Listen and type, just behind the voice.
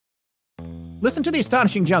Listen to The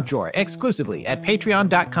Astonishing Junk Drawer exclusively at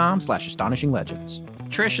patreon.com/astonishinglegends.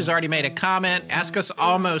 Trish has already made a comment. Ask us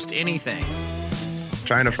almost anything.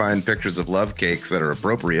 Trying to find pictures of love cakes that are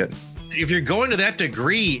appropriate. If you're going to that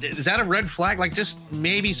degree, is that a red flag? Like, just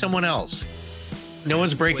maybe someone else. No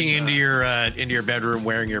one's breaking into your bedroom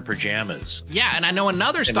wearing your pajamas. Yeah, and I know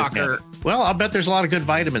another stalker. Well, I'll bet there's a lot of good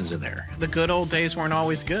vitamins in there. The good old days weren't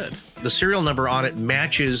always good. The serial number on it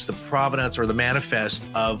matches the provenance or the manifest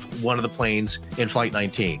of one of the planes in Flight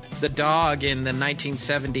 19. The dog in the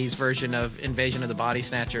 1970s version of Invasion of the Body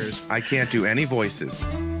Snatchers. I can't do any voices.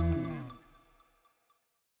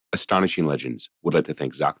 Astonishing Legends would like to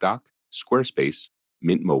thank ZocDoc, Squarespace,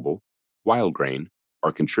 Mint Mobile, Wildgrain,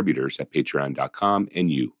 our contributors at patreon.com, and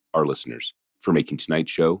you, our listeners, for making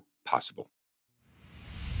tonight's show possible.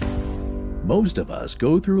 Most of us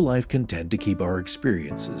go through life content to keep our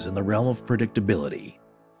experiences in the realm of predictability.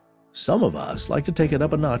 Some of us like to take it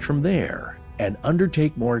up a notch from there and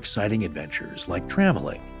undertake more exciting adventures like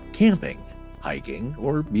traveling, camping, hiking,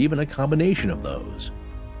 or even a combination of those.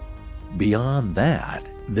 Beyond that,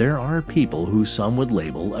 there are people who some would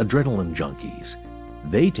label adrenaline junkies.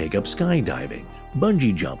 They take up skydiving,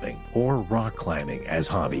 bungee jumping, or rock climbing as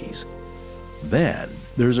hobbies. Then,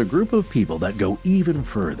 there's a group of people that go even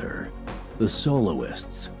further, the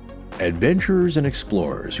soloists, adventurers and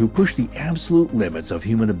explorers who push the absolute limits of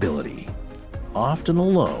human ability, often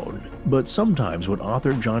alone, but sometimes what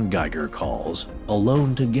author John Geiger calls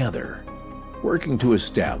alone together, working to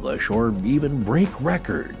establish or even break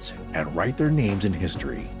records and write their names in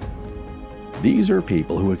history. These are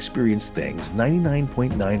people who experience things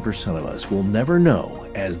 99.9% of us will never know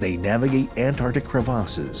as they navigate Antarctic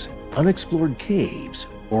crevasses, unexplored caves,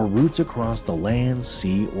 or routes across the land,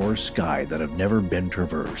 sea, or sky that have never been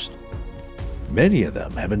traversed. Many of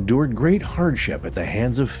them have endured great hardship at the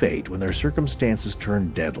hands of fate when their circumstances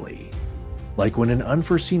turn deadly, like when an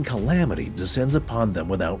unforeseen calamity descends upon them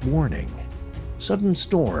without warning. Sudden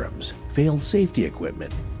storms, failed safety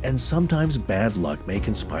equipment, and sometimes bad luck may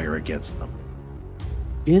conspire against them.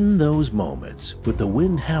 In those moments, with the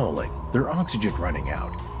wind howling, their oxygen running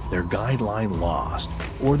out, their guideline lost,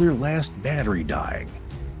 or their last battery dying,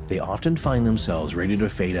 they often find themselves ready to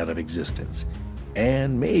fade out of existence,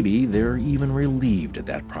 and maybe they're even relieved at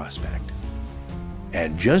that prospect.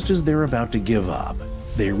 And just as they're about to give up,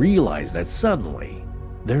 they realize that suddenly,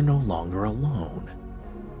 they're no longer alone.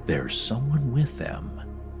 There's someone with them.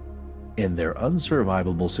 In their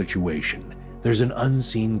unsurvivable situation, there's an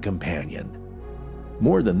unseen companion.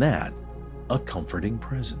 More than that, a comforting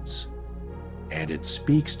presence. And it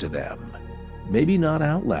speaks to them, maybe not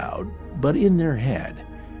out loud, but in their head.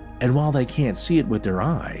 And while they can't see it with their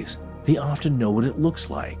eyes, they often know what it looks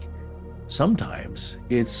like. Sometimes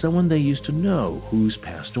it's someone they used to know who's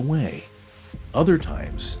passed away. Other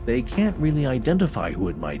times, they can't really identify who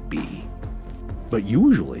it might be. But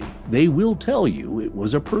usually, they will tell you it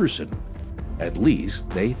was a person. At least,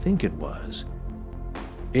 they think it was.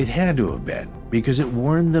 It had to have been because it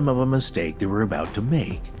warned them of a mistake they were about to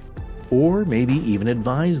make, or maybe even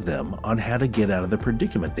advised them on how to get out of the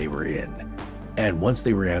predicament they were in. And once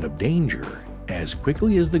they were out of danger, as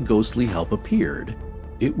quickly as the ghostly help appeared,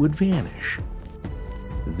 it would vanish.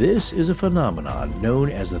 This is a phenomenon known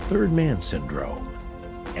as the third man syndrome,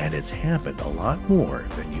 and it's happened a lot more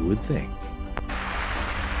than you would think.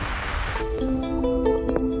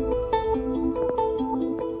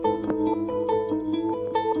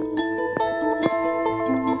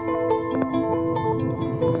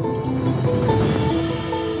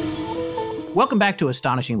 Welcome back to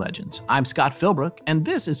Astonishing Legends. I'm Scott Philbrook, and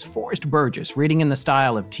this is Forrest Burgess reading in the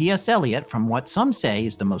style of T.S. Eliot from what some say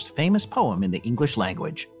is the most famous poem in the English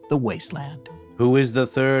language, The Wasteland. Who is the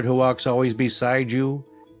third who walks always beside you?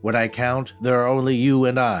 When I count, there are only you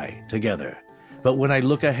and I together. But when I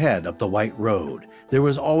look ahead up the white road, there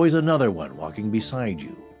was always another one walking beside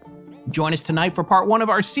you. Join us tonight for part 1 of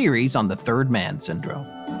our series on the third man syndrome.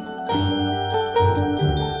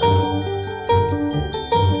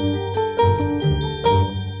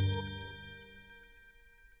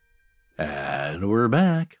 And we're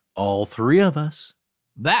back, all three of us.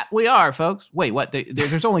 That we are, folks. Wait, what?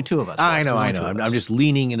 There's only 2 of us. I know. I'm just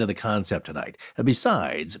leaning into the concept tonight.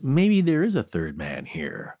 Besides, maybe there is a third man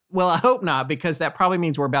here. Well, I hope not, because that probably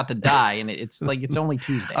means we're about to die, and it's like it's only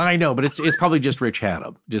Tuesday. I know, but it's probably just Rich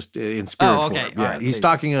Haddam, just in spirit form. Okay. Yeah, right. he's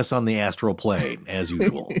stalking us on the astral plane, as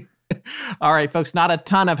usual. All right, folks, not a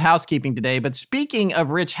ton of housekeeping today, but speaking of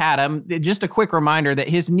Rich Haddam, just a quick reminder that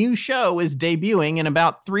his new show is debuting in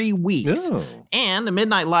about 3 weeks. Oh. And the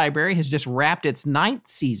Midnight Library has just wrapped its 9th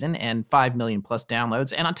season and 5 million plus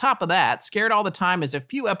downloads. And on top of that, Scared All the Time is a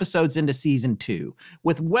few episodes into season 2,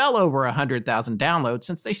 with well over 100,000 downloads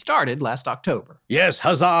since they started last October. Yes,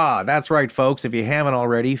 huzzah! That's right, folks. If you haven't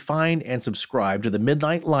already, find and subscribe to the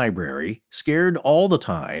Midnight Library, Scared All the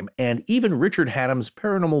Time, and even Richard Haddam's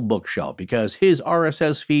Paranormal Bookshelf, because his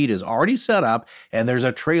RSS feed is already set up, and there's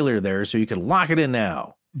a trailer there, so you can lock it in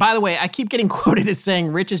now. By the way, I keep getting quoted as saying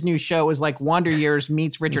Rich's new show is like Wonder Years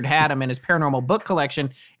meets Richard Haddam and his paranormal book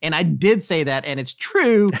collection. And I did say that, and it's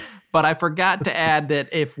true, but I forgot to add that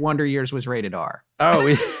if Wonder Years was rated R.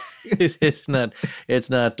 Oh, it's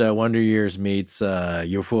not Wonder Years meets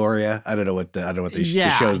Euphoria. I don't know what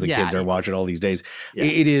the shows the kids are watching all these days. Yeah.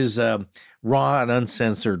 It is raw and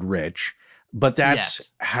uncensored Rich, but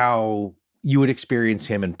that's how you would experience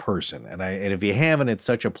him in person. And if you haven't, it's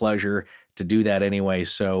such a pleasure to do that anyway.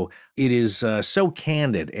 So it is so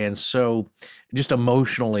candid and so just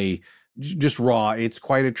emotionally just raw. It's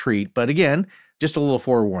quite a treat. But again, just a little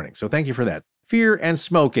forewarning. So thank you for that. Fear and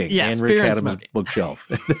Smoking. Yes, and Rich Haddam's Bookshelf.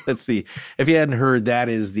 That's if you hadn't heard, that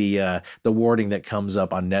is the warning that comes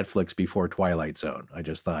up on Netflix before Twilight Zone. I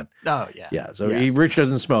just thought. Oh, yeah. Yeah. So Rich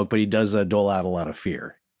doesn't smoke, but he does dole out a lot of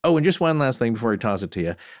fear. Oh, and just one last thing before I toss it to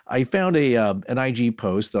you. I found an IG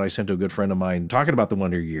post that I sent to a good friend of mine talking about the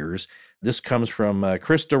Wonder Years. This comes from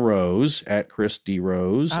Chris DeRose at Chris D.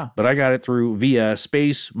 Rose, but I got it via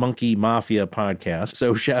Space Monkey Mafia podcast.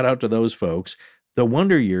 So shout out to those folks. The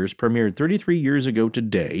Wonder Years premiered 33 years ago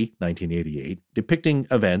today, 1988, depicting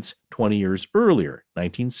events 20 years earlier,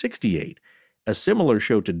 1968. A similar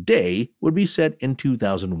show today would be set in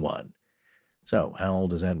 2001. So how old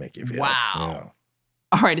does that make you feel? Wow. Yeah.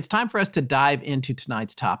 All right, it's time for us to dive into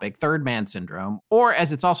tonight's topic, third man syndrome, or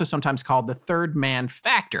as it's also sometimes called, the third man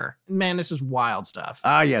factor. Man, this is wild stuff.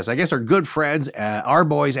 Yes, I guess our good friends, our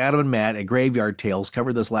boys Adam and Matt at Graveyard Tales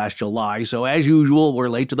covered this last July, so as usual, we're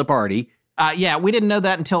late to the party. Yeah, we didn't know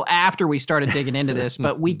that until after we started digging into this,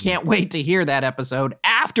 but we can't wait to hear that episode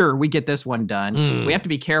after we get this one done. We have to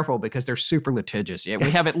be careful because they're super litigious. Yeah, we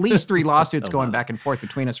have at least 3 lawsuits going back and forth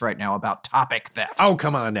between us right now about topic theft. Oh,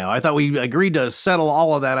 come on now. I thought we agreed to settle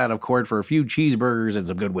all of that out of court for a few cheeseburgers and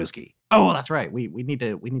some good whiskey. Oh, that's right. We need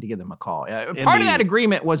to give them a call. Part of that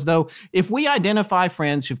agreement was, though, if we identify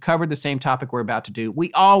friends who've covered the same topic we're about to do,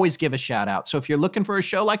 we always give a shout out. So if you're looking for a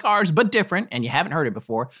show like ours, but different, and you haven't heard it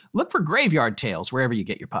before, look for Graveyard Tales wherever you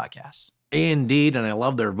get your podcasts. Indeed, and I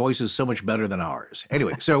love their voices so much better than ours.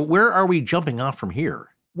 Anyway, so where are we jumping off from here?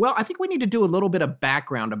 Well, I think we need to do a little bit of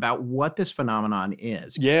background about what this phenomenon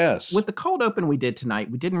is. Yes. With the cold open we did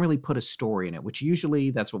tonight, we didn't really put a story in it, which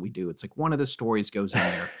usually that's what we do. It's like one of the stories goes in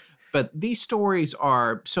there. But these stories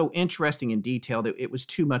are so interesting and detailed that it was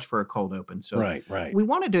too much for a cold open. So right. We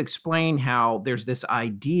wanted to explain how there's this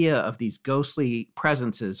idea of these ghostly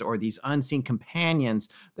presences or these unseen companions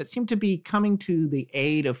that seem to be coming to the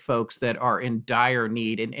aid of folks that are in dire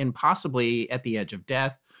need and possibly at the edge of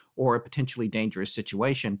death or a potentially dangerous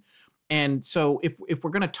situation. And so if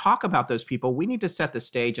we're going to talk about those people, we need to set the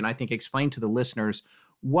stage and I think explain to the listeners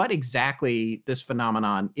what exactly this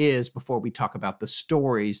phenomenon is before we talk about the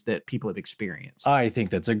stories that people have experienced. I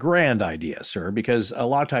think that's a grand idea, sir, because a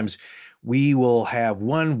lot of times we will have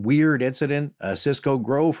one weird incident, Cisco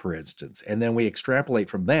Grove, for instance, and then we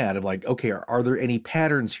extrapolate from that of like, okay, are there any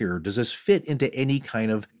patterns here? Does this fit into any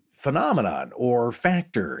kind of phenomenon or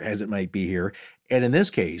factor, as it might be here? And in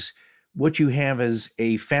this case, what you have is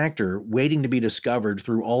a factor waiting to be discovered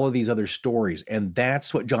through all of these other stories, and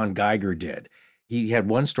that's what John Geiger did. He had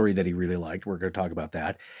one story that he really liked. We're going to talk about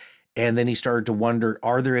that. And then he started to wonder,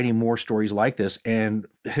 are there any more stories like this? And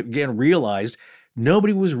again, realized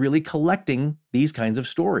nobody was really collecting these kinds of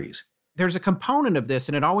stories. There's a component of this,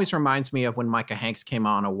 and it always reminds me of when Micah Hanks came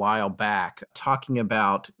on a while back talking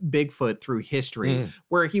about Bigfoot through history,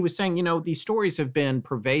 where he was saying, these stories have been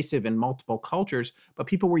pervasive in multiple cultures, but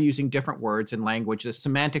people were using different words and language. The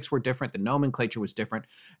semantics were different. The nomenclature was different.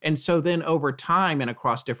 And so then over time and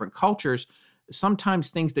across different cultures,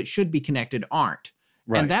 sometimes things that should be connected aren't.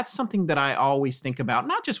 Right. And that's something that I always think about,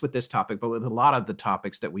 not just with this topic, but with a lot of the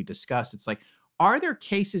topics that we discuss. It's like, are there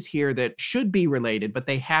cases here that should be related, but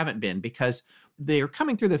they haven't been because they're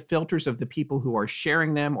coming through the filters of the people who are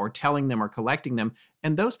sharing them or telling them or collecting them.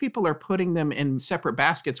 And those people are putting them in separate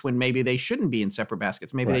baskets when maybe they shouldn't be in separate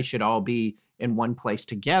baskets. Maybe they should all be in one place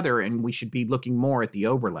together, and we should be looking more at the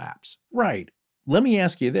overlaps. Right. Let me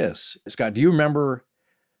ask you this, Scott, do you remember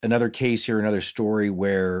another case here, another story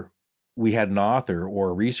where we had an author or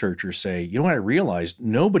a researcher say, you know what, I realized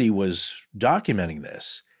nobody was documenting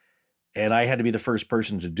this, and I had to be the first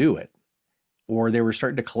person to do it. Or they were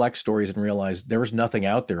starting to collect stories and realized there was nothing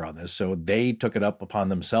out there on this. So they took it up upon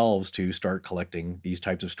themselves to start collecting these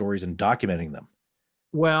types of stories and documenting them.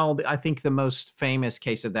 Well, I think the most famous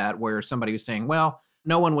case of that where somebody was saying, well,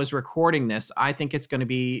 no one was recording this. I think it's going to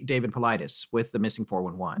be David Paulides with the missing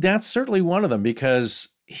 411. That's certainly one of them, because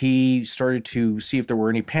he started to see if there were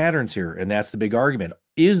any patterns here. And that's the big argument.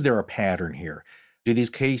 Is there a pattern here? Do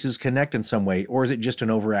these cases connect in some way, or is it just an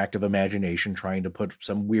overactive imagination trying to put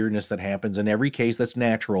some weirdness that happens in every case that's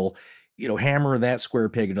natural, hammer that square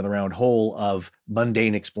peg into the round hole of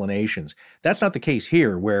mundane explanations? That's not the case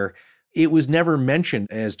here, where it was never mentioned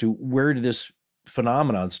as to where did this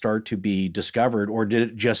phenomenon start to be discovered, or did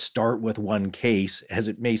it just start with one case, as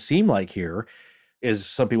it may seem like here, is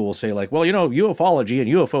some people will say like, well, ufology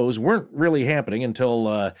and UFOs weren't really happening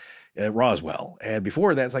until Roswell. And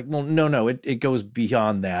before that, it's like, well, no, it goes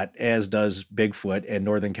beyond that, as does Bigfoot and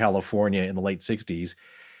Northern California in the late 60s.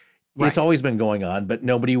 Right. It's always been going on, but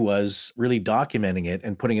nobody was really documenting it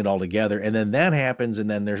and putting it all together. And then that happens, and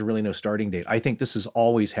then there's really no starting date. I think this has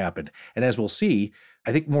always happened. And as we'll see,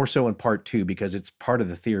 I think more so in part 2, because it's part of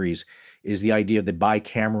the theories, is the idea of the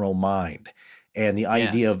bicameral mind and the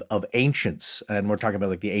idea of ancients. And we're talking about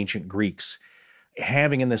like the ancient Greeks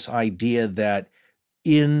having in this idea that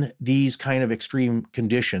in these kind of extreme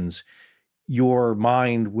conditions, your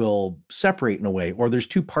mind will separate in a way, or there's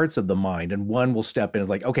two parts of the mind, and one will step in and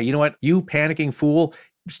like, okay, you know what, you panicking fool,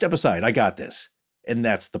 step aside, I got this. And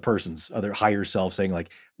that's the person's other higher self saying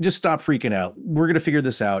like, just stop freaking out. We're going to figure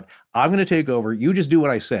this out. I'm going to take over. You just do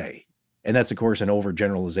what I say. And that's, of course, an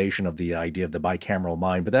overgeneralization of the idea of the bicameral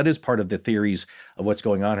mind. But that is part of the theories of what's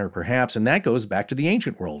going on here, perhaps. And that goes back to the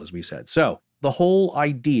ancient world, as we said. So the whole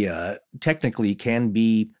idea technically can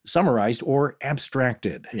be summarized or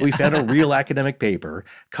abstracted. Yeah. We found a real academic paper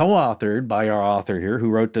co-authored by our author here, who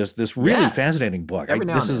wrote this really fascinating book.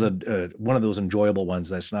 This is one of those enjoyable ones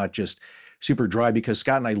that's not just super dry, because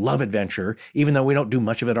Scott and I love adventure, even though we don't do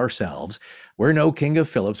much of it ourselves. We're no King of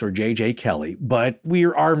Phillips or J.J. Kelly, but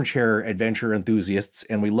we're armchair adventure enthusiasts,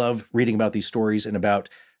 and we love reading about these stories and about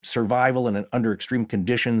survival and under extreme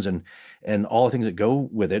conditions and all the things that go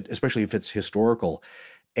with it, especially if it's historical.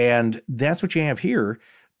 And that's what you have here.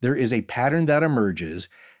 There is a pattern that emerges,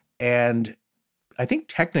 and I think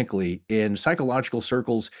technically in psychological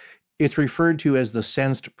circles, it's referred to as the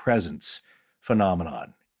sensed presence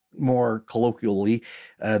phenomenon. More colloquially,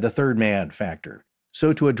 the third man factor.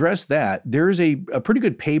 So to address that, there's a pretty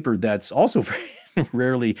good paper that's also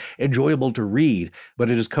rarely enjoyable to read,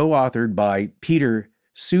 but it is co-authored by Peter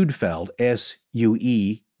Sudfeld,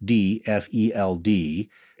 Sudfeld,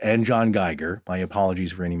 and John Geiger. My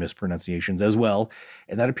apologies for any mispronunciations as well.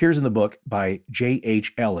 And that appears in the book by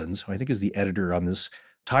J.H. Ellens, who I think is the editor on this,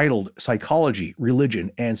 titled Psychology,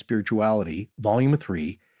 Religion, and Spirituality, Volume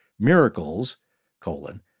 3, Miracles,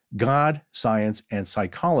 God, Science, and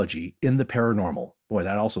Psychology in the Paranormal. Boy,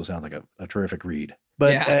 that also sounds like a terrific read.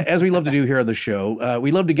 But as we love to do here on the show,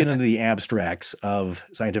 we love to get into the abstracts of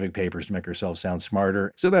scientific papers to make ourselves sound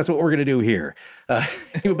smarter. So that's what we're going to do here.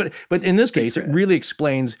 But in this case, it really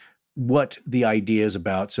explains what the idea is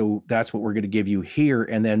about. So that's what we're going to give you here,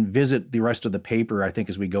 and then visit the rest of the paper, I think,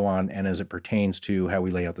 as we go on and as it pertains to how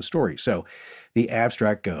we lay out the story. So the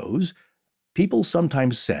abstract goes: people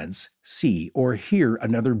sometimes sense, see, or hear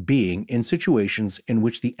another being in situations in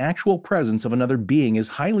which the actual presence of another being is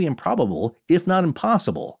highly improbable, if not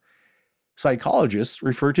impossible. Psychologists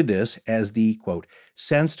refer to this as the, quote,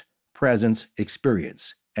 sensed presence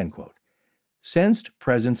experience, end quote. Sensed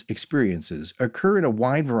presence experiences occur in a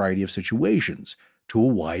wide variety of situations to a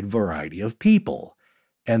wide variety of people,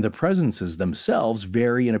 and the presences themselves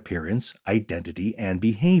vary in appearance, identity, and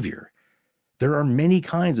behavior. There are many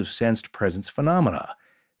kinds of sensed presence phenomena.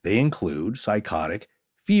 They include psychotic,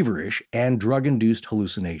 feverish, and drug-induced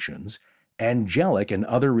hallucinations, angelic and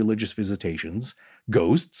other religious visitations,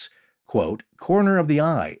 ghosts, quote, corner of the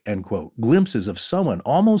eye, end quote, glimpses of someone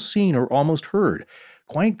almost seen or almost heard,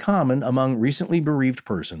 quite common among recently bereaved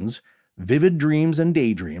persons, vivid dreams and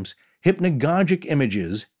daydreams, hypnagogic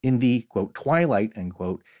images in the, quote, twilight, end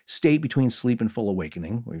quote, state between sleep and full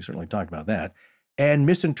awakening. We've certainly talked about that. And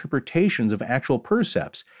misinterpretations of actual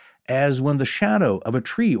percepts, as when the shadow of a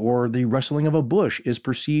tree or the rustling of a bush is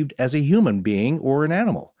perceived as a human being or an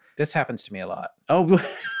animal. This happens to me a lot. Oh,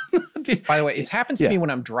 by the way, it happens to me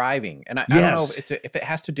when I'm driving. And I don't know if it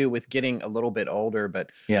has to do with getting a little bit older,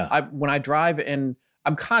 but when I drive and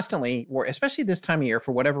I'm constantly, especially this time of year,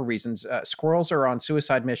 for whatever reasons, squirrels are on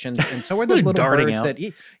suicide missions, and so are the little birds out.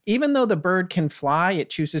 that, even though the bird can fly, it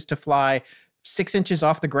chooses to fly 6 inches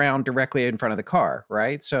off the ground directly in front of the car,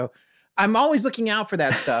 right? So I'm always looking out for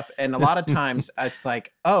that stuff, and a lot of times it's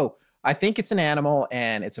like, oh, I think it's an animal,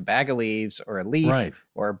 and it's a bag of leaves, or a leaf,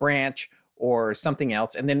 or a branch, or something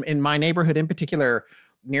else. And then in my neighborhood in particular,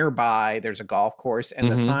 nearby, there's a golf course,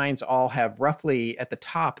 and the signs all have roughly at the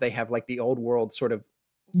top, they have like the old world sort of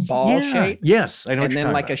ball shape. Yes, I know. And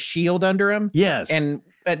then like a shield under them. Yes. And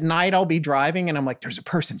at night I'll be driving and I'm like, there's a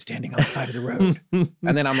person standing on the side of the road. And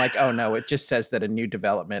then I'm like, oh no, it just says that a new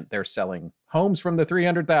development, they're selling homes from the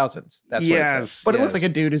 300,000s. That's what it says. But it looks like a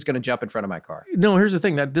dude who's going to jump in front of my car. No, here's the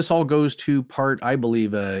thing, that this all goes to part, I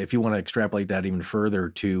believe, if you want to extrapolate that even further,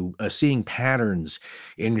 to seeing patterns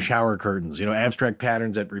in shower curtains, abstract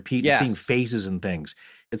patterns that repeat, and seeing faces and things.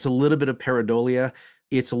 It's a little bit of pareidolia.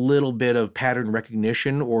 It's a little bit of pattern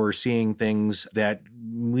recognition, or seeing things that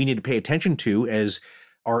we need to pay attention to, as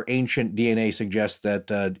our ancient DNA suggests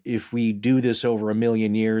that if we do this over 1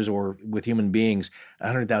 million years, or with human beings,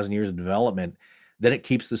 100,000 years of development, then it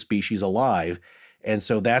keeps the species alive. And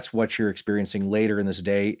so that's what you're experiencing later in this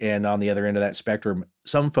day. And on the other end of that spectrum,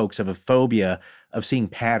 some folks have a phobia of seeing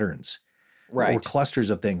patterns, or clusters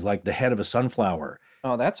of things, like the head of a sunflower.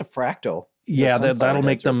 Oh, that's a fractal. Yeah, that'll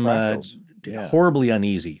make them horribly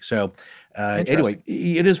uneasy. So anyway,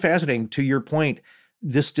 it is fascinating. To your point,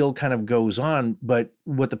 this still kind of goes on, but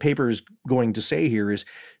what the paper is going to say here is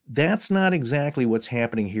that's not exactly what's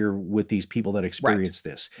happening here with these people that experience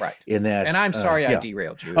this. Right. In that, and I'm sorry I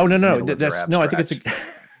derailed you. Oh, no. That's no, I think it's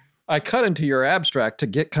I cut into your abstract to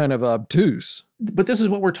get kind of obtuse. But this is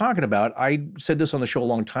what we're talking about. I said this on the show a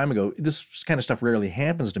long time ago. This kind of stuff rarely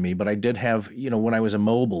happens to me, but I did have, when I was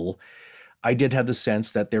immobile, I did have the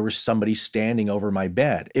sense that there was somebody standing over my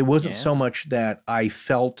bed. It wasn't so much that I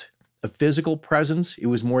felt a physical presence, it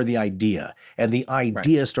was more the idea. And the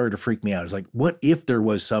idea started to freak me out. It's like, what if there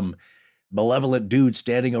was some malevolent dude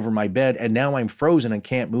standing over my bed, and now I'm frozen and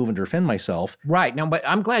can't move and defend myself? Right. No, but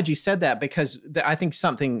I'm glad you said that, because I think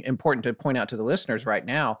something important to point out to the listeners right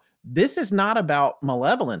now, this is not about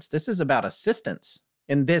malevolence. This is about assistance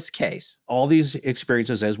in this case. All these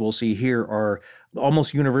experiences, as we'll see here, are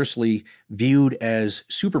almost universally viewed as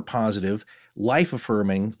super positive,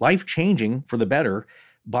 life-affirming, life-changing for the better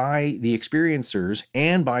by the experiencers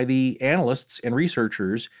and by the analysts and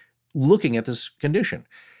researchers looking at this condition.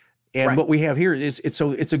 And what we have here is it's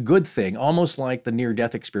a good thing, almost like the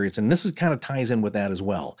near-death experience. And this is kind of ties in with that as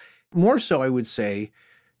well. More so, I would say,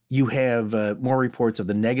 you have more reports of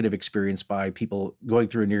the negative experience by people going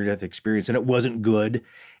through a near-death experience, and it wasn't good.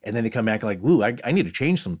 And then they come back like, ooh, I need to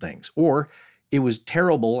change some things. Or it was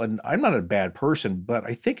terrible, and I'm not a bad person, but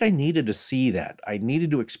I think I needed to see that. I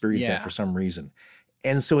needed to experience that for some reason.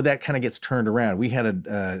 And so that kind of gets turned around. We had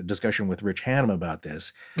a discussion with Rich Hannum about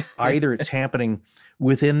this. Either it's happening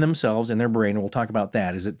within themselves in their brain, and we'll talk about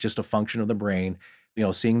that. Is it just a function of the brain,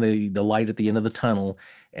 seeing the light at the end of the tunnel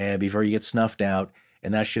before you get snuffed out,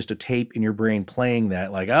 and that's just a tape in your brain playing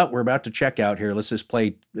that, like, oh, we're about to check out here. Let's just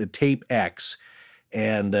play tape X.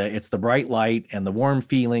 And it's the bright light and the warm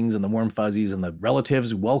feelings and the warm fuzzies and the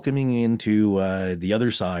relatives welcoming you into the other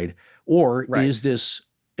side. Or is this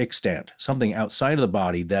extent, something outside of the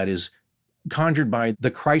body that is conjured by the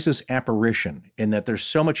crisis apparition, in that there's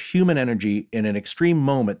so much human energy in an extreme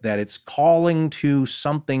moment that it's calling to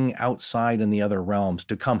something outside in the other realms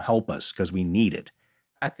to come help us because we need it?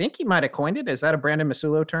 I think he might have coined it. Is that a Brandon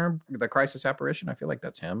Masulo term, the crisis apparition? I feel like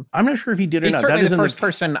that's him. I'm not sure if he did or He's not. certainly That the isn't first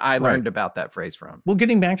person I learned about that phrase from. Well,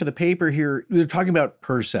 getting back to the paper here, we're talking about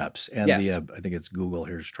percepts, and I think it's Google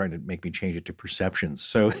here is trying to make me change it to perceptions.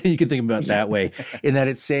 So you can think about it that way, in that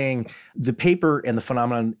it's saying the paper and the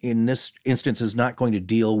phenomenon in this instance is not going to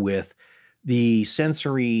deal with the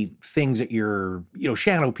sensory things that you're,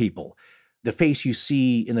 shadow people. The face you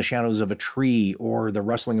see in the shadows of a tree, or the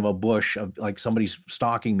rustling of a bush, of like somebody's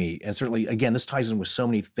stalking me. And certainly, again, this ties in with so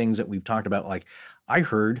many things that we've talked about. Like, I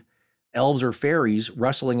heard elves or fairies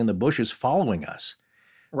rustling in the bushes following us.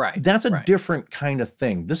 Right. That's a different kind of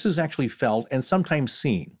thing. This is actually felt and sometimes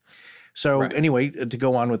seen. So anyway, to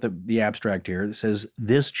go on with the abstract here, it says,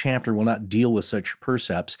 this chapter will not deal with such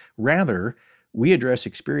percepts. Rather, we address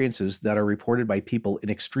experiences that are reported by people in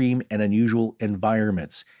extreme and unusual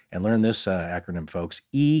environments. And learn this acronym, folks,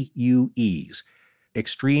 EUEs,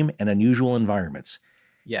 extreme and unusual environments.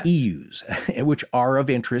 Yes. EUs, which are of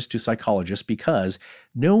interest to psychologists because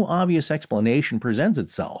no obvious explanation presents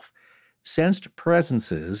itself. Sensed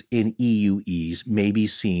presences in EUEs may be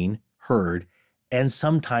seen, heard, and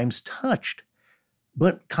sometimes touched,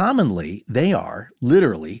 but commonly they are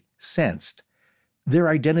literally sensed. Their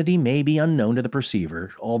identity may be unknown to the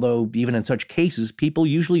perceiver, although even in such cases, people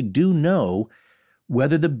usually do know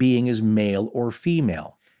whether the being is male or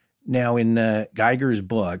female. Now, in Geiger's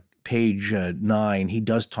book, page 9, he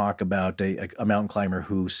does talk about a mountain climber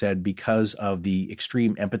who said because of the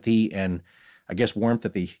extreme empathy and, I guess, warmth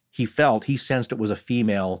that he felt, he sensed it was a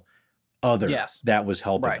female other that was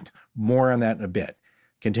helping him. More on that in a bit.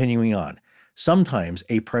 Continuing on. Sometimes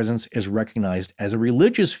a presence is recognized as a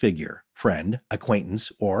religious figure, friend,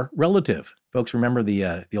 acquaintance, or relative. Folks, remember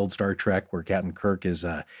the old Star Trek where Captain Kirk is,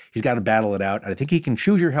 he's got to battle it out. I think he can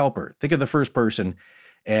choose your helper. Think of the first person.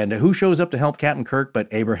 And who shows up to help Captain Kirk but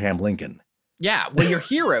Abraham Lincoln? Yeah, well, your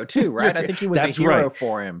hero too, right? I think he was a hero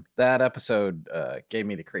for him. That episode gave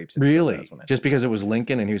me the creeps. Really? Just because it was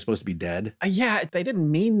Lincoln and he was supposed to be dead? Yeah, they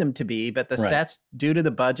didn't mean them to be, but the sets, due to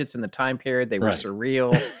the budgets and the time period, they were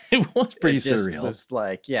surreal. It was pretty surreal. It was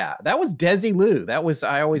like, yeah, that was Desi-Lu. I always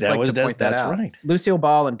like to point that out. That's right. Lucille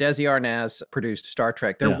Ball and Desi Arnaz produced Star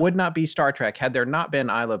Trek. There would not be Star Trek had there not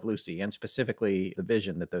been I Love Lucy, and specifically the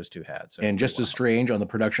vision that those two had. So and just as strange on the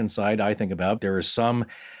production side, I think about, there is some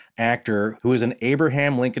actor who is an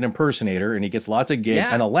Abraham Lincoln impersonator, and he gets lots of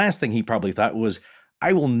gigs. And the last thing he probably thought was,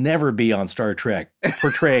 I will never be on Star Trek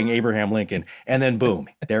portraying Abraham Lincoln. And then boom,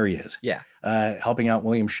 there he is. Helping out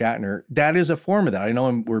William Shatner. That is a form of that. I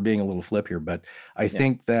know we're being a little flip here, but I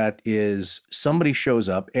think that is somebody shows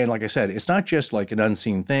up. And like I said, it's not just like an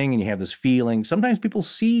unseen thing and you have this feeling. Sometimes people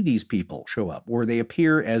see these people show up or they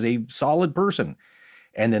appear as a solid person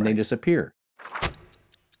and then they disappear.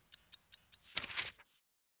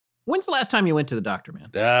 When's the last time you went to the doctor,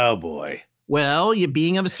 man? Oh, boy. Well, you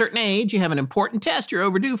being of a certain age, you have an important test you're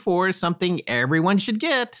overdue for, something everyone should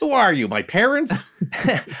get. Who are you, my parents?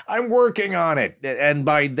 I'm working on it. And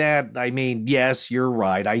by that, I mean, yes, you're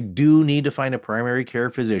right. I do need to find a primary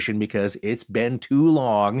care physician because it's been too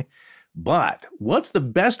long. But what's the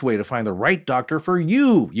best way to find the right doctor for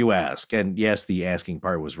you, you ask? And yes, the asking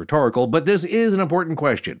part was rhetorical, but this is an important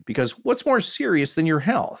question because what's more serious than your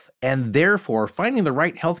health? And therefore, finding the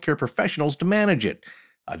right healthcare professionals to manage it.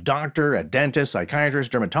 A doctor, a dentist,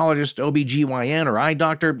 psychiatrist, dermatologist, OBGYN, or eye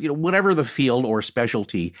doctor, whatever the field or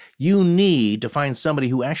specialty, you need to find somebody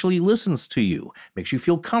who actually listens to you, makes you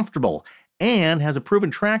feel comfortable, and has a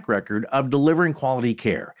proven track record of delivering quality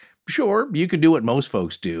care. Sure, you could do what most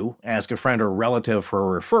folks do, ask a friend or relative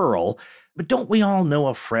for a referral, but don't we all know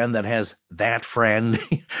a friend that has that friend?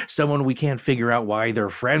 Someone we can't figure out why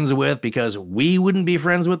they're friends with because we wouldn't be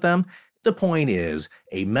friends with them? The point is,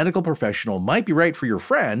 a medical professional might be right for your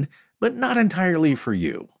friend, but not entirely for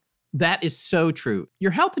you. That is so true.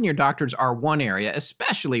 Your health and your doctors are one area,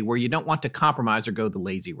 especially where you don't want to compromise or go the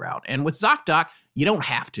lazy route. And with ZocDoc, you don't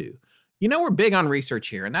have to. We're big on research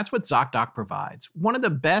here, and that's what ZocDoc provides. One of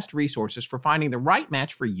the best resources for finding the right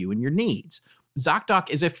match for you and your needs.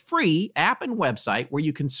 ZocDoc is a free app and website where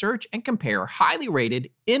you can search and compare highly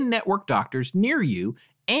rated in-network doctors near you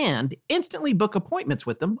and instantly book appointments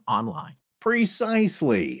with them online.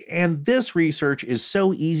 Precisely. And this research is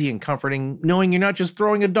so easy and comforting, knowing you're not just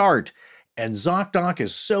throwing a dart. And ZocDoc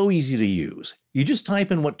is so easy to use. You just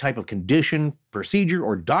type in what type of condition, procedure,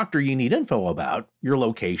 or doctor you need info about, your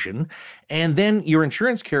location, and then your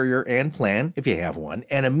insurance carrier and plan, if you have one,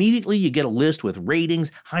 and immediately you get a list with ratings,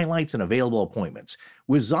 highlights, and available appointments.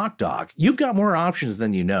 With ZocDoc, you've got more options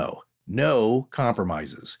than you know. No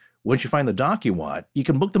compromises. Once you find the doc you want, you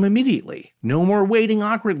can book them immediately. No more waiting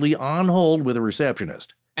awkwardly on hold with a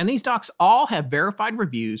receptionist. And these docs all have verified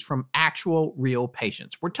reviews from actual real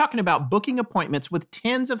patients. We're talking about booking appointments with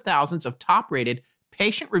tens of thousands of top-rated,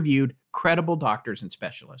 patient-reviewed, credible doctors and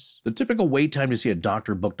specialists. The typical wait time to see a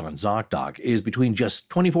doctor booked on ZocDoc is between just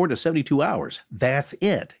 24 to 72 hours. That's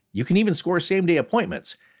it. You can even score same-day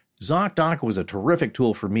appointments. ZocDoc was a terrific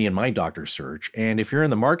tool for me in my doctor search, and if you're in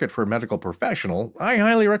the market for a medical professional, I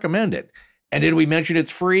highly recommend it. And did we mention it's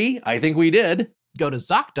free? I think we did. Go to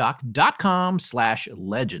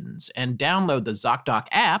ZocDoc.com/legends and download the ZocDoc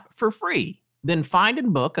app for free. Then find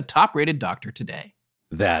and book a top-rated doctor today.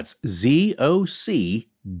 That's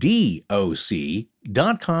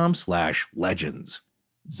ZocDoc.com/legends.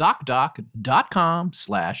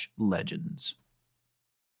 ZocDoc.com/legends.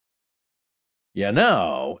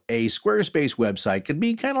 A Squarespace website can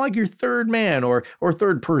be kind of like your third man or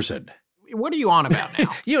third person. What are you on about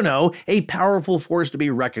now? A powerful force to be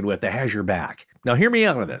reckoned with that has your back. Now, hear me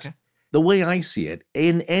out on this. Okay. The way I see it,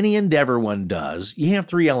 in any endeavor one does, you have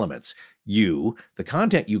three elements. You, the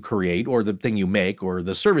content you create or the thing you make or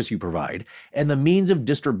the service you provide, and the means of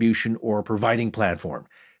distribution or providing platform.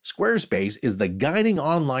 Squarespace is the guiding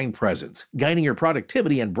online presence, guiding your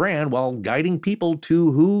productivity and brand while guiding people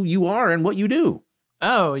to who you are and what you do.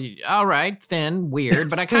 Oh, all right, then weird,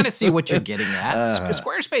 but I kind of see what you're getting at.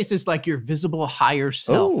 Squarespace is like your visible higher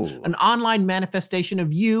self, an online manifestation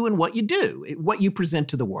of you and what you do, what you present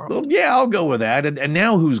to the world. Well, yeah, I'll go with that. And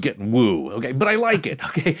now who's getting woo? Okay, but I like it.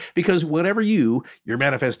 Okay, because whatever your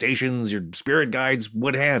manifestations, your spirit guides,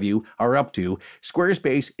 what have you, are up to,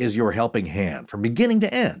 Squarespace is your helping hand from beginning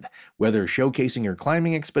to end. Whether showcasing your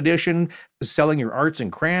climbing expedition, selling your arts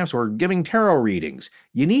and crafts, or giving tarot readings,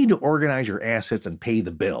 you need to organize your assets and pay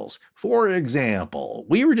the bills. For example,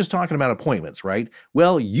 we were just talking about appointments, right?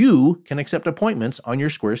 Well, you can accept appointments on your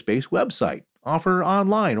Squarespace website, offer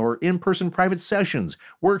online or in-person private sessions,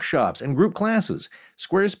 workshops, and group classes.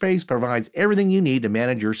 Squarespace provides everything you need to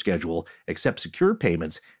manage your schedule, accept secure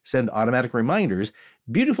payments, send automatic reminders,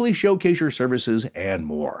 beautifully showcase your services, and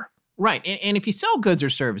more. Right. And if you sell goods or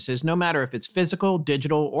services, no matter if it's physical,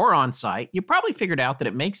 digital, or on-site, you probably figured out that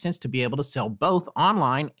it makes sense to be able to sell both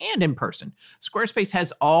online and in person. Squarespace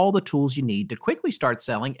has all the tools you need to quickly start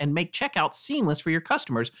selling and make checkout seamless for your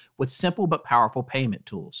customers with simple but powerful payment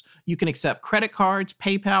tools. You can accept credit cards,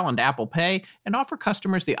 PayPal, and Apple Pay, and offer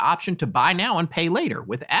customers the option to buy now and pay later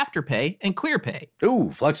with Afterpay and ClearPay. Ooh,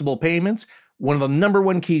 flexible payments. One of the number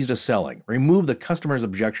one keys to selling. Remove the customer's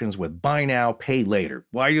objections with buy now, pay later.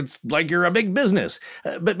 Why, it's like you're a big business.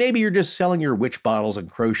 But maybe you're just selling your witch bottles and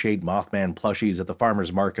crocheted Mothman plushies at the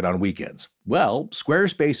farmer's market on weekends. Well,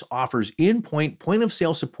 Squarespace offers in-point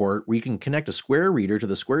point-of-sale support where you can connect a Square Reader to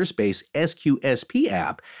the Squarespace SQSP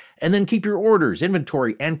app and then keep your orders,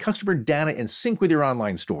 inventory, and customer data in sync with your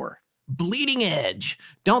online store. Bleeding edge.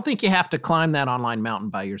 Don't think you have to climb that online mountain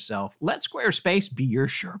by yourself. Let Squarespace be your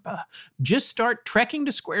Sherpa. Just start trekking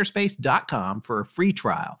to squarespace.com for a free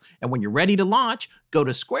trial. And when you're ready to launch, go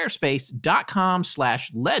to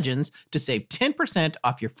squarespace.com/legends to save 10%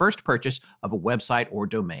 off your first purchase of a website or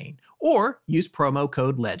domain. Or use promo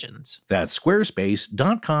code LEGENDS. That's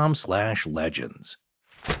squarespace.com/legends.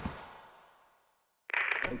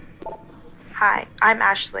 Hi, I'm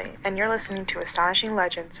Ashley, and you're listening to Astonishing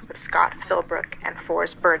Legends with Scott Philbrook and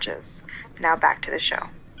Forrest Burgess. Now back to the show.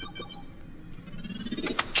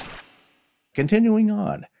 Continuing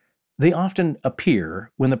on, they often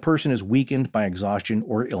appear when the person is weakened by exhaustion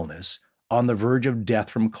or illness, on the verge of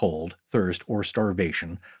death from cold, thirst, or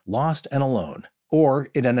starvation, lost and alone, or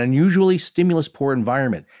in an unusually stimulus-poor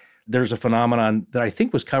environment. There's a phenomenon that I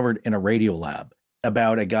think was covered in a radio lab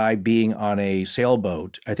about a guy being on a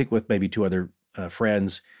sailboat, I think with maybe two other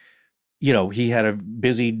friends. You know, he had a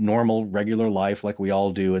busy, normal, regular life like we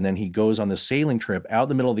all do, and then he goes on this sailing trip out in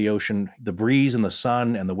the middle of the ocean, the breeze and the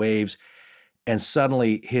sun and the waves, and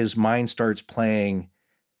suddenly his mind starts playing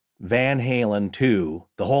Van Halen 2,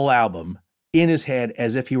 the whole album, in his head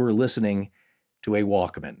as if he were listening to a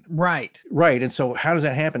Walkman. Right. Right, and so how does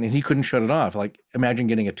that happen? And he couldn't shut it off. Like, imagine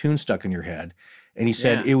getting a tune stuck in your head. And he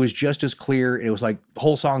said it was just as clear. It was like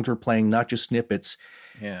whole songs were playing, not just snippets.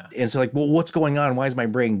 Yeah. And so like, well, what's going on? Why is my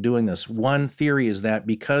brain doing this? One theory is that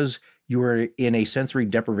because you were in a sensory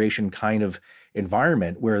deprivation kind of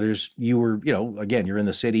environment where you were, again, you're in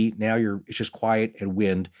the city. Now it's just quiet and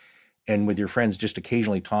wind. And with your friends just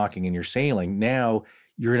occasionally talking and you're sailing. Now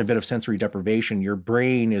you're in a bit of sensory deprivation. Your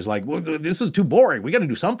brain is like, well, this is too boring. We got to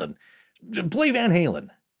do something. Play Van Halen.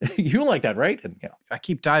 You like that, right? And, I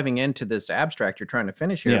keep diving into this abstract you're trying to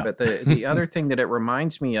finish here, but the other thing that it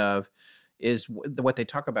reminds me of is what they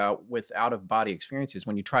talk about with out-of-body experiences.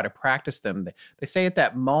 When you try to practice them, they say at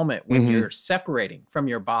that moment when you're separating from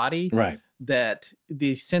your body, right, that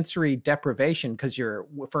the sensory deprivation, because you're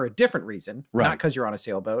for a different reason, not because you're on a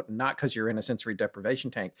sailboat, not because you're in a sensory deprivation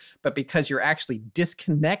tank, but because you're actually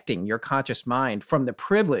disconnecting your conscious mind from the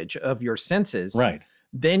privilege of your senses. Right.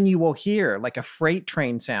 Then you will hear like a freight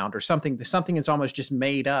train sound or something. Something is almost just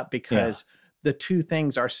made up because the two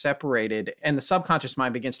things are separated, and the subconscious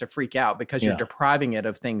mind begins to freak out because you're depriving it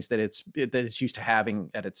of things that it's used to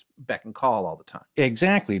having at its beck and call all the time.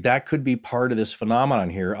 Exactly. That could be part of this phenomenon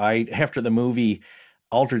here. After the movie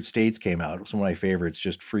Altered States came out, it was one of my favorites,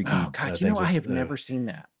 just freaky. Oh God, I have never seen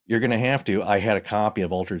that. You're going to have to. I had a copy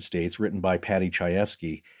of Altered States written by Patty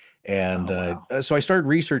Chayefsky. And so I started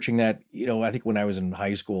researching that, I think when I was in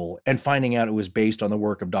high school, and finding out it was based on the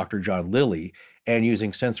work of Dr. John Lilly and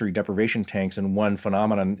using sensory deprivation tanks. And one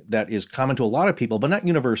phenomenon that is common to a lot of people, but not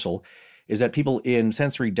universal, is that people in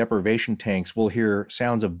sensory deprivation tanks will hear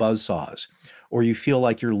sounds of buzzsaws, or you feel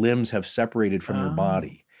like your limbs have separated from your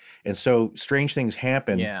body. And so strange things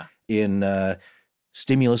happen in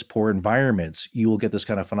stimulus poor environments. You will get this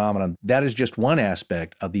kind of phenomenon. That is just one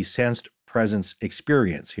aspect of the sensed presence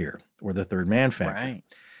experience here, or the third man factor. Right.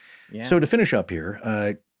 Yeah. So to finish up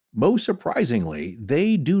here, Most surprisingly,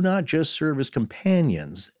 they do not just serve as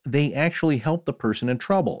companions, they actually help the person in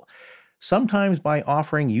trouble, sometimes by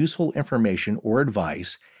offering useful information or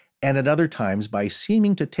advice, and at other times by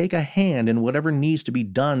seeming to take a hand in whatever needs to be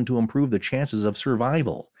done to improve the chances of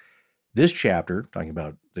survival. This chapter, talking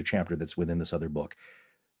about the chapter that's within this other book,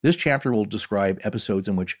 this chapter will describe episodes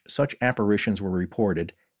in which such apparitions were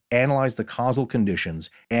reported, analyze the causal conditions,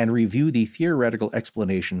 and review the theoretical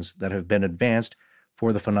explanations that have been advanced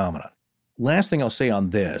for the phenomenon. Last thing I'll say on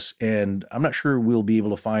this, and I'm not sure we'll be able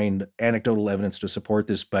to find anecdotal evidence to support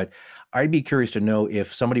this, but I'd be curious to know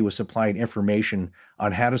if somebody was supplied information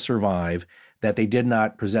on how to survive that they did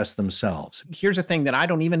not possess themselves. Here's a thing that I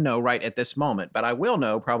don't even know right at this moment, but I will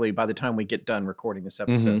know probably by the time we get done recording this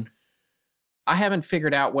episode. I haven't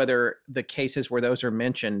figured out whether the cases where those are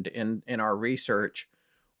mentioned in our research,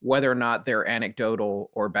 whether or not they're anecdotal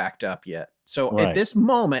or backed up yet. So at this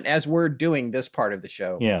moment, as we're doing this part of the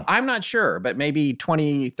show, I'm not sure, but maybe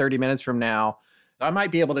 20, 30 minutes from now, I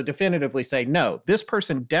might be able to definitively say, no, this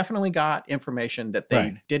person definitely got information that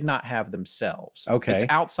they did not have themselves. It's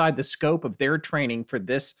outside the scope of their training for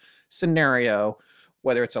this scenario,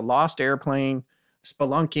 whether it's a lost airplane,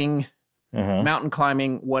 spelunking, mountain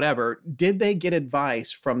climbing, whatever. Did they get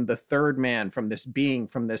advice from the third man, from this being,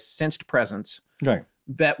 from this sensed presence?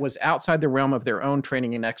 That was outside the realm of their own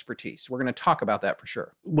training and expertise. We're going to talk about that for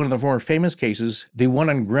sure. One of the more famous cases, the one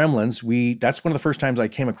on Gremlins, that's one of the first times I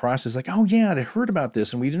came across is like, oh yeah, I heard about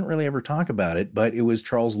this and we didn't really ever talk about it, but it was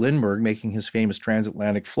Charles Lindbergh making his famous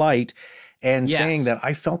transatlantic flight and saying that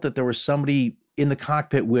I felt that there was somebody in the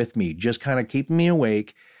cockpit with me, just kind of keeping me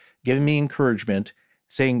awake, giving me encouragement,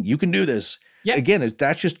 saying, you can do this. Again,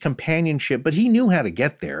 that's just companionship, but he knew how to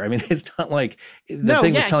get there. I mean, it's not like the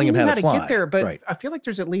thing was telling him how to fly. Get there, but I feel like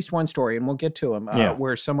there's at least one story, and we'll get to him,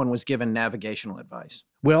 where someone was given navigational advice.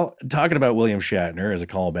 Well, talking about William Shatner as a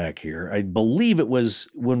callback here, I believe it was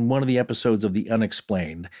when one of the episodes of The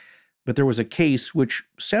Unexplained, but there was a case which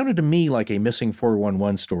sounded to me like a missing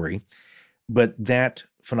 411 story, but that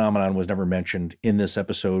phenomenon was never mentioned in this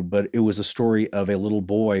episode, but it was a story of a little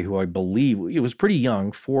boy who I believe, he was pretty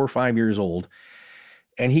young, 4 or 5 years old,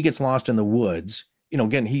 and he gets lost in the woods. You know,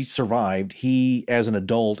 again, he survived. He, as an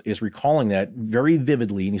adult, is recalling that very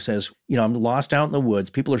vividly, and he says, you know, I'm lost out in the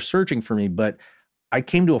woods. People are searching for me, but I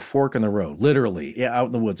came to a fork in the road, literally, out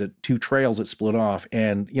in the woods at 2 trails that split off,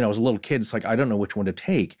 and, you know, as a little kid, it's like, I don't know which one to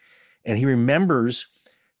take. And he remembers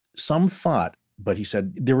some thought, but he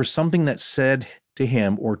said there was something that said to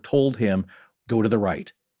him or told him, go to the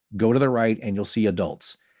right, and you'll see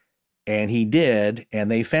adults. And he did,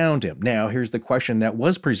 and they found him. Now, here's the question that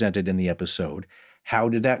was presented in the episode. How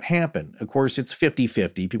did that happen? Of course, it's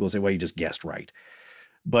 50-50. People say, well, he just guessed right.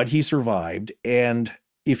 But he survived. And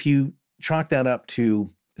if you chalk that up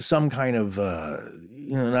to some kind of,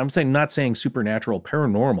 you know, I'm not saying supernatural,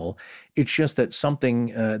 paranormal, it's just that something,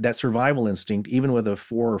 that survival instinct, even with a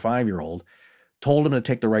 4 or 5-year-old, told him to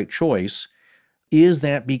take the right choice. Is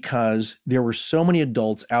that because there were so many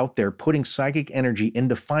adults out there putting psychic energy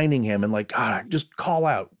into finding him and like, God, just call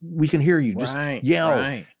out. We can hear you. Just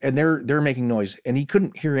yell. And they're making noise. And he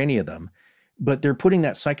couldn't hear any of them. But they're putting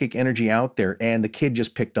that psychic energy out there and the kid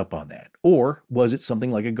just picked up on that. Or was it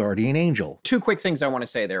something like a guardian angel? 2 quick things I want to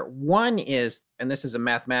say there. One is, and this is a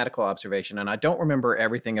mathematical observation, and I don't remember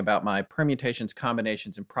everything about my permutations,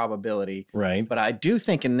 combinations, and probability. But I do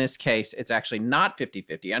think in this case, it's actually not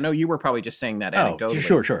 50-50. I know you were probably just saying that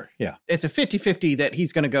anecdotally. Sure. Yeah. It's a 50-50 that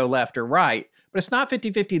he's going to go left or right. But it's not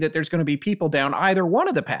 50-50 that there's going to be people down either one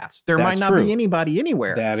of the paths. There might not be anybody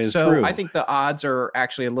anywhere. That is true. So I think the odds are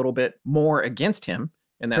actually a little bit more against him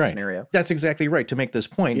in that scenario. That's exactly right. To make this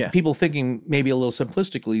point, people thinking maybe a little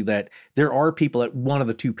simplistically that there are people at one of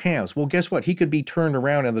the 2 paths. Well, guess what? He could be turned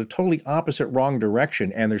around in the totally opposite wrong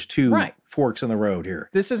direction, and there's 2 forks in the road here.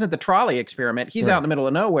 This isn't the trolley experiment. He's out in the middle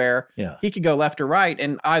of nowhere. He could go left or right,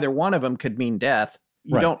 and either one of them could mean death.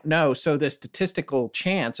 You don't know. So the statistical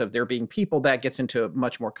chance of there being people, that gets into a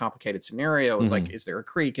much more complicated scenario. It's like, is there a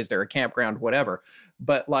creek? Is there a campground? Whatever.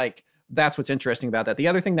 But like, that's what's interesting about that. The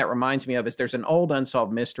other thing that reminds me of is there's an old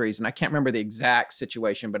Unsolved Mysteries, and I can't remember the exact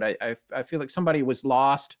situation, but I feel like somebody was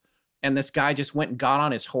lost, and this guy just went and got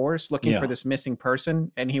on his horse looking for this missing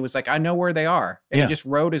person. And he was like, I know where they are. And he just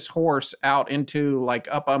rode his horse out into like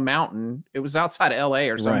up a mountain. It was outside of LA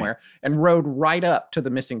or somewhere, and rode right up to the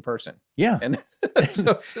missing person. And so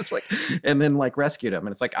it's just like, and then like rescued him.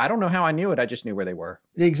 And it's like, I don't know how I knew it. I just knew where they were.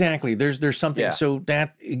 Exactly. There's something. So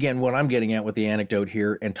that, again, what I'm getting at with the anecdote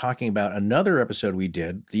here and talking about another episode we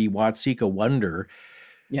did, the Watsika Wonder,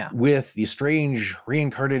 with the strange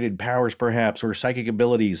reincarnated powers, perhaps, or psychic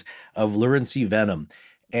abilities of Lurency Venom.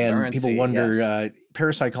 And people Currency, wonder, yes.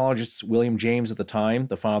 parapsychologists, William James at the time,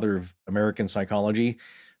 the father of American psychology,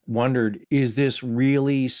 wondered, is this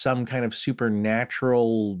really some kind of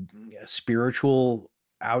supernatural, spiritual,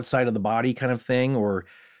 outside of the body kind of thing, or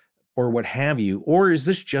what have you? Or is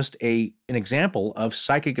this just an example of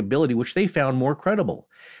psychic ability, which they found more credible,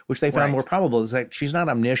 which they found more probable, is that she's not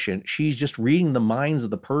omniscient. She's just reading the minds of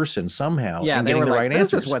the person somehow and they getting were the like, right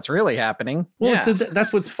this answers. is what's really happening. Well,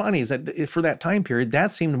 that's what's funny, is that for that time period,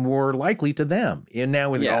 that seemed more likely to them. And now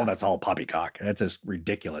with, oh, that's all poppycock. That's just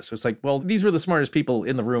ridiculous. It's like, well, these were the smartest people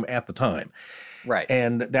in the room at the time. Right.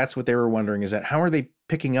 And that's what they were wondering, is that how are they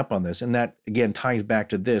picking up on this? And that, again, ties back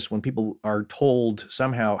to this. When people are told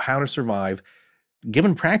somehow how to survive,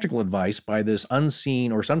 given practical advice by this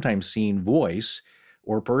unseen or sometimes seen voice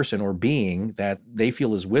or person or being that they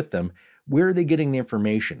feel is with them, where are they getting the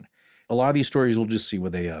information? A lot of these stories we'll just see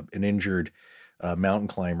with an injured mountain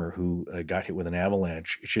climber who got hit with an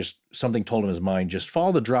avalanche. It's just something told him in his mind, just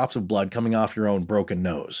follow the drops of blood coming off your own broken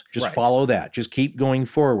nose. Just follow that. Just keep going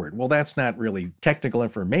forward. Well, that's not really technical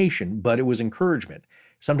information, but it was encouragement.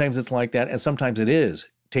 Sometimes it's like that, and sometimes it is.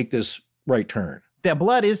 Take this right turn. The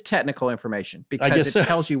blood is technical information because it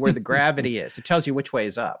tells you where the gravity is. It tells you which way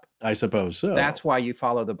is up. I suppose so. That's why you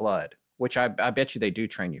follow the blood, which I bet you they do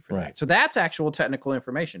train you for that. So that's actual technical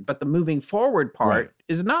information. But the moving forward part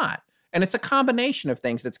is not. And it's a combination of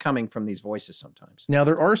things that's coming from these voices sometimes. Now,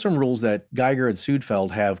 there are some rules that Geiger and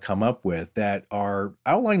Sudfeld have come up with that are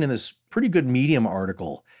outlined in this pretty good Medium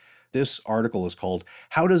article. This article is called,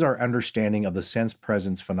 How Does Our Understanding of the Sense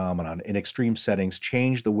Presence Phenomenon in Extreme Settings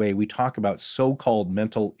Change the Way We Talk About So-Called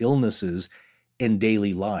Mental Illnesses in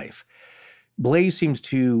Daily Life? Blaze seems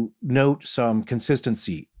to note some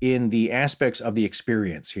consistency in the aspects of the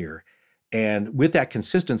experience here. And with that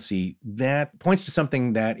consistency, that points to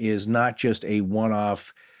something that is not just a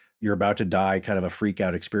one-off, you're about to die kind of a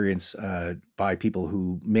freak-out experience by people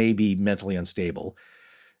who may be mentally unstable.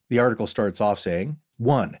 The article starts off saying,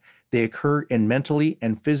 1, they occur in mentally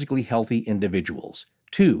and physically healthy individuals.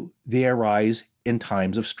 2, they arise in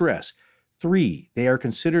times of stress. 3, they are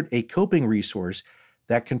considered a coping resource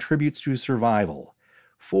that contributes to survival.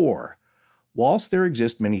 4, whilst there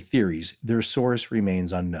exist many theories, their source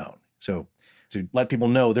remains unknown. So to let people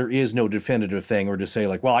know, there is no definitive thing, or to say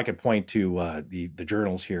like, well, I could point to the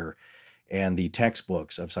journals here and the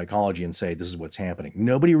textbooks of psychology and say, this is what's happening.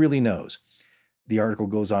 Nobody really knows. The article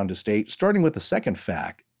goes on to state, starting with the second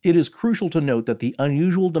fact, it is crucial to note that the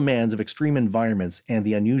unusual demands of extreme environments and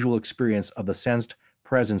the unusual experience of the sensed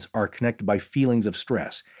presence are connected by feelings of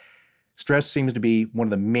stress. Stress seems to be one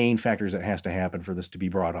of the main factors that has to happen for this to be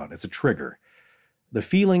brought on. It's a trigger. The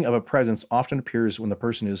feeling of a presence often appears when the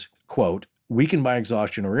person is, quote, weakened by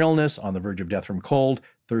exhaustion or illness, on the verge of death from cold,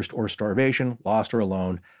 thirst or starvation, lost or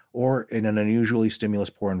alone, or in an unusually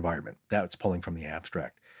stimulus-poor environment. That's pulling from the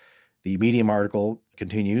abstract. The Medium article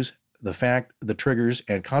continues, the fact the triggers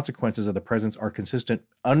and consequences of the presence are consistent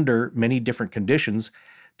under many different conditions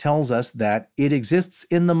tells us that it exists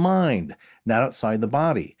in the mind, not outside the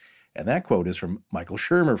body. And that quote is from Michael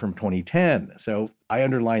Shermer from 2010. So I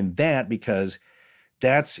underline that because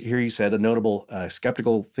that's, here he said, a notable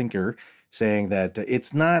skeptical thinker saying that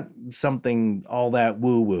it's not something all that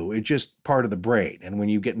woo-woo. It's just part of the brain. And when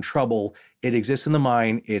you get in trouble, it exists in the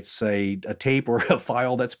mind. It's a tape or a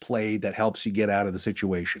file that's played that helps you get out of the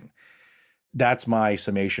situation. That's my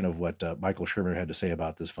summation of what Michael Shermer had to say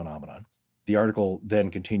about this phenomenon. The article then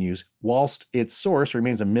continues, whilst its source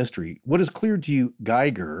remains a mystery, what is clear to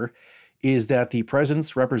Geiger is that the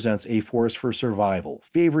presence represents a force for survival,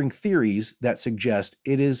 favoring theories that suggest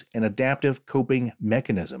it is an adaptive coping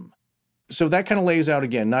mechanism. So that kind of lays out,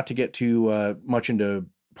 again, not to get too much into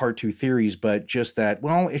part 2 theories, but just that,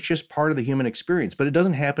 well, it's just part of the human experience, but it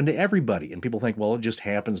doesn't happen to everybody. And people think, well, it just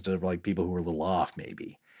happens to like people who are a little off,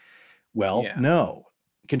 maybe. Well, no.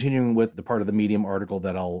 Continuing with the part of the Medium article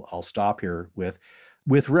that I'll stop here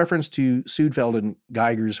with reference to Sudfeld and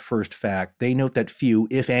Geiger's first fact, they note that few,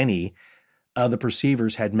 if any, the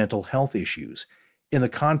perceivers had mental health issues. In the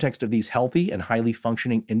context of these healthy and highly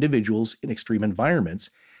functioning individuals in extreme environments,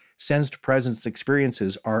 sensed presence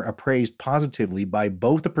experiences are appraised positively by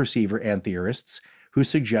both the perceiver and theorists, who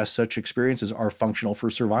suggest such experiences are functional for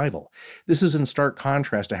survival. This is in stark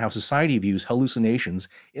contrast to how society views hallucinations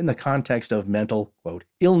in the context of mental, quote,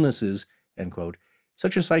 illnesses, end quote,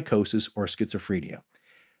 such as psychosis or schizophrenia.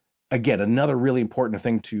 Again, another really important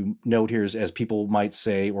thing to note here is, as people might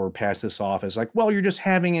say or pass this off as like, well, you're just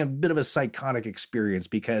having a bit of a psychotic experience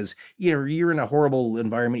because you're in a horrible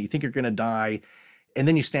environment, you think you're going to die, and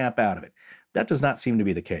then you snap out of it. That does not seem to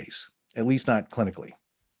be the case, at least not clinically.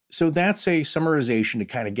 So that's a summarization to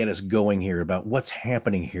kind of get us going here about what's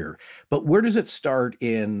happening here. But where does it start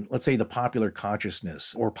in, let's say, the popular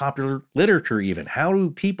consciousness or popular literature even? How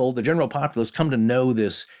do people, the general populace, come to know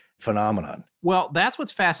this phenomenon? Well, that's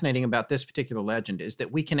what's fascinating about this particular legend is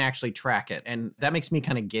that we can actually track it. And that makes me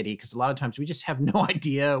kind of giddy because a lot of times we just have no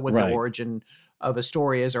idea what the origin of a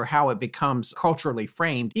story is or how it becomes culturally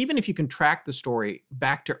framed. Even if you can track the story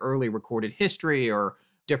back to early recorded history or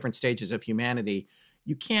different stages of humanity,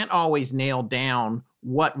 you can't always nail down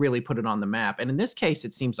what really put it on the map. And in this case,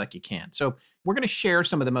 it seems like you can. So we're going to share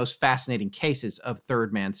some of the most fascinating cases of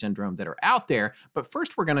third man syndrome that are out there. But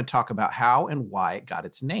first, we're going to talk about how and why it got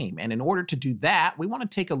its name. And in order to do that, we want to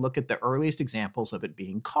take a look at the earliest examples of it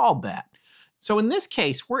being called that. So in this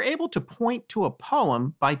case, we're able to point to a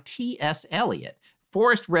poem by T.S. Eliot.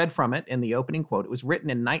 Forrest read from it in the opening quote. It was written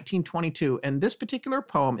in 1922, and this particular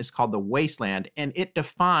poem is called The Wasteland, and it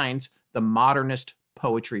defines the modernist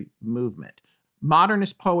poetry movement.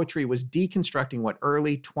 Modernist poetry was deconstructing what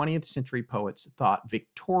early 20th century poets thought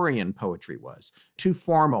Victorian poetry was. Too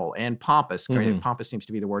formal and pompous. Pompous seems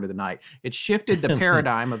to be the word of the night. It shifted the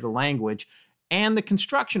paradigm of the language and the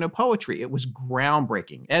construction of poetry. It was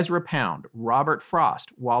groundbreaking. Ezra Pound, Robert Frost,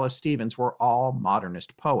 Wallace Stevens were all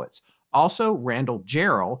modernist poets. Also, Randall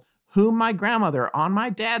Jarrell, whom my grandmother on my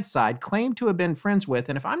dad's side claimed to have been friends with,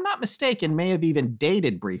 and if I'm not mistaken, may have even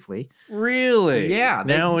dated briefly. Really? Yeah.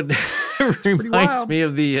 Now it reminds me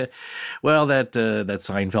of the, that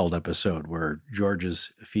Seinfeld episode where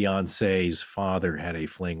George's fiance's father had a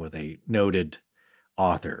fling with a noted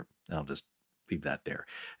author. I'll just leave that there.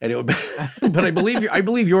 Anyway, but I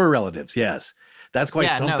believe your relatives. Yes. That's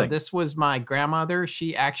quite something. No, this was my grandmother.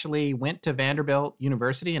 She actually went to Vanderbilt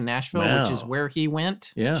University in Nashville, which is where he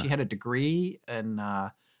went. Yeah. She had a degree in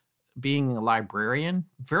being a librarian.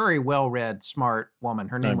 Very well-read, smart woman.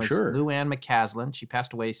 Her name was Lou Ann McCaslin. She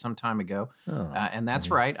passed away some time ago. And that's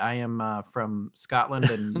right. I am from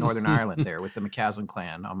Scotland and Northern Ireland there with the McCaslin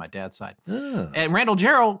clan on my dad's side. And Randall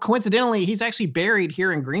Jarrell, coincidentally, he's actually buried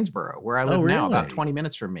here in Greensboro, where I live now, about 20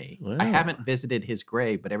 minutes from me. Wow. I haven't visited his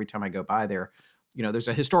grave, but every time I go by there, there's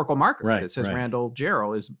a historical marker that says Randall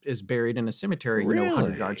Jarrell is buried in a cemetery,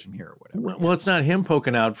 100 yards from here or whatever. Well, it's not him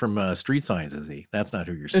poking out from street signs, is he? That's not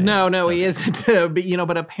who you're saying. No, he isn't.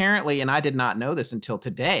 But apparently, and I did not know this until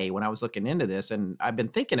today when I was looking into this, and I've been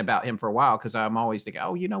thinking about him for a while because I'm always thinking,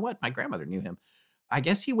 oh, you know what? My grandmother knew him. I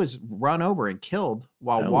guess he was run over and killed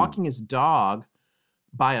while walking his dog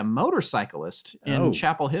by a motorcyclist in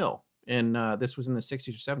Chapel Hill. And this was in the 60s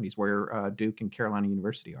or 70s where Duke and Carolina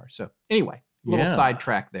University are. So anyway. Little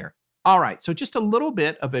sidetrack there. All right, so just a little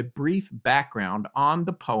bit of a brief background on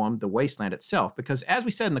the poem, The Wasteland itself, because as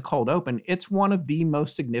we said in the cold open, it's one of the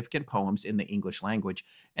most significant poems in the English language.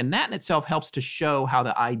 And that in itself helps to show how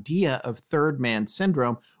the idea of third man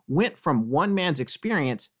syndrome went from one man's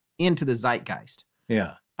experience into the zeitgeist.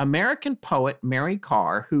 Yeah. American poet Mary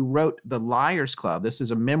Karr, who wrote The Liars Club, this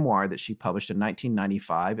is a memoir that she published in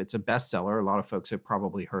 1995. It's a bestseller. A lot of folks have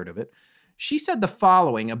probably heard of it. She said the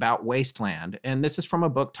following about Wasteland, and this is from a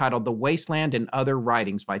book titled The Wasteland and Other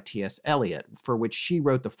Writings by T.S. Eliot, for which she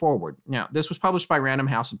wrote the foreword. Now, this was published by Random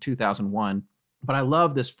House in 2001, but I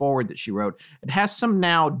love this foreword that she wrote. It has some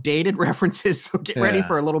now dated references, so get ready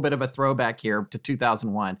for a little bit of a throwback here to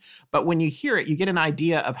 2001. But when you hear it, you get an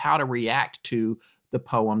idea of how to react to the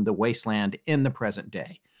poem, The Wasteland, in the present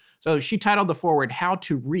day. So she titled the foreword, How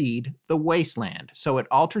to Read the Wasteland, so it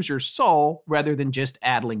alters your soul rather than just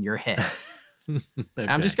addling your head. Okay.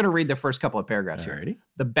 I'm just going to read the first couple of paragraphs here.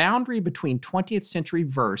 The boundary between 20th century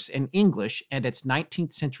verse and English and its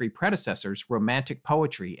 19th century predecessors, Romantic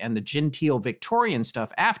poetry, and the genteel Victorian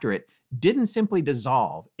stuff after it didn't simply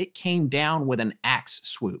dissolve. It came down with an axe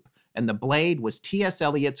swoop, and the blade was T.S.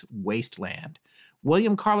 Eliot's Wasteland.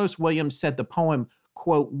 William Carlos Williams said the poem,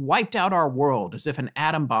 quote, wiped out our world as if an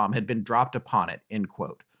atom bomb had been dropped upon it, end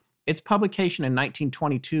quote. Its publication in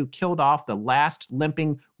 1922 killed off the last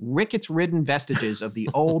limping, rickets-ridden vestiges of the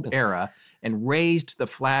old era and raised the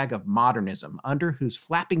flag of modernism, under whose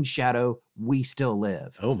flapping shadow we still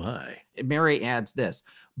live. Oh, my. Mary adds this.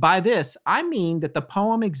 By this, I mean that the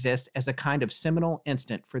poem exists as a kind of seminal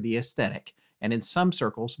instant for the aesthetic, and in some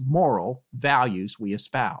circles, moral values we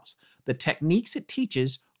espouse. The techniques it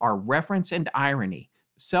teaches are reference and irony,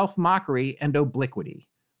 self-mockery and obliquity.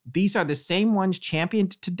 These are the same ones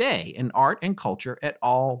championed today in art and culture at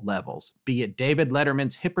all levels, be it David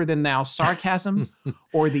Letterman's hipper-than-thou sarcasm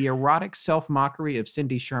or the erotic self-mockery of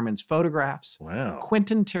Cindy Sherman's photographs. Wow.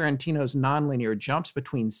 Quentin Tarantino's nonlinear jumps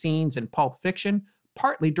between scenes in Pulp Fiction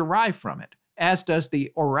partly derive from it, as does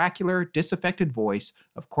the oracular, disaffected voice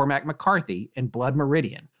of Cormac McCarthy in Blood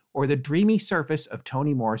Meridian, or the dreamy surface of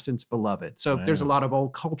Toni Morrison's Beloved. So there's a lot of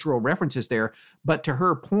old cultural references there. But to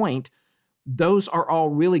her point, those are all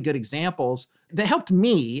really good examples that helped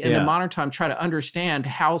me in the modern time try to understand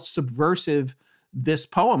how subversive this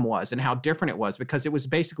poem was and how different it was, because it was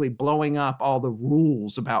basically blowing up all the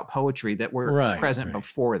rules about poetry that were present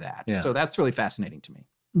before that. Yeah. So that's really fascinating to me.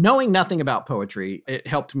 Knowing nothing about poetry, it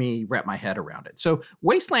helped me wrap my head around it. So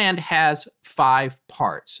Wasteland has 5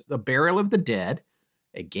 parts: the burial of the dead,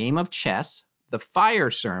 a game of chess, the fire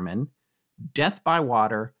sermon, death by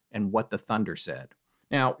water, and what the thunder said.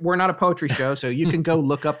 Now, we're not a poetry show, so you can go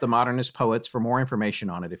look up the modernist poets for more information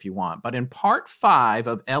on it if you want. But in part 5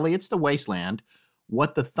 of Eliot's The Wasteland,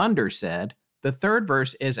 What the Thunder Said, the 3rd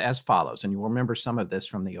verse is as follows, and you'll remember some of this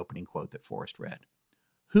from the opening quote that Forrest read.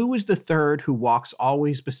 Who is the third who walks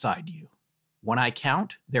always beside you? When I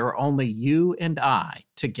count, there are only you and I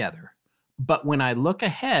together. But when I look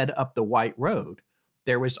ahead up the white road,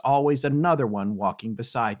 there is always another one walking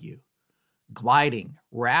beside you. Gliding,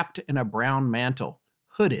 wrapped in a brown mantle,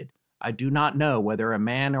 hooded, I do not know whether a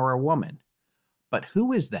man or a woman. But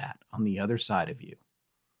who is that on the other side of you?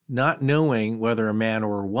 Not knowing whether a man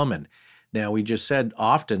or a woman. Now, we just said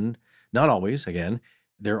often, not always, again,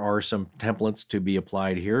 there are some templates to be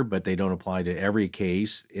applied here, but they don't apply to every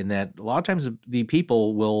case, in that a lot of times the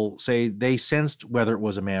people will say they sensed whether it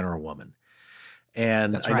was a man or a woman.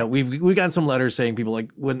 And I know we've got some letters saying people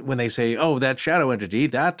like when they say, oh, that shadow entity,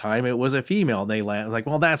 that time it was a female, and they like,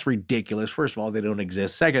 well, that's ridiculous. First of all, they don't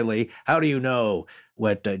exist. Secondly, how do you know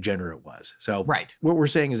what gender it was? So what we're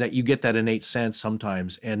saying is that you get that innate sense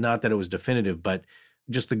sometimes, and not that it was definitive, but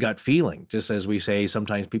just the gut feeling. Just as we say,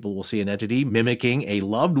 sometimes people will see an entity mimicking a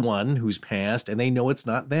loved one who's passed, and they know it's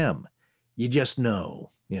not them. You just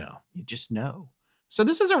know. Yeah. You just know. So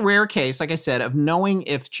this is a rare case, like I said, of knowing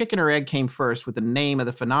if chicken or egg came first with the name of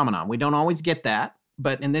the phenomenon. We don't always get that,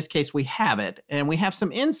 but in this case, we have it. And we have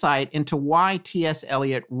some insight into why T.S.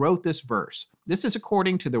 Eliot wrote this verse. This is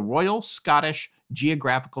according to the Royal Scottish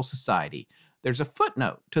Geographical Society. There's a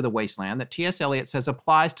footnote to The Wasteland that T.S. Eliot says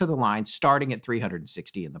applies to the line starting at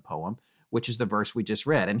 360 in the poem, which is the verse we just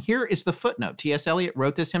read. And here is the footnote. T.S. Eliot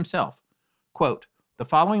wrote this himself. Quote, the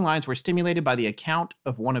following lines were stimulated by the account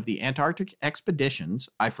of one of the Antarctic expeditions,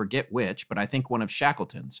 I forget which, but I think one of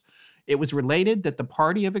Shackleton's. It was related that the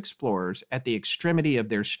party of explorers, at the extremity of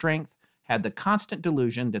their strength, had the constant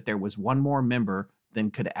delusion that there was one more member than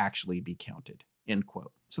could actually be counted. End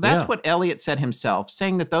quote. So that's what Eliot said himself,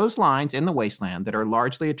 saying that those lines in The Wasteland that are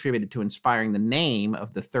largely attributed to inspiring the name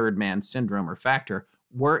of the third man syndrome or factor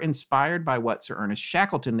were inspired by what Sir Ernest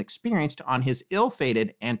Shackleton experienced on his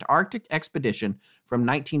ill-fated Antarctic expedition from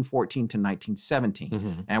 1914 to 1917.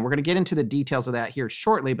 Mm-hmm. And we're going to get into the details of that here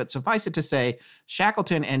shortly, but suffice it to say,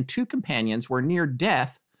 Shackleton and 2 companions were near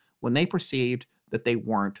death when they perceived that they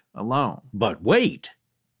weren't alone. But wait,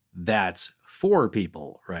 that's 4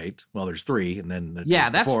 people, right? Well, there's 3, and then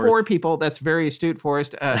that's 4 people. That's very astute,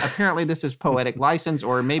 Forrest. Apparently, this is poetic license,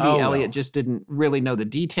 or maybe Eliot just didn't really know the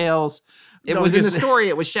details. It was in the story.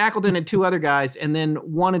 It was Shackleton and 2 other guys, and then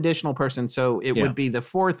 1 additional person. So it would be the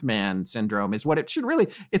fourth man syndrome is what it should really.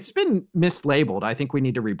 It's been mislabeled. I think we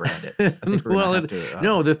need to rebrand it. I think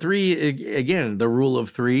we're the 3 again. The rule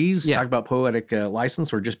of 3s. Talk about poetic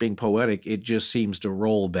license or just being poetic. It just seems to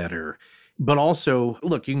roll better. But also,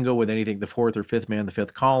 look, you can go with anything, the 4th or 5th man, the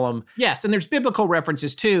 5th column. Yes, and there's biblical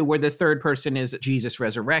references, too, where the third person is Jesus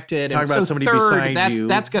resurrected. Talk about somebody beside you.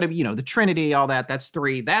 That's got to be, the Trinity, all that. That's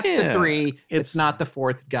 3. That's the 3. It's not the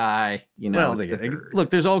 4th guy, Look,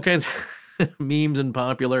 there's all kinds of memes and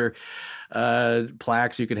popular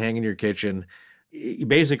plaques you can hang in your kitchen.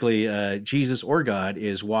 Basically, Jesus or God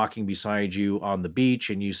is walking beside you on the beach,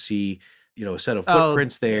 and you see a set of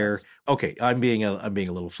footprints there. Yes. Okay, I'm being a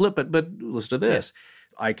little flippant, but listen to this.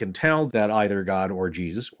 Yeah. I can tell that either God or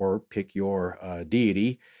Jesus, or pick your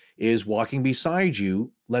deity, is walking beside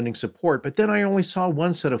you, lending support. But then I only saw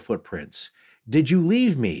 1 set of footprints. Did you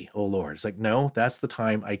leave me, O Lord? It's like, no, that's the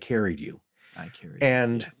time I carried you.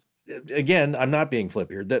 And again, I'm not being flip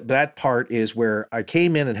here. That part is where I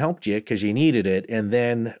came in and helped you because you needed it. And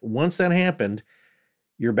then once that happened,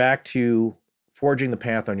 you're back to forging the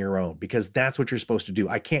path on your own, because that's what you're supposed to do.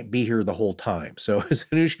 I can't be here the whole time. So as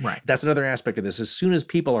soon as that's another aspect of this. As soon as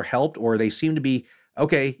people are helped, or they seem to be,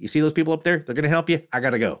 okay, you see those people up there? They're going to help you. I got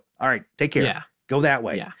to go. All right, take care. Yeah. Go that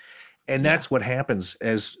way. Yeah. And that's what happens,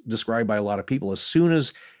 as described by a lot of people. As soon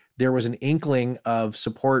as there was an inkling of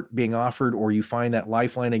support being offered, or you find that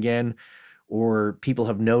lifeline again, or people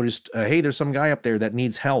have noticed, hey, there's some guy up there that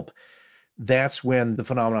needs help, that's when the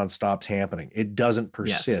phenomenon stops happening. It doesn't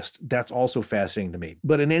persist. That's also fascinating to me.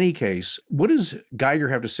 But in any case, what does Geiger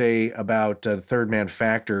have to say about the third man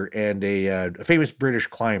factor and a famous British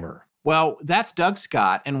climber? Well, that's Doug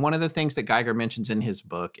Scott. And one of the things that Geiger mentions in his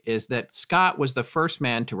book is that Scott was the first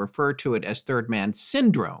man to refer to it as third man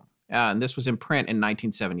syndrome. And this was in print in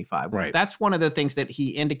 1975. Right. That's one of the things that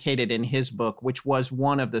he indicated in his book, which was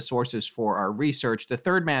one of the sources for our research, The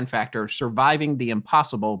Third Man Factor, Surviving the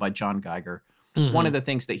Impossible by John Geiger. One of the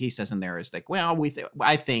things that he says in there is like, well,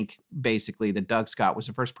 I think basically that Doug Scott was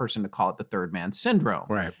the first person to call it the third man syndrome.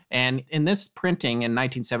 Right. And in this printing in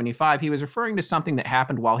 1975, he was referring to something that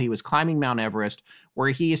happened while he was climbing Mount Everest,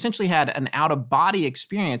 where he essentially had an out-of-body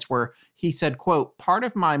experience where he said, quote, part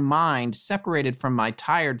of my mind separated from my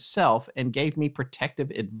tired self and gave me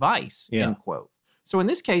protective advice, end quote. So in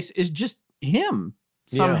this case, it's just him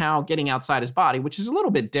somehow getting outside his body, which is a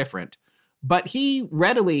little bit different. But he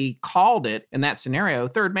readily called it in that scenario,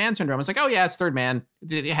 third man syndrome. It's like, oh yeah, it's third man.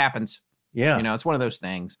 It happens. Yeah. You know, it's one of those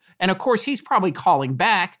things. And of course, he's probably calling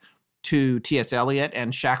back to T.S. Eliot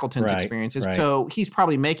and Shackleton's experiences. Right. So he's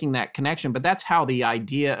probably making that connection. But that's how the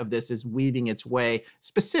idea of this is weaving its way,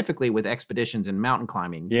 specifically with expeditions and mountain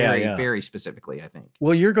climbing. Very specifically, I think.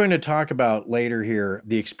 Well, you're going to talk about later here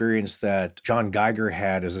the experience that John Geiger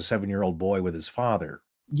had as a 7-year-old boy with his father.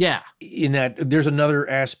 Yeah. In that there's another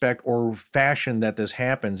aspect or fashion that this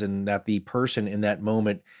happens, and that the person in that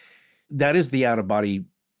moment, that is the out-of-body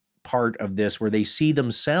part of this, where they see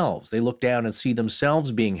themselves. They look down and see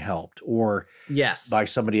themselves being helped or by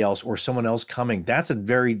somebody else or someone else coming. That's a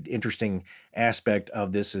very interesting aspect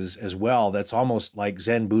of this as well. That's almost like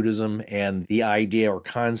Zen Buddhism and the idea or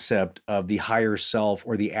concept of the higher self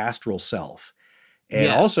or the astral self. And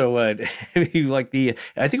also, like I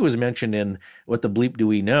think it was mentioned in What the Bleep Do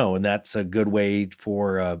We Know? And that's a good way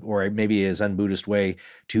for, or maybe a Zen Buddhist way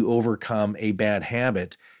to overcome a bad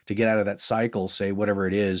habit, to get out of that cycle, say whatever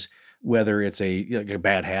it is, whether it's a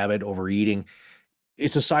bad habit, overeating.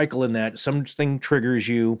 It's a cycle in that something triggers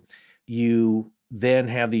you, you then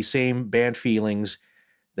have these same bad feelings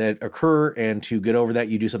that occur, and to get over that,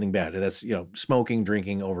 you do something bad. And that's, smoking,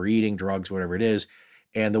 drinking, overeating, drugs, whatever it is.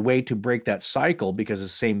 And the way to break that cycle, because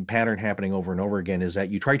it's the same pattern happening over and over again, is that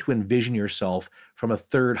you try to envision yourself from a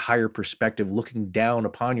third, higher perspective, looking down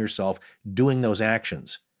upon yourself, doing those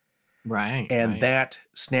actions. Right. And that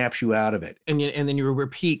snaps you out of it. And then you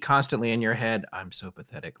repeat constantly in your head, I'm so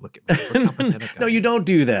pathetic. Look at me. Look how pathetic No, you don't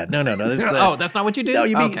do that. No. Oh, that's not what you do?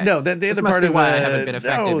 No, the other part of why I haven't been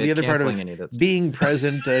effective the other part of any of that. Being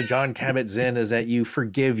present, John Kabat-Zinn, is that you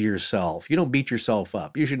forgive yourself. You don't beat yourself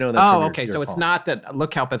up. You should know that. Oh, okay. So it's not that,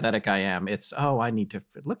 look how pathetic I am. It's, I need to,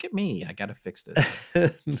 look at me. I got to fix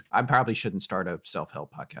this. I probably shouldn't start a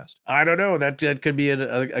self-help podcast. I don't know. That could be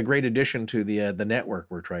a great addition to the network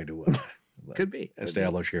we're trying to could be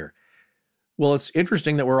establish here. Well, it's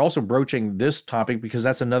interesting that we're also broaching this topic because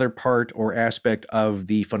that's another part or aspect of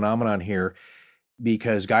the phenomenon here,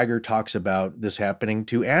 because Geiger talks about this happening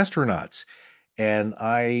to astronauts. And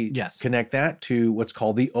I connect that to what's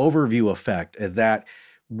called the overview effect, that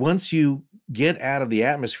once you get out of the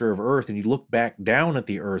atmosphere of Earth and you look back down at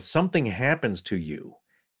the Earth, something happens to you.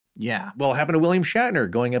 Yeah. Well, it happened to William Shatner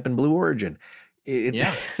going up in Blue Origin.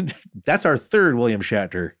 That's our third William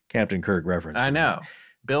Shatner Captain Kirk reference. I know.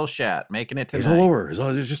 Bill Shat making it tonight. It's all over.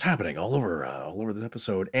 It's just happening all over this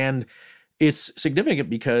episode. And it's significant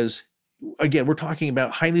because, again, we're talking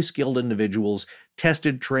about highly skilled individuals,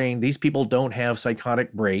 tested, trained. These people don't have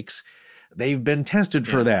psychotic breaks. They've been tested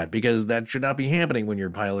for that, because that should not be happening when you're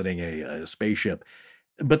piloting a spaceship.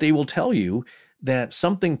 But they will tell you that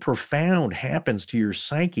something profound happens to your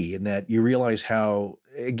psyche, and that you realize how,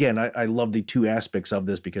 again, I love the two aspects of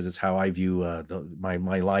this because it's how I view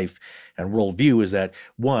my life and worldview, is that,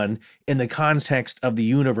 one, in the context of the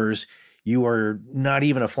universe, you are not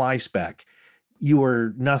even a fly speck. You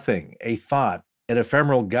are nothing, a thought, an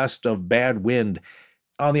ephemeral gust of bad wind.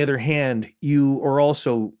 On the other hand, you are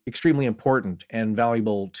also extremely important and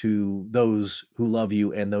valuable to those who love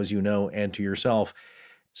you and those you know, and to yourself.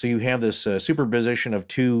 So you have this superposition of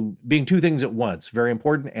being two things at once, very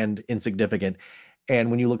important and insignificant. And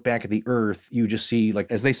when you look back at the Earth, you just see, like,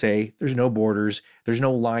 as they say, there's no borders, there's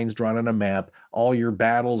no lines drawn on a map, all your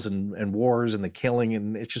battles and wars and the killing,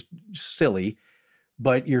 and it's just silly.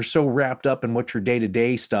 But you're so wrapped up in what your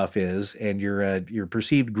day-to-day stuff is, and your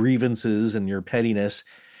perceived grievances and your pettiness,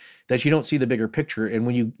 that you don't see the bigger picture. And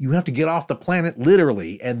when you have to get off the planet,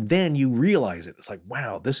 literally, and then you realize it. It's like,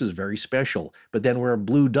 wow, this is very special. But then we're a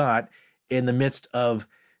blue dot in the midst of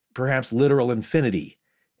perhaps literal infinity.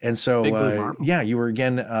 And so, you were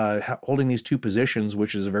again holding these two positions,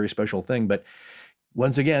 which is a very special thing. But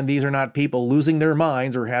Once again, these are not people losing their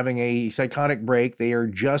minds or having a psychotic break. They are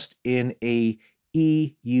just in a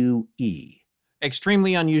EUE.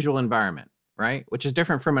 Extremely unusual environment, right? Which is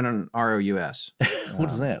different from an ROUS. What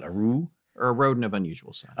is that? A RU? Or a rodent of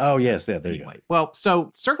unusual size. Oh, yes. There you go. Well,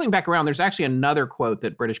 so circling back around, there's actually another quote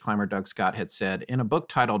that British climber Doug Scott had said in a book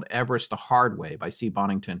titled Everest the Hard Way by C.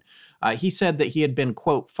 Bonington. He said that he had been,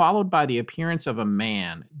 quote, followed by the appearance of a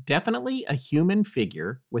man, definitely a human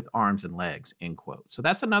figure with arms and legs, end quote. So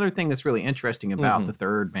that's another thing that's really interesting about the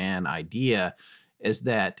third man idea, is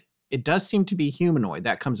that it does seem to be humanoid.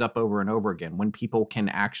 That comes up over and over again when people can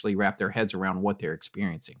actually wrap their heads around what they're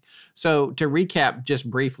experiencing. So to recap just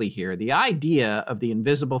briefly here, the idea of the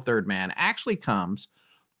invisible third man actually comes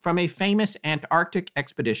from a famous Antarctic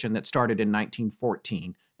expedition that started in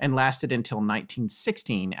 1914 and lasted until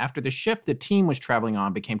 1916 after the ship the team was traveling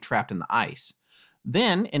on became trapped in the ice.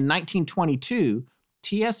 Then in 1922,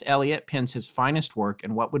 T.S. Eliot pens his finest work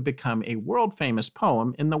in what would become a world-famous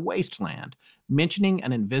poem in The Wasteland, mentioning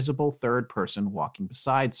an invisible third person walking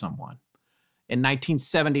beside someone. In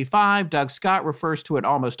 1975, Doug Scott refers to it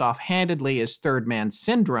almost offhandedly as third man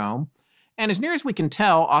syndrome, and as near as we can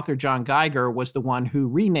tell, author John Geiger was the one who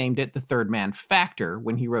renamed it the third man factor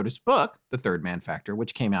when he wrote his book, The Third Man Factor,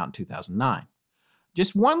 which came out in 2009.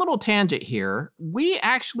 Just one little tangent here. We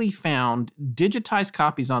actually found digitized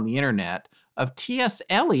copies on the internet of T.S.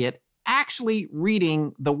 Eliot actually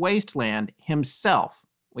reading The Wasteland himself.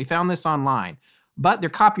 We found this online, but they're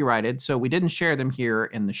copyrighted, so we didn't share them here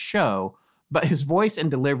in the show. But his voice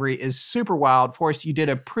and delivery is super wild. Forrest, you did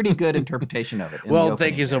a pretty good interpretation of it. Well,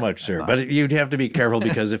 thank you so much, sir. But you'd have to be careful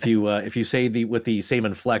because if you say with the same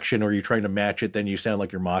inflection or you're trying to match it, then you sound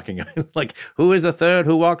like you're mocking him. Like, who is the third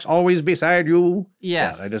who walks always beside you?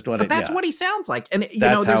 Yes. Yeah, I just want But that's what he sounds like. And,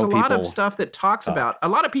 there's a lot of stuff that talks about, a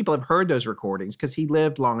lot of people have heard those recordings because he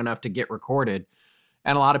lived long enough to get recorded.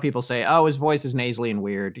 And a lot of people say, oh, his voice is nasally and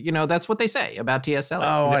weird. That's what they say about T.S.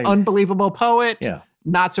 Eliot. Unbelievable poet. Yeah.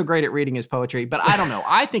 Not so great at reading his poetry, but I don't know.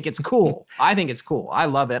 I think it's cool. I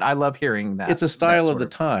love it. I love hearing that. It's a style of the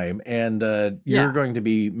time. And you're going to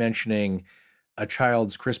be mentioning A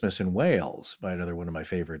Child's Christmas in Wales by another one of my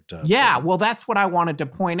favorite. Poems. Well, that's what I wanted to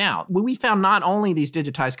point out. We found not only these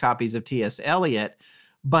digitized copies of T.S. Eliot,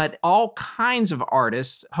 but all kinds of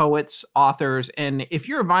artists, poets, authors. And if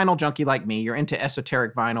you're a vinyl junkie like me, you're into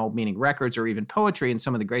esoteric vinyl, meaning records or even poetry and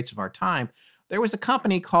some of the greats of our time. There was a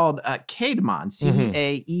company called Caedmon,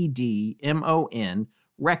 Caedmon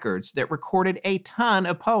Records, that recorded a ton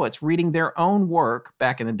of poets reading their own work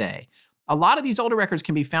back in the day. A lot of these older records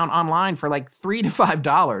can be found online for like $3 to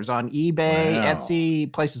 $5 on eBay,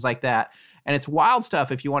 Etsy, places like that. And it's wild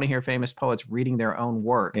stuff if you want to hear famous poets reading their own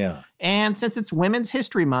work. Yeah. And since it's Women's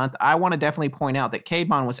History Month, I want to definitely point out that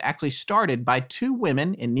Caedmon was actually started by two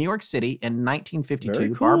women in New York City in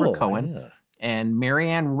 1952, cool. Barbara Cohen and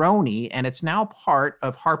Marianne Roney, and it's now part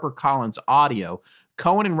of HarperCollins Audio.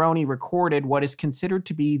 Cohen and Roney recorded what is considered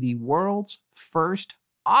to be the world's first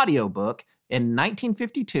audiobook in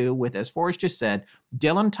 1952 with, as Forrest just said,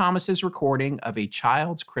 Dylan Thomas's recording of A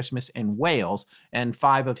Child's Christmas in Wales and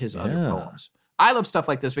 5 of his other poems. I love stuff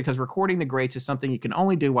like this because recording the greats is something you can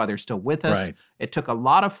only do while they're still with us. Right. It took a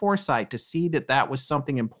lot of foresight to see that that was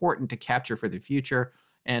something important to capture for the future.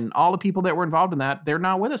 And all the people that were involved in that, they're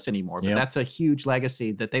not with us anymore. But that's a huge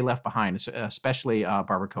legacy that they left behind, especially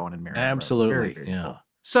Barbara Cohen and Mary. Absolutely. Very, very cool.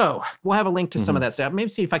 So we'll have a link to some of that stuff. Maybe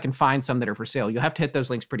see if I can find some that are for sale. You'll have to hit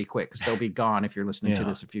those links pretty quick because they'll be gone if you're listening to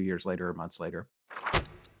this a few years later or months later.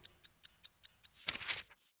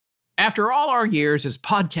 After all our years as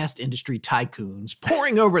podcast industry tycoons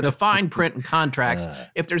poring over the fine print and contracts,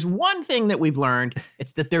 if there's one thing that we've learned,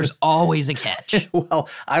 it's that there's always a catch. Well,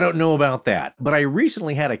 I don't know about that, but I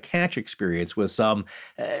recently had a catch experience with some,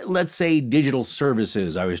 let's say, digital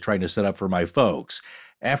services I was trying to set up for my folks.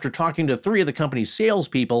 After talking to 3 of the company's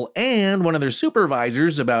salespeople and one of their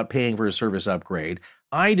supervisors about paying for a service upgrade,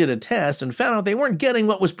 I did a test and found out they weren't getting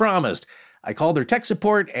what was promised. I called their tech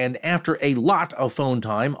support, and after a lot of phone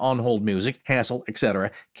time, on-hold music, hassle, etc.,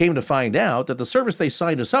 came to find out that the service they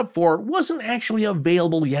signed us up for wasn't actually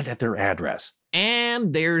available yet at their address.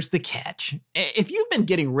 And there's the catch. If you've been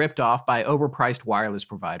getting ripped off by overpriced wireless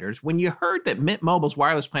providers, when you heard that Mint Mobile's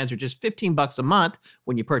wireless plans are just $15 a month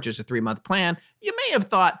when you purchase a 3-month plan, you may have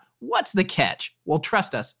thought, what's the catch? Well,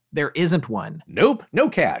 trust us, there isn't one. Nope, no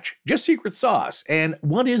catch. Just secret sauce. And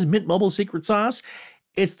what is Mint Mobile's secret sauce?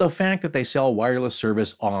 It's the fact that they sell wireless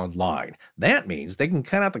service online. That means they can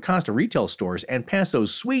cut out the cost of retail stores and pass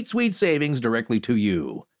those sweet, sweet savings directly to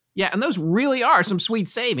you. Yeah, and those really are some sweet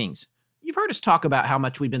savings. You've heard us talk about how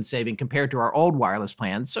much we've been saving compared to our old wireless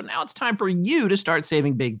plans, so now it's time for you to start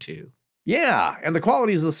saving big too. Yeah, and the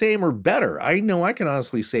quality is the same or better. I know I can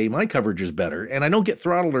honestly say my coverage is better, and I don't get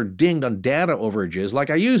throttled or dinged on data overages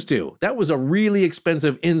like I used to. That was a really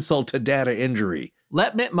expensive insult to data injury.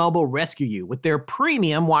 Let Mint Mobile rescue you with their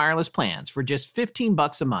premium wireless plans for just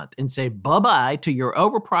 $15 a month and say bye-bye to your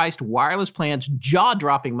overpriced wireless plans,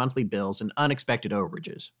 jaw-dropping monthly bills, and unexpected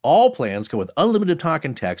overages. All plans come with unlimited talk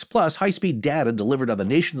and text, plus high-speed data delivered on the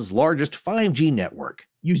nation's largest 5G network.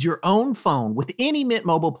 Use your own phone with any Mint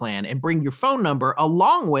Mobile plan and bring your phone number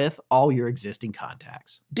along with all your existing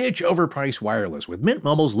contacts. Ditch overpriced wireless with Mint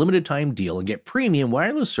Mobile's limited time deal and get premium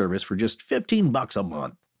wireless service for just $15 a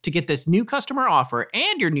month. To get this new customer offer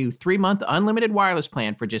and your new 3-month unlimited wireless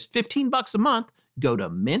plan for just $15 a month, go to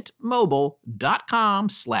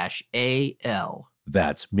mintmobile.com/AL.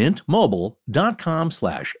 That's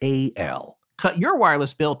mintmobile.com/AL. Cut your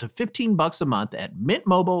wireless bill to $15 a month at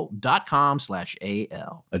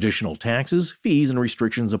mintmobile.com/AL. Additional taxes, fees, and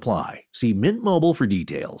restrictions apply. See Mint Mobile for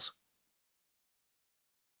details.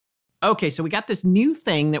 Okay, so we got this new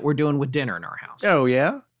thing that we're doing with dinner in our house. Oh,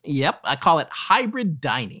 yeah? Yep, I call it hybrid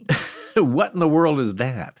dining. What in the world is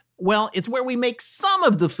that? Well, it's where we make some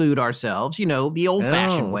of the food ourselves, the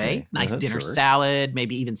old-fashioned way. Okay. Nice dinner sure. salad,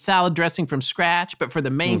 maybe even salad dressing from scratch. But for the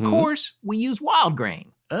main course, we use wild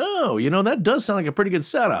grain. Oh, that does sound like a pretty good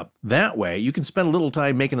setup. That way, you can spend a little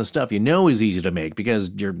time making the stuff is easy to make because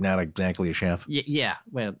you're not exactly a chef. Yeah.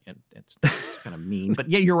 Well, it's kind of mean, but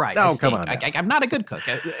yeah, you're right. Oh, come on. I'm not a good cook.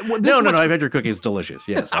 No, I've had your cooking. It's delicious.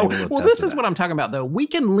 Yes. This is what I'm talking about, though. We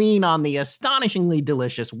can lean on the astonishingly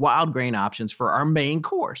delicious wild grain options for our main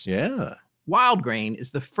course. Yeah. Wild Grain is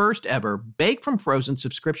the first ever bake from frozen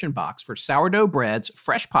subscription box for sourdough breads,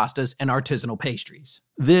 fresh pastas, and artisanal pastries.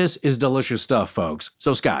 This is delicious stuff, folks.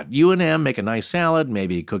 So, Scott, you and Em make a nice salad,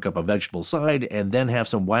 maybe cook up a vegetable side, and then have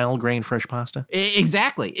some wild grain fresh pasta?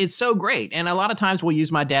 Exactly. It's so great. And a lot of times we'll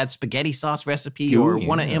use my dad's spaghetti sauce recipe or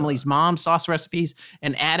one of Emily's mom's sauce recipes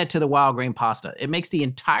and add it to the wild grain pasta. It makes the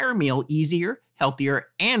entire meal easier, healthier,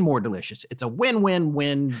 and more delicious. It's a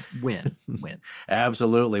win-win-win-win-win.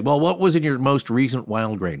 Absolutely. Well, what was in your most recent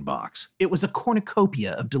wild grain box? It was a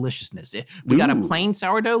cornucopia of deliciousness. We got a plain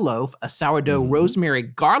sourdough loaf, a sourdough rosemary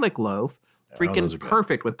garlic loaf, freaking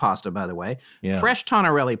perfect with pasta, by the way, fresh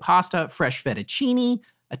tonarelli pasta, fresh fettuccine,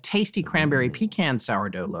 a tasty cranberry pecan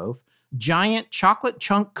sourdough loaf, giant chocolate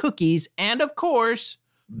chunk cookies, and of course,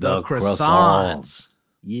 the croissants.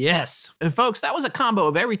 Yes. And folks, that was a combo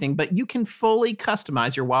of everything, but you can fully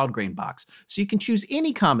customize your wild grain box. So you can choose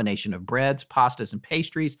any combination of breads, pastas, and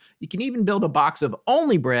pastries. You can even build a box of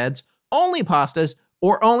only breads, only pastas,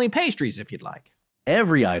 or only pastries if you'd like.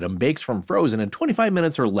 Every item bakes from frozen in 25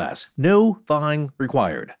 minutes or less. No thawing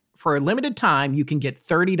required. For a limited time, you can get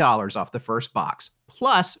 $30 off the first box,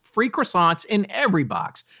 plus free croissants in every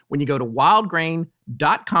box when you go to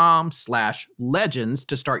wildgrain.com/legends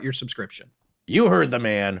to start your subscription. You heard the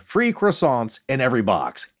man. Free croissants in every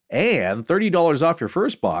box. And $30 off your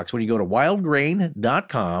first box when you go to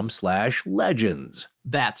wildgrain.com/legends.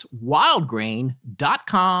 That's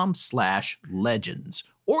wildgrain.com/legends.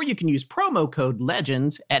 Or you can use promo code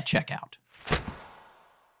LEGENDS at checkout.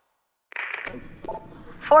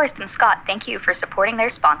 Forrest and Scott, thank you for supporting their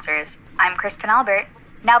sponsors. I'm Kristen Albert.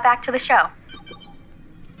 Now back to the show.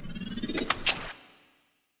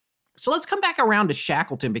 So let's come back around to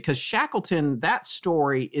Shackleton, because Shackleton, that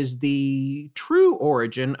story is the true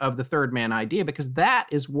origin of the third man idea, because that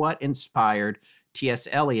is what inspired T.S.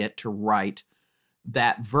 Eliot to write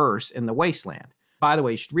that verse in The Wasteland. By the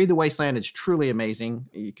way, you should read The Wasteland. It's truly amazing.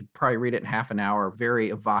 You could probably read it in half an hour. Very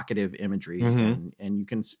evocative imagery, and you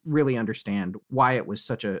can really understand why it was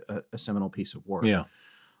such a seminal piece of work. Yeah.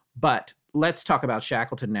 But let's talk about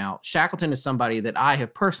Shackleton now. Shackleton is somebody that I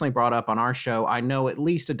have personally brought up on our show, I know at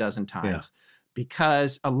least a dozen times,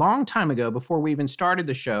 because a long time ago, before we even started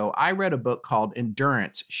the show, I read a book called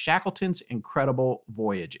Endurance, Shackleton's Incredible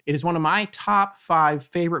Voyage. It is one of my top 5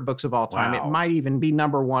 favorite books of all time. Wow. It might even be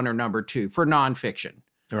number 1 or number 2 for nonfiction.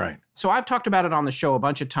 Right. So I've talked about it on the show a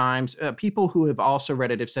bunch of times. People who have also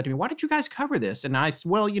read it have said to me, why did you guys cover this? And I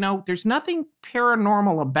said, well, there's nothing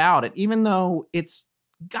paranormal about it, even though it's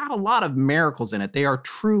got a lot of miracles in it. They are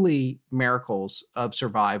truly miracles of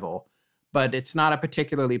survival, but it's not a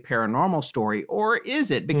particularly paranormal story. Or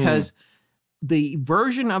is it? Because the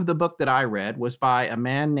version of the book that I read was by a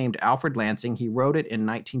man named Alfred Lansing. He wrote it in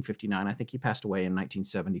 1959. I think he passed away in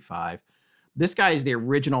 1975. This guy is the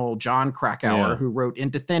original John Krakauer, who wrote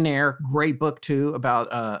Into Thin Air, great book too, about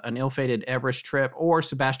an ill-fated Everest trip, or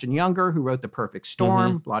Sebastian Junger, who wrote The Perfect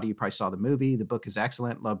Storm. A lot of you probably saw the movie. The book is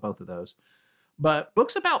excellent. Love both of those. but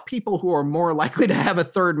books about people who are more likely to have a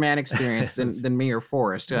third man experience than me or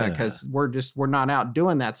Forrest, because we're not out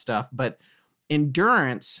doing that stuff. But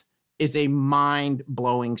Endurance is a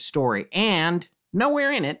mind-blowing story, and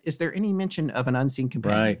nowhere in it is there any mention of an unseen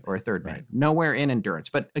companion or a third man. Nowhere in Endurance.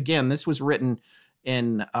 But again, this was written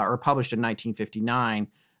in or published in 1959,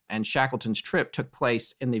 and Shackleton's trip took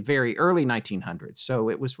place in the very early 1900s. So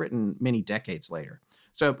it was written many decades later.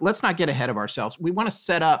 So let's not get ahead of ourselves. We want to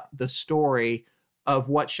set up the story of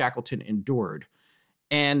what Shackleton endured.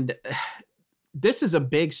 And this is a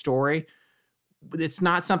big story. It's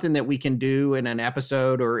not something that we can do in an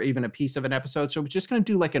episode or even a piece of an episode. So we're just going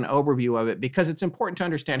to do like an overview of it, because it's important to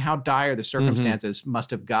understand how dire the circumstances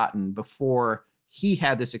must have gotten before he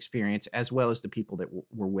had this experience, as well as the people that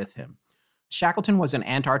were with him. Shackleton was an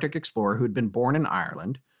Antarctic explorer who had been born in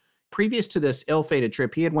Ireland. Previous to this ill-fated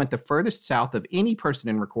trip, he had went the furthest south of any person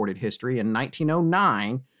in recorded history in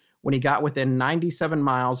 1909, when he got within 97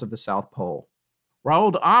 miles of the South Pole.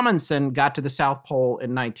 Roald Amundsen got to the South Pole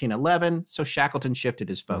in 1911, so Shackleton shifted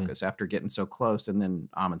his focus after getting so close, and then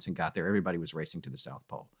Amundsen got there. Everybody was racing to the South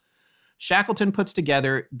Pole. Shackleton puts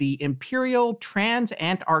together the Imperial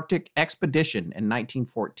Trans-Antarctic Expedition in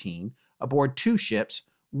 1914 aboard 2 ships,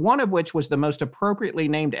 one of which was the most appropriately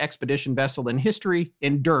named expedition vessel in history,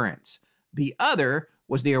 Endurance. The other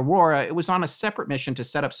was the Aurora. It was on a separate mission to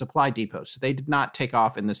set up supply depots, so they did not take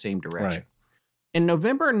off in the same direction. In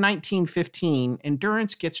November 1915,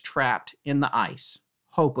 Endurance gets trapped in the ice,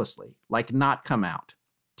 hopelessly, like not come out.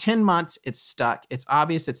 10 months, it's stuck. It's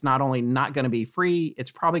obvious it's not only not going to be free,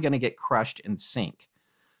 it's probably going to get crushed and sink.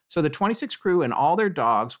 So the 26 crew and all their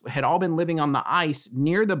dogs had all been living on the ice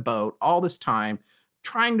near the boat all this time,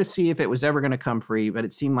 trying to see if it was ever going to come free, but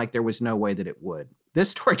it seemed like there was no way that it would. This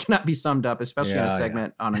story cannot be summed up, especially in a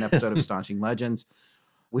segment on an episode of Astonishing Legends.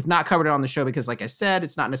 We've not covered it on the show because, like I said,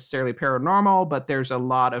 it's not necessarily paranormal, but there's a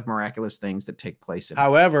lot of miraculous things that take place in it.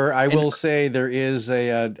 However, I will say there is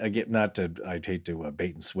I'd hate to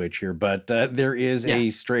bait and switch here, but there is a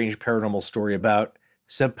strange paranormal story about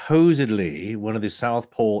supposedly one of the South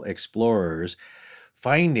Pole explorers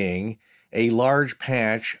finding a large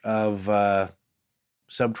patch of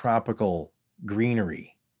subtropical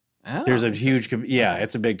greenery. Oh, there's a huge,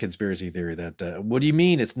 it's a big conspiracy theory that, what do you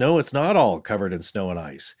mean? It's not all covered in snow and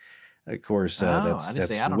ice. Of course,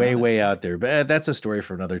 that's way out there, but that's a story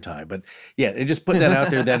for another time. But yeah, just put that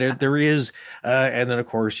out there that there is, and then of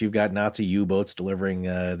course you've got Nazi U-boats delivering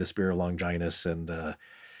the Spear of Longinus and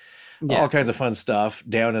all kinds of fun stuff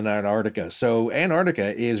down in Antarctica. So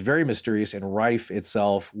Antarctica is very mysterious and rife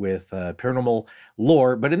itself with paranormal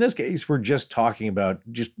lore. But in this case, we're just talking about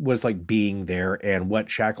just what it's like being there and what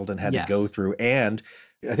Shackleton had to go through. And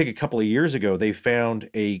I think a couple of years ago, they found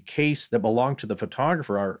a case that belonged to the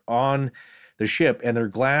photographer on the ship, and they're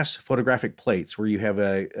glass photographic plates where you have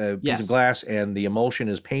a piece of glass and the emulsion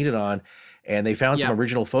is painted on. And they found some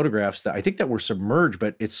original photographs that I think that were submerged,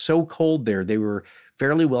 but it's so cold there, they were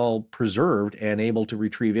fairly well preserved and able to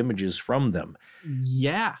retrieve images from them.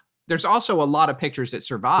 Yeah. There's also a lot of pictures that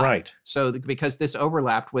survive. Right. So because this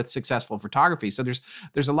overlapped with successful photography. So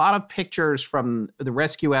there's a lot of pictures from the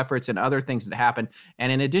rescue efforts and other things that happened.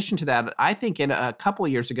 And in addition to that, I think in a couple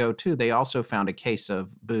of years ago too, they also found a case of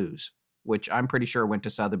booze, which I'm pretty sure went to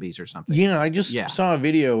Sotheby's or something. Yeah, I just saw a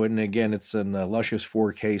video, and again, it's in luscious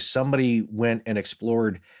 4K. Somebody went and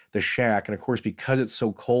explored the shack, and of course, because it's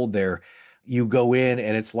so cold there, you go in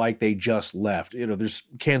and it's like they just left. You know, there's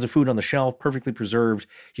cans of food on the shelf, perfectly preserved.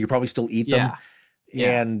 You could probably still eat them.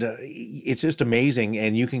 And it's just amazing,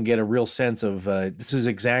 and you can get a real sense of this is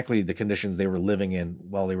exactly the conditions they were living in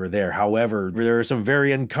while they were there. However, there are some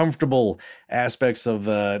very uncomfortable aspects of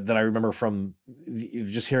that I remember from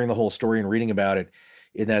just hearing the whole story and reading about it,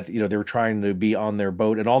 in that, you know, they were trying to be on their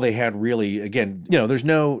boat, and all they had really, again, you know, there's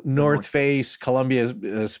no North Face,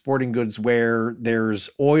 Columbia sporting goods wear, there's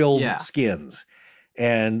oiled skins.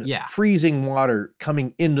 And freezing water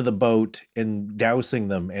coming into the boat and dousing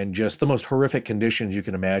them, and just the most horrific conditions you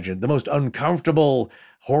can imagine, the most uncomfortable,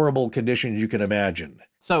 horrible conditions you can imagine.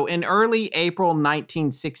 So in early April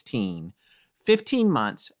 1916, 15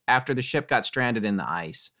 months after the ship got stranded in the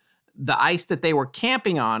ice that they were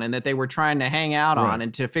camping on and that they were trying to hang out on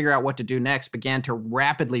and to figure out what to do next began to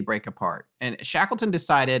rapidly break apart. And Shackleton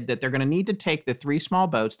decided that they're going to need to take the 3 small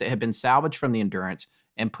boats that had been salvaged from the Endurance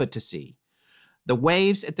and put to sea. The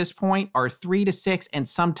waves at this point are 3 to 6 and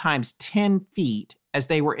sometimes 10 feet, as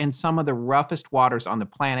they were in some of the roughest waters on the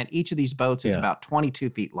planet. Each of these boats is about 22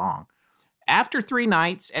 feet long. After 3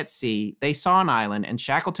 nights at sea, they saw an island, and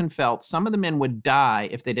Shackleton felt some of the men would die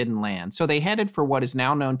if they didn't land. So they headed for what is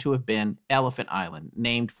now known to have been Elephant Island,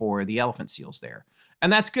 named for the elephant seals there.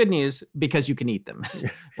 And that's good news because you can eat them,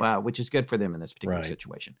 well, which is good for them in this particular Right.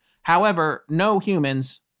 situation. However, no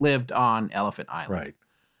humans lived on Elephant Island. Right.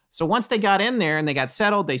 So once they got in there and they got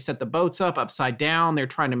settled, they set the boats up upside down. They're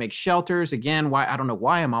trying to make shelters. Again, why I don't know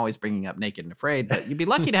why I'm always bringing up Naked and Afraid, but you'd be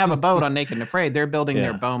lucky to have a boat on Naked and Afraid. They're building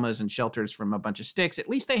their bomas and shelters from a bunch of sticks. At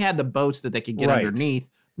least they had the boats that they could get underneath.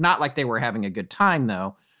 Not like they were having a good time,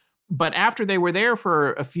 though. But after they were there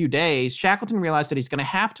for a few days, Shackleton realized that he's going to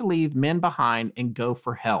have to leave men behind and go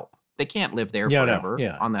for help. They can't live there forever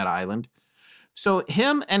on that island. So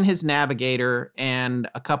him and his navigator and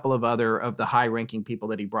a couple of other of the high-ranking people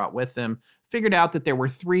that he brought with him figured out that there were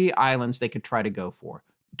 3 islands they could try to go for.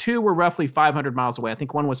 2 were roughly 500 miles away. I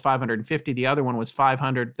think one was 550. The other one was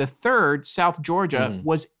 500. The third, South Georgia,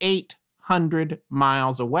 was 800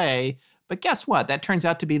 miles away. But guess what? That turns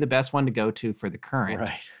out to be the best one to go to for the current.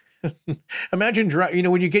 Right. Imagine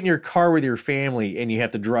when you get in your car with your family and you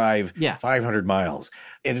have to drive 500 miles.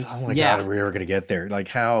 And it's, oh my God, are we ever going to get there? Like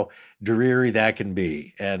how dreary that can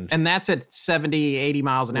be. And that's at 70, 80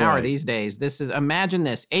 miles an hour these days. Imagine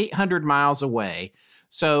this, 800 miles away.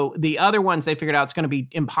 So the other ones, they figured out it's going to be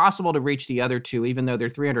impossible to reach the other 2, even though they're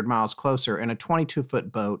 300 miles closer in a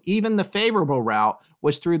 22-foot boat. Even the favorable route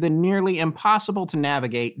was through the nearly impossible to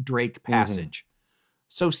navigate Drake Passage.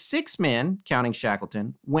 So 6 men, counting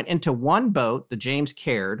Shackleton, went into one boat, the James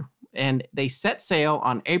Caird, and they set sail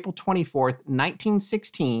on April 24th,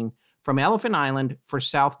 1916, from Elephant Island for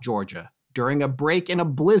South Georgia during a break in a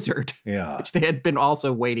blizzard, which they had been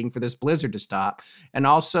also waiting for this blizzard to stop. And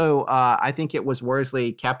also, I think it was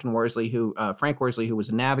Captain Worsley, Frank Worsley, who was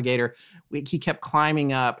a navigator. He kept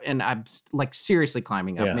climbing up, and I'm like seriously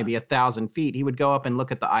climbing up, maybe 1,000 feet. He would go up and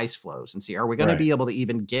look at the ice flows and see, are we going to be able to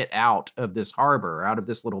even get out of this harbor, out of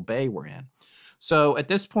this little bay we're in? So at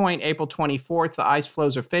this point, April 24th, the ice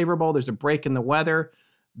flows are favorable. There's a break in the weather.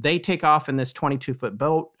 They take off in this 22-foot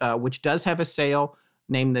boat, which does have a sail,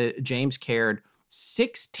 named the James Caird.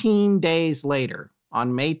 16 days later,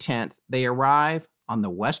 on May 10th, they arrive on the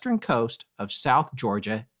western coast of South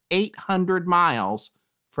Georgia, 800 miles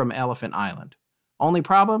from Elephant Island. Only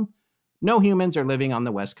problem? No humans are living on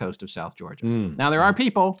the west coast of South Georgia. Now, there are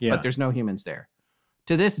people, but there's no humans there.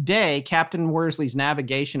 To this day, Captain Worsley's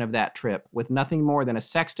navigation of that trip, with nothing more than a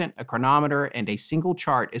sextant, a chronometer, and a single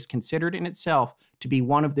chart, is considered in itself to be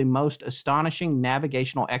one of the most astonishing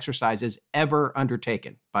navigational exercises ever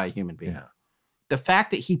undertaken by a human being. The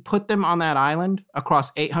fact that he put them on that island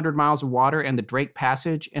across 800 miles of water and the Drake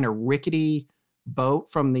Passage in a rickety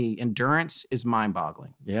boat from the Endurance is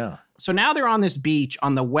mind-boggling. So now they're on this beach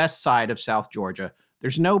on the west side of South Georgia.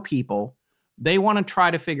 There's no people. They want to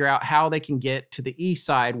try to figure out how they can get to the east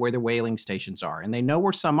side where the whaling stations are. And they know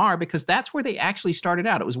where some are because that's where they actually started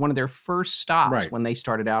out. It was one of their first stops when they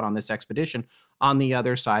started out on this expedition on the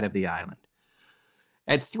other side of the island.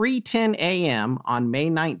 At 3:10 a.m. on May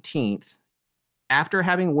 19th, after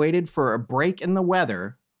having waited for a break in the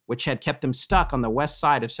weather, which had kept them stuck on the west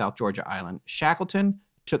side of South Georgia Island, Shackleton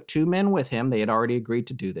took 2 men with him. They had already agreed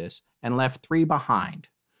to do this and left 3 behind.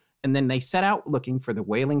 And then they set out looking for the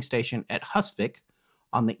whaling station at Husvik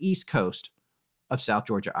on the east coast of South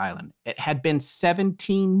Georgia Island. It had been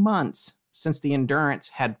 17 months since the Endurance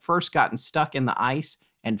had first gotten stuck in the ice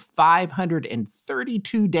and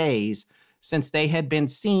 532 days since they had been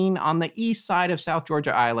seen on the east side of South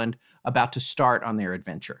Georgia Island about to start on their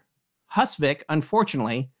adventure. Husvik,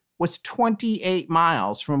 unfortunately, was 28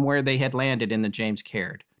 miles from where they had landed in the James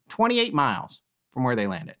Caird. 28 miles from where they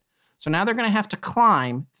landed. So now they're going to have to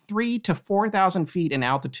climb 3,000 to 4,000 feet in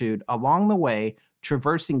altitude along the way,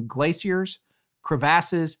 traversing glaciers,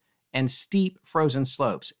 crevasses, and steep frozen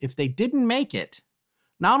slopes. If they didn't make it,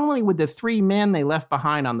 not only would the 3 men they left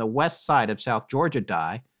behind on the west side of South Georgia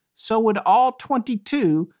die, so would all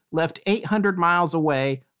 22 left 800 miles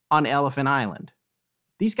away on Elephant Island.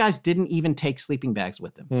 These guys didn't even take sleeping bags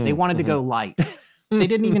with them. They wanted to go light. They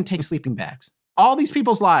didn't even take sleeping bags. All these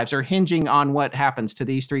people's lives are hinging on what happens to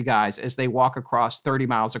these 3 guys as they walk across 30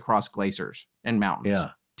 miles across glaciers and mountains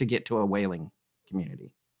to get to a whaling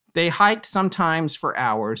community. They hiked sometimes for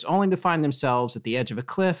hours, only to find themselves at the edge of a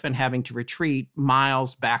cliff and having to retreat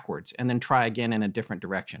miles backwards and then try again in a different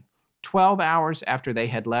direction. 12 hours after they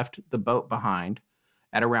had left the boat behind,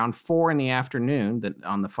 at around 4 in the afternoon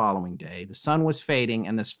on the following day, the sun was fading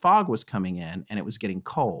and this fog was coming in and it was getting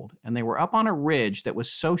cold. And they were up on a ridge that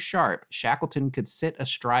was so sharp, Shackleton could sit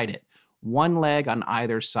astride it, one leg on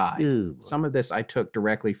either side. Ew. Some of this I took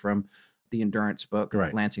directly from the Endurance book,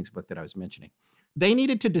 Lansing's book that I was mentioning. They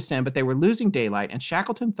needed to descend, but they were losing daylight, and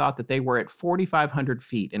Shackleton thought that they were at 4,500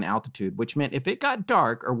 feet in altitude, which meant if it got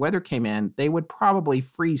dark or weather came in, they would probably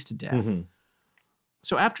freeze to death.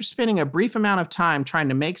 So after spending a brief amount of time trying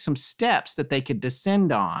to make some steps that they could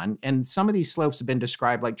descend on, and some of these slopes have been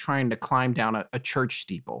described like trying to climb down a church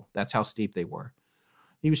steeple. That's how steep they were.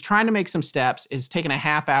 He was trying to make some steps. It's taken a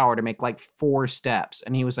half hour to make like 4 steps.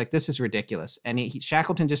 And he was like, this is ridiculous. And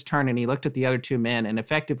Shackleton just turned and he looked at the other 2 men, and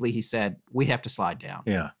effectively he said, we have to slide down.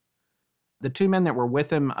 Yeah. The 2 men that were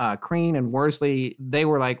with him, Crean and Worsley, they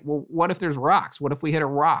were like, well, what if there's rocks? What if we hit a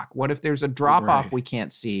rock? What if there's a drop-off we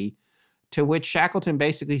can't see? To which Shackleton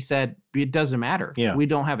basically said, it doesn't matter. Yeah. We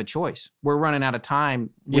don't have a choice. We're running out of time.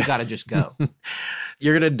 We got to just go.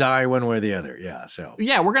 You're going to die one way or the other. Yeah. So,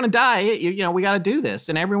 yeah, we're going to die. You know, we got to do this.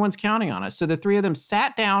 And everyone's counting on us. So the 3 of them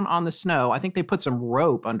sat down on the snow. I think they put some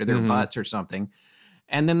rope under their butts or something.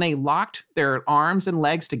 And then they locked their arms and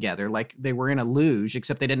legs together like they were in a luge,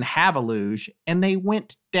 except they didn't have a luge. And they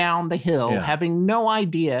went down the hill having no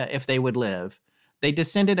idea if they would live. They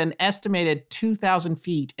descended an estimated 2,000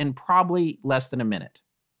 feet in probably less than a minute,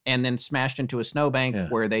 and then smashed into a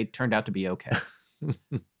snowbank where they turned out to be okay.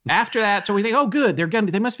 After that, so we think, oh, good,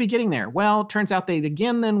 they must be getting there. Well, it turns out they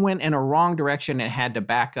again then went in a wrong direction and had to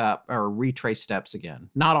back up or retrace steps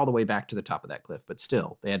again. Not all the way back to the top of that cliff, but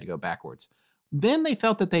still, they had to go backwards. Then they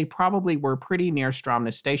felt that they probably were pretty near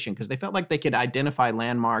Stromness Station because they felt like they could identify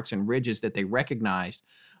landmarks and ridges that they recognized.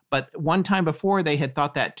 But one time before, they had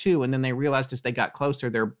thought that too, and then they realized as they got closer,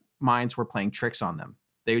 their minds were playing tricks on them.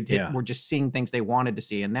 They were just seeing things they wanted to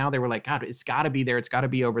see, and now they were like, God, it's got to be there. It's got to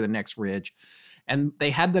be over the next ridge. And they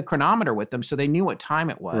had the chronometer with them, so they knew what time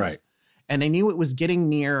it was. Right. And they knew it was getting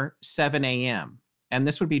near 7 a.m., and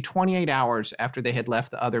this would be 28 hours after they had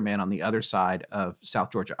left the other men on the other side of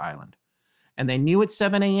South Georgia Island. And they knew at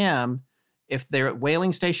 7 a.m., if their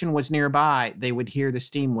whaling station was nearby, they would hear the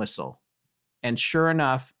steam whistle. And sure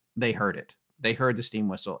enough, they heard it. They heard the steam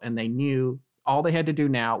whistle, and they knew all they had to do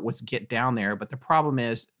now was get down there. But the problem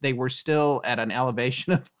is they were still at an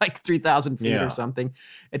elevation of like 3,000 feet or something.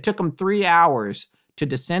 It took them 3 hours to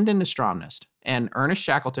descend into Stromness. And Ernest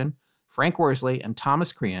Shackleton, Frank Worsley, and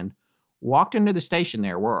Thomas Crean walked into the station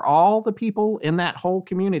there where all the people in that whole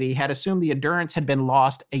community had assumed the Endurance had been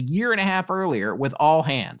lost a year and a half earlier with all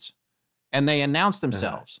hands. And they announced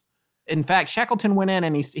themselves. In fact, Shackleton went in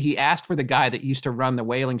and he asked for the guy that used to run the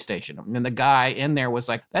whaling station. And the guy in there was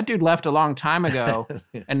like, that dude left a long time ago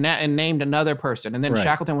and named another person. And then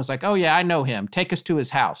Shackleton was like, oh, yeah, I know him. Take us to his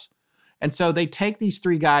house. And so they take these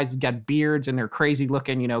 3 guys, got beards and they're crazy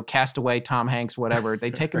looking, you know, Castaway, Tom Hanks, whatever.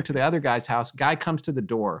 They take him to the other guy's house. Guy comes to the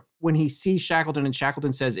door. When he sees Shackleton and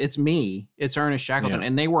Shackleton says, it's me, it's Ernest Shackleton.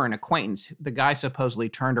 And they were an acquaintance. The guy supposedly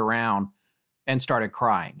turned around and started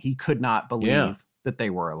crying. He could not believe that they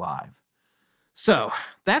were alive. So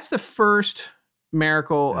that's the first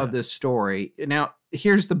miracle of this story. Now,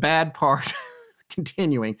 here's the bad part.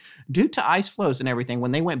 Continuing. Due to ice floes and everything,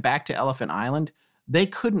 when they went back to Elephant Island, they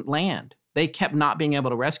couldn't land. They kept not being able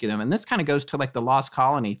to rescue them. And this kind of goes to like the Lost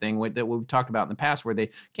Colony thing that we've talked about in the past, where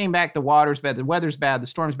they came back, the water's bad, the weather's bad, the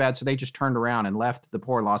storm's bad, so they just turned around and left the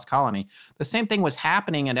poor Lost Colony. The same thing was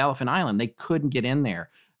happening at Elephant Island. They couldn't get in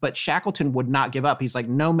there. But Shackleton would not give up. He's like,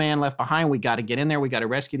 no man left behind. We got to get in there. We got to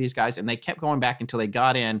rescue these guys. And they kept going back until they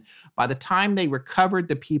got in. By the time they recovered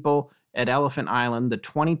the people at Elephant Island, the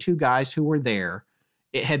 22 guys who were there,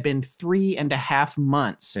 it had been 3.5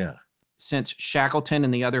 months since Shackleton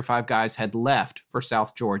and the other 5 guys had left for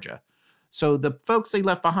South Georgia. So the folks they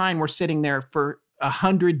left behind were sitting there for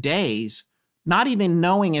 100 days, not even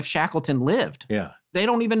knowing if Shackleton lived. Yeah. They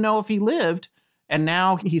don't even know if he lived. And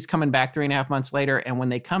now he's coming back 3.5 months later. And when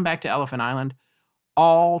they come back to Elephant Island,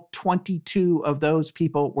 all 22 of those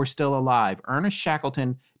people were still alive. Ernest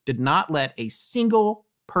Shackleton did not let a single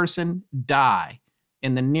person die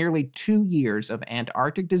in the nearly 2 years of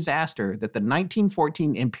Antarctic disaster that the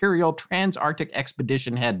 1914 Imperial Trans-Arctic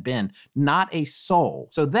Expedition had been. Not a soul.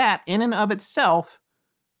 So that, in and of itself,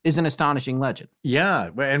 is an astonishing legend. Yeah,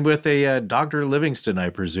 and with a Dr. Livingston, I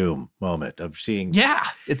presume, moment of seeing. Yeah,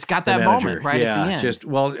 it's got that moment right at the end. Just,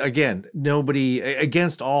 well, again, nobody,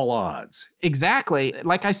 against all odds. Exactly.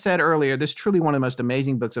 Like I said earlier, this is truly one of the most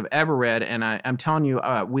amazing books I've ever read. And I'm telling you,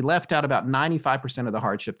 we left out about 95% of the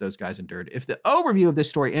hardship those guys endured. If the overview of this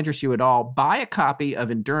story interests you at all, buy a copy of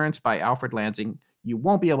Endurance by Alfred Lansing. You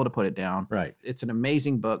won't be able to put it down. Right. It's an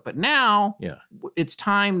amazing book. But now it's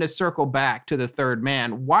time to circle back to the third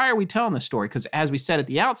man. Why are we telling this story? Because as we said at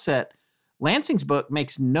the outset, Lansing's book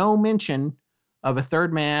makes no mention of a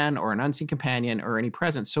third man or an unseen companion or any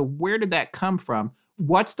presence. So where did that come from?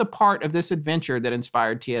 What's the part of this adventure that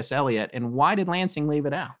inspired T.S. Eliot? And why did Lansing leave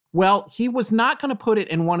it out? Well, he was not going to put it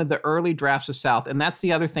in one of the early drafts of South. And that's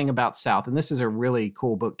the other thing about South. And this is a really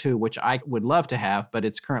cool book too, which I would love to have, but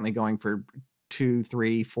it's currently going for $2,000,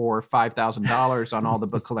 $3,000, $4,000, $5,000 on all the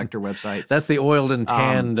book collector websites. That's the oiled and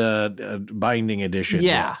tanned binding edition.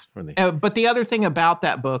 Yeah. But the other thing about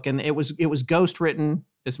that book, and it was ghost written,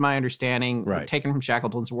 is my understanding, taken from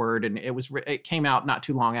Shackleton's word, and it came out not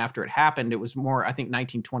too long after it happened. It was more, I think,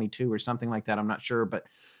 1922 or something like that. I'm not sure, but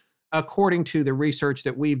according to the research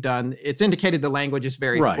that we've done, it's indicated the language is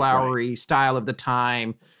very flowery, style of the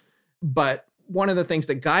time. But one of the things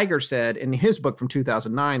that Geiger said in his book from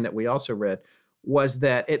 2009 that we also read was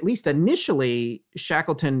that at least initially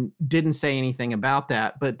Shackleton didn't say anything about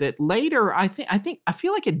that, but that later I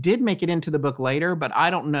feel like it did make it into the book later, but I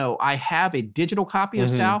don't know. I have a digital copy of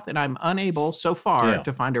South, and I'm unable so far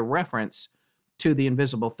to find a reference to the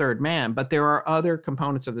invisible third man, but there are other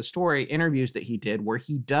components of the story, interviews that he did where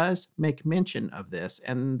he does make mention of this,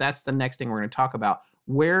 and that's the next thing we're going to talk about.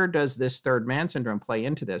 Where does this third man syndrome play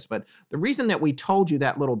into this? But the reason that we told you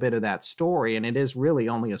that little bit of that story, and it is really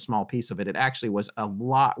only a small piece of it, it actually was a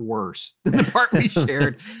lot worse than the part we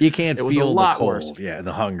shared. You can't it was feel a lot the cold, worse.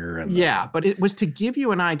 the hunger. And but it was to give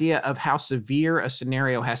you an idea of how severe a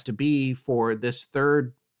scenario has to be for this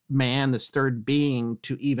third man, this third being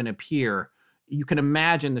to even appear. You can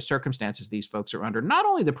imagine the circumstances these folks are under, not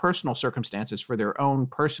only the personal circumstances for their own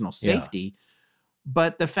personal safety,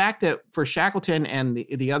 but the fact that for Shackleton and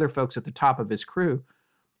the other folks at the top of his crew,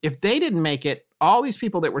 if they didn't make it, all these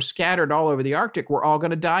people that were scattered all over the Arctic were all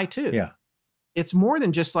going to die too. Yeah. It's more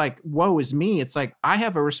than just like, woe is me. It's like, I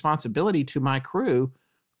have a responsibility to my crew.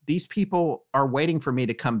 These people are waiting for me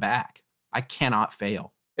to come back. I cannot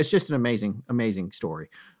fail. It's just an amazing, amazing story.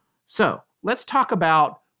 So let's talk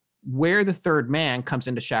about where the third man comes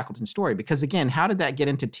into Shackleton's story. Because again, how did that get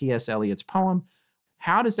into T.S. Eliot's poem?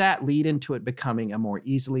 How does that lead into it becoming a more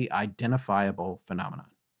easily identifiable phenomenon?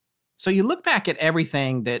 So you look back at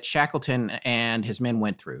everything that Shackleton and his men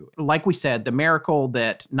went through. Like we said, the miracle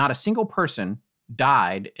that not a single person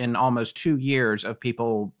died in almost 2 years of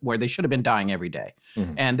people where they should have been dying every day.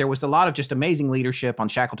 And there was a lot of just amazing leadership on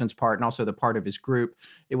Shackleton's part and also the part of his group.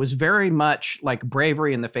 It was very much like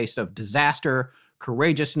bravery in the face of disaster,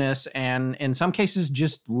 courageousness, and in some cases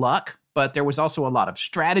just luck. But there was also a lot of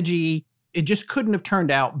strategy. It just couldn't have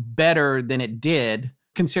turned out better than it did,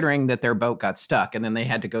 considering that their boat got stuck. And then they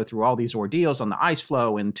had to go through all these ordeals on the ice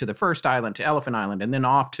floe and to the first island, to Elephant Island, and then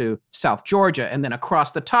off to South Georgia, and then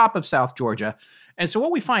across the top of South Georgia. And so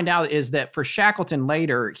what we find out is that for Shackleton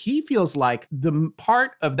later, he feels like the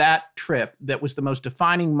part of that trip that was the most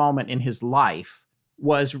defining moment in his life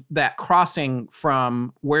was that crossing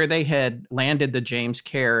from where they had landed the James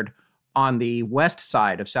Caird on the west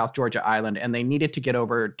side of South Georgia Island, and they needed to get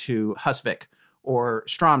over to Husvik or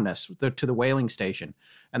Stromness, to the whaling station.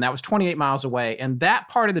 And that was 28 miles away. And that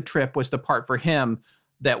part of the trip was the part for him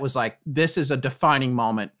that was like, this is a defining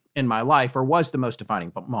moment in my life, or was the most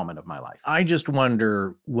defining moment of my life. I just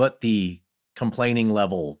wonder what the complaining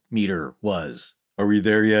level meter was. Are we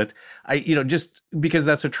there yet? Just because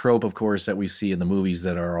that's a trope, of course, that we see in the movies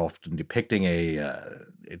that are often depicting a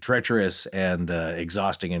treacherous and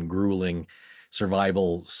exhausting and grueling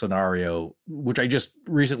survival scenario, which I just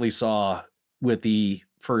recently saw with the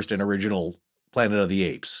first and original Planet of the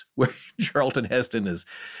Apes, where Charlton Heston is,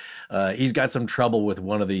 he's got some trouble with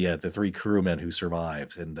one of the three crewmen who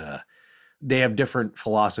survives, and they have different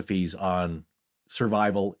philosophies on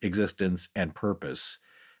survival, existence, and purpose.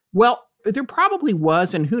 Well, there probably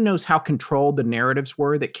was, and who knows how controlled the narratives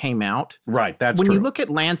were that came out. Right, that's when true. You look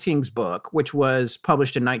at Lansing's book, which was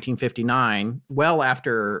published in 1959, well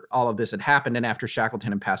after all of this had happened and after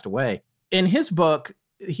Shackleton had passed away. In his book,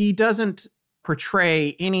 he doesn't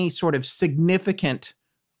portray any sort of significant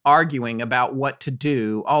arguing about what to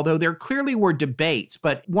do, although there clearly were debates.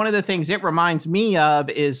 But one of the things it reminds me of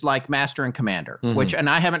is like Master and Commander, which, and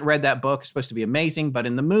I haven't read that book, it's supposed to be amazing, but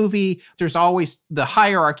in the movie, there's always the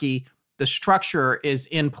hierarchy. The structure is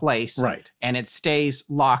in place, right, and it stays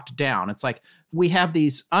locked down. It's like, we have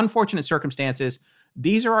these unfortunate circumstances.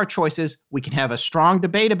 These are our choices. We can have a strong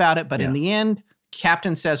debate about it, but in the end,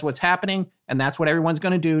 captain says what's happening, and that's what everyone's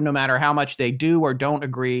going to do, no matter how much they do or don't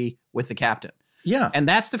agree with the captain. Yeah. And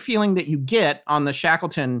that's the feeling that you get on the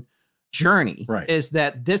Shackleton journey, is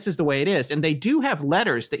that this is the way it is. And they do have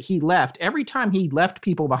letters that he left. Every time he left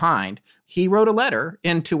people behind, he wrote a letter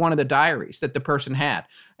into one of the diaries that the person had.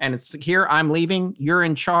 And it's here, I'm leaving, you're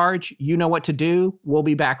in charge, you know what to do, we'll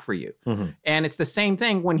be back for you. And it's the same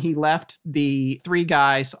thing when he left the three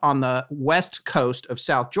guys on the west coast of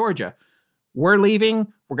South Georgia. We're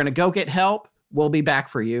leaving, we're going to go get help, we'll be back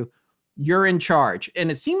for you. You're in charge.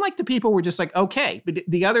 And it seemed like the people were just like, okay. But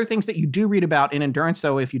the other things that you do read about in Endurance,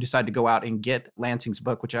 though, if you decide to go out and get Lansing's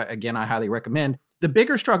book, which I highly recommend, the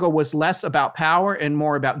bigger struggle was less about power and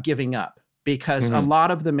more about giving up. because a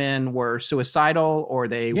lot of the men were suicidal or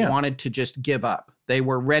they wanted to just give up. They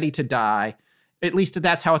were ready to die. At least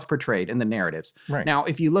that's how it's portrayed in the narratives. Right. Now,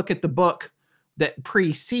 if you look at the book that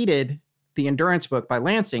preceded the Endurance book by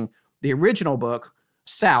Lansing, the original book,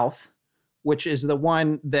 South, which is the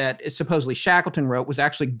one that supposedly Shackleton wrote, was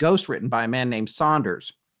actually ghostwritten by a man named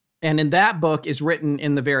Saunders. And in that book is written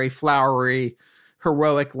in the very flowery,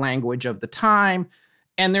 heroic language of the time.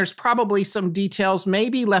 And there's probably some details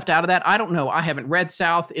maybe left out of that. I don't know. I haven't read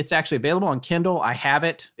South. It's actually available on Kindle. I have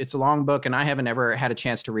it. It's a long book, and I haven't ever had a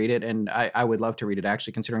chance to read it. And I would love to read it,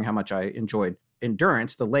 actually, considering how much I enjoyed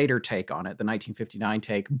Endurance, the later take on it, the 1959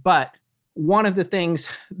 take. But one of the things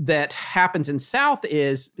that happens in South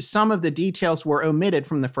is some of the details were omitted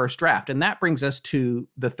from the first draft. And that brings us to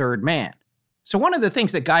the third man. So one of the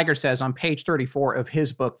things that Geiger says on page 34 of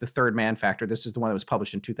his book, The Third Man Factor, this is the one that was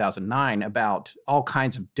published in 2009 about all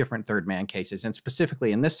kinds of different third man cases, and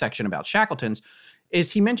specifically in this section about Shackleton's,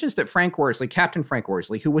 is he mentions that Frank Worsley, Captain Frank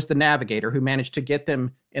Worsley, who was the navigator who managed to get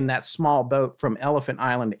them in that small boat from Elephant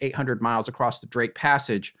Island 800 miles across the Drake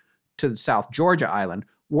Passage to the South Georgia Island,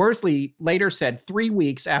 Worsley later said 3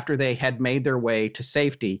 weeks after they had made their way to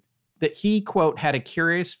safety that he, quote, had a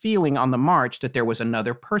curious feeling on the march that there was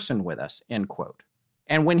another person with us, end quote.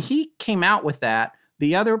 And when he came out with that,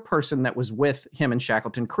 the other person that was with him and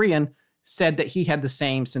Shackleton, Crean, said that he had the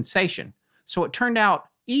same sensation. So it turned out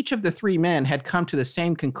each of the three men had come to the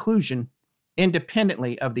same conclusion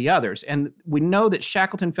independently of the others. And we know that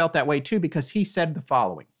Shackleton felt that way too because he said the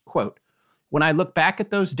following, quote, "When I look back at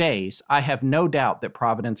those days, I have no doubt that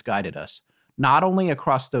Providence guided us, not only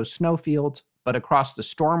across those snowfields, but across the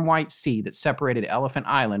storm-white sea that separated Elephant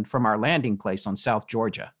Island from our landing place on South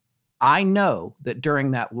Georgia. I know that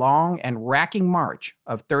during that long and racking march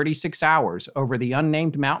of 36 hours over the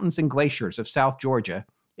unnamed mountains and glaciers of South Georgia,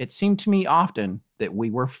 it seemed to me often that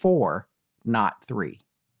we were 4, not 3.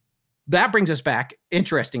 That brings us back,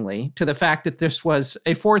 interestingly, to the fact that this was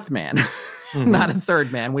a fourth man, not a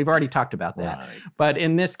third man. We've already talked about that. Right. But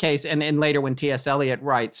in this case, and later when T.S. Eliot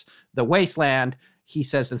writes The Wasteland, he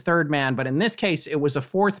says the third man, but in this case, it was a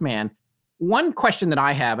fourth man. One question that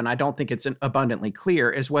I have, and I don't think it's abundantly clear,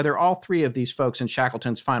 is whether all three of these folks in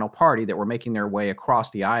Shackleton's final party that were making their way across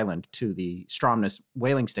the island to the Stromness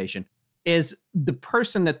whaling station, is the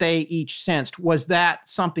person that they each sensed, was that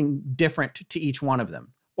something different to each one of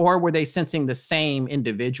them? Or were they sensing the same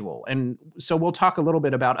individual? And so we'll talk a little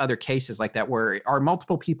bit about other cases like that, where are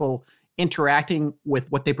multiple people interacting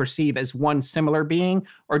with what they perceive as one similar being,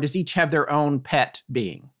 or does each have their own pet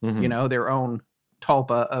being, you know, their own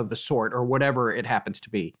tulpa of a sort, or whatever it happens to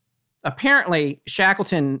be. Apparently,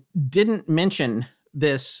 Shackleton didn't mention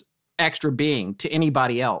this extra being to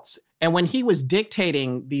anybody else. And when he was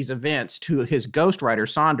dictating these events to his ghostwriter,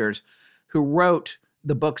 Saunders, who wrote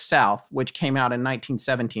the book South, which came out in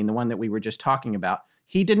 1917, the one that we were just talking about,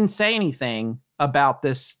 he didn't say anything about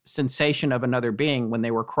this sensation of another being when they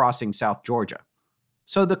were crossing South Georgia.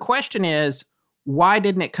 So the question is, why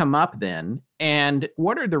didn't it come up then? And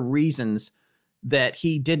what are the reasons that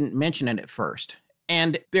he didn't mention it at first?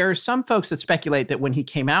 And there are some folks that speculate that when he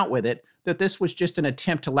came out with it, that this was just an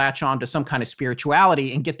attempt to latch on to some kind of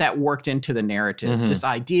spirituality and get that worked into the narrative. This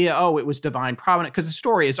idea, oh, it was divine providence, because the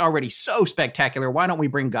story is already so spectacular. Why don't we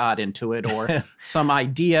bring God into it, or some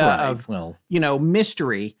idea of,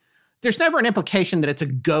 mystery? There's never an implication that it's a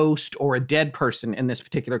ghost or a dead person in this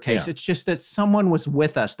particular case. It's just that someone was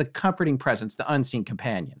with us, the comforting presence, the unseen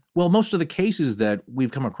companion. Well, most of the cases that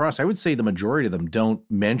we've come across, I would say the majority of them don't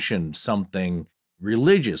mention something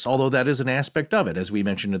religious, although that is an aspect of it. As we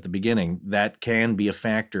mentioned at the beginning, that can be a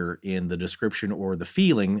factor in the description or the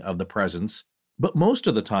feeling of the presence. But most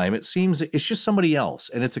of the time, it seems it's just somebody else,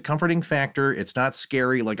 and it's a comforting factor. It's not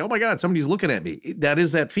scary, like, oh my God, somebody's looking at me. That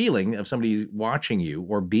is that feeling of somebody watching you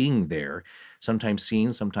or being there, sometimes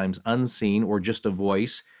seen, sometimes unseen, or just a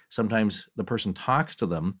voice. Sometimes the person talks to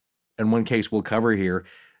them. In one case we'll cover here,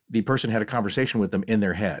 the person had a conversation with them in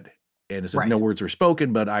their head. And it said no words were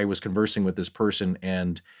spoken, but I was conversing with this person,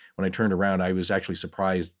 and when I turned around, I was actually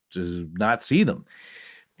surprised to not see them.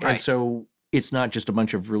 And so it's not just a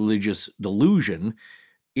bunch of religious delusion.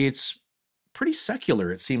 It's pretty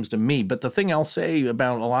secular, it seems to me. But the thing I'll say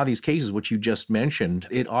about a lot of these cases, which you just mentioned,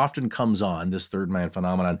 it often comes on, this third man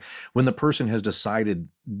phenomenon, when the person has decided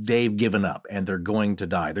they've given up and they're going to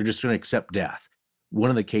die. They're just going to accept death. One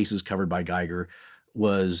of the cases covered by Geiger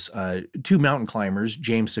was two mountain climbers,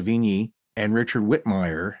 James Savigny and Richard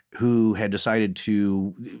Whitmire, who had decided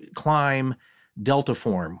to climb Delta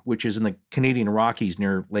Form, which is in the Canadian Rockies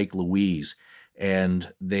near Lake Louise. And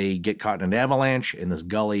they get caught in an avalanche in this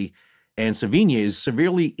gully. And Savigny is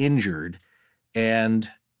severely injured. And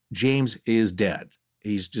James is dead.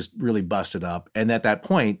 He's just really busted up. And at that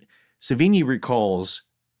point, Savigny recalls,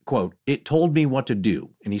 quote, "It told me what to do."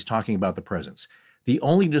 And he's talking about the presence. "The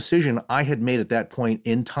only decision I had made at that point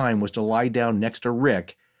in time was to lie down next to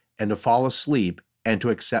Rick and to fall asleep and to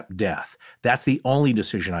accept death. That's the only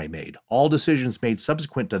decision I made. All decisions made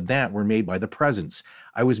subsequent to that were made by the presence.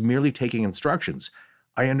 I was merely taking instructions.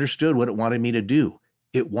 I understood what it wanted me to do.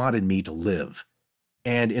 It wanted me to live."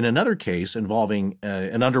 And in another case involving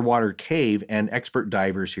an underwater cave and expert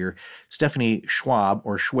divers here, Stephanie Schwab,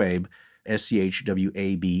 or Schwabe,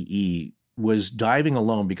 Schwabe, was diving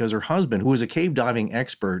alone because her husband, who was a cave diving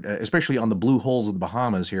expert, especially on the blue holes of the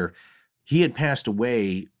Bahamas here, he had passed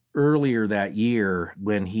away earlier that year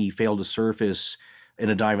when he failed to surface in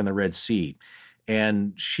a dive in the Red Sea.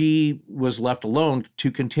 And she was left alone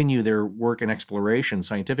to continue their work and exploration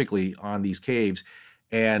scientifically on these caves,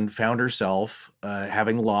 and found herself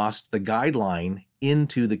having lost the guideline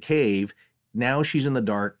into the cave. Now she's in the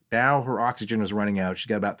dark. Now her oxygen is running out. She's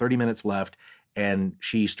got about 30 minutes left, and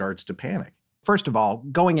she starts to panic. First of all,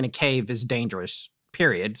 going in a cave is dangerous,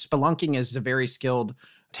 period. Spelunking is a very skilled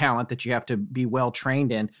talent that you have to be well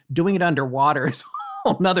trained in. Doing it underwater is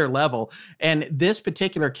another level. And this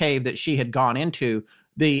particular cave that she had gone into,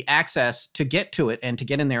 the access to get to it and to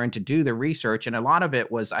get in there and to do the research, and a lot of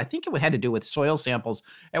it was, I think it had to do with soil samples.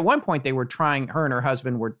 At one point, they were trying, her and her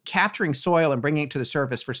husband were capturing soil and bringing it to the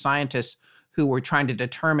surface for scientists who were trying to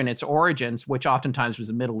determine its origins, which oftentimes was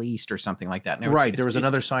the Middle East or something like that. Right. There was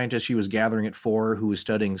another scientist she was gathering it for who was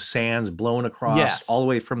studying sands blown across all the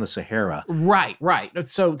way from the Sahara. Right.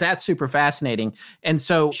 So that's super fascinating. And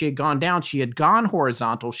so she had gone down, she had gone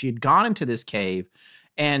horizontal, she had gone into this cave,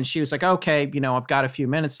 and she was like, okay, I've got a few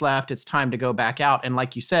minutes left. It's time to go back out. And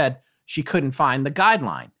like you said, she couldn't find the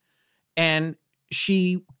guideline. And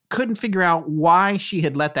she couldn't figure out why she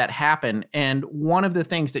had let that happen. And one of the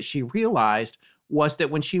things that she realized was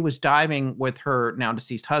that when she was diving with her now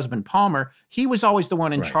deceased husband, Palmer, he was always the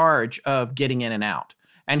one in charge of getting in and out.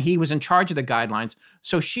 And he was in charge of the guidelines.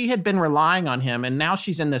 So she had been relying on him. And now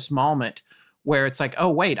she's in this moment where it's like,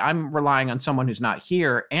 oh, wait, I'm relying on someone who's not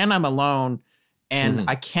here, and I'm alone, and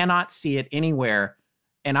I cannot see it anywhere.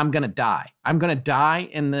 And I'm going to die. I'm going to die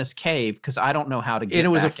in this cave because I don't know how to get back out. And it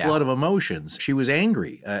was a flood of emotions. She was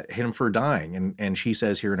angry at him for dying. And she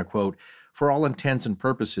says here in a quote, "For all intents and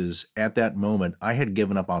purposes, at that moment, I had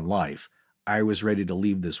given up on life. I was ready to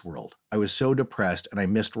leave this world. I was so depressed, and I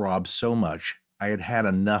missed Rob so much. I had had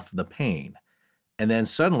enough of the pain." And then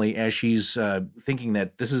suddenly, as she's thinking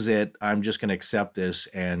that this is it, I'm just going to accept this,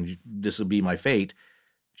 and this will be my fate,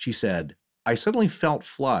 she said, "I suddenly felt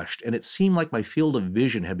flushed, and it seemed like my field of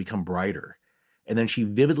vision had become brighter." And then she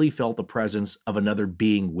vividly felt the presence of another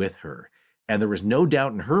being with her. And there was no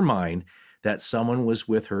doubt in her mind that someone was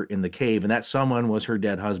with her in the cave, and that someone was her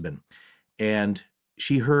dead husband. And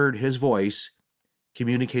she heard his voice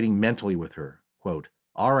communicating mentally with her. Quote,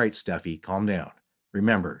 "All right, Steffi, calm down.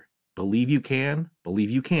 Remember, believe you can, believe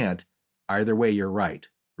you can't. Either way, you're right.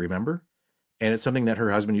 Remember?" And it's something that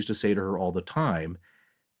her husband used to say to her all the time.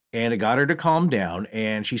 And it got her to calm down,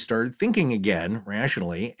 and she started thinking again,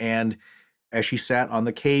 rationally. And as she sat on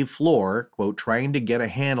the cave floor, quote, "trying to get a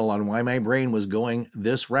handle on why my brain was going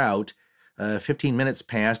this route," 15 minutes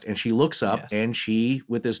passed, and she looks up, and she,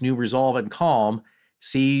 with this new resolve and calm,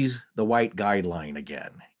 sees the white guideline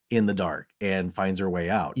again in the dark and finds her way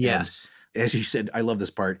out. Yes. And as you said, I love this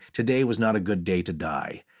part, today was not a good day to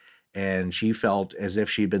die. And she felt as if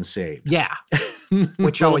she'd been saved. Yeah.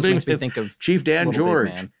 Which always makes me think of Chief Dan George,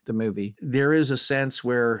 Man, the movie. There is a sense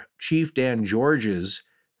where Chief Dan George's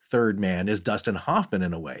third man is Dustin Hoffman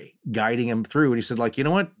in a way, guiding him through. And he said, like, you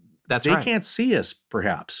know what? They can't see us,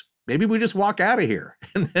 perhaps. Maybe we just walk out of here.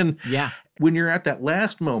 And then when you're at that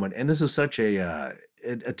last moment, and this is such a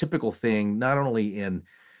typical thing, not only in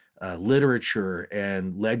literature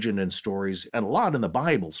and legend and stories, and a lot in the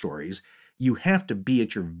Bible stories, you have to be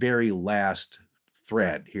at your very last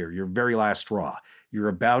thread here, your very last straw. You're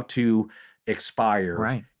about to expire.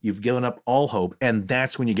 Right. You've given up all hope, and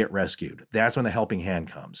that's when you get rescued. That's when the helping hand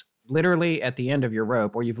comes. Literally at the end of your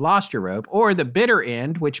rope, or you've lost your rope, or the bitter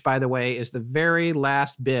end, which, by the way, is the very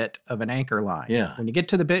last bit of an anchor line. Yeah. When you get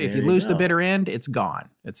to the bit, if you lose the bitter end, it's gone.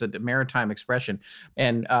 It's a maritime expression.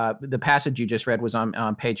 And the passage you just read was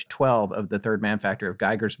on page 12 of the Third Man Factor of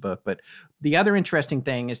Geiger's book. But the other interesting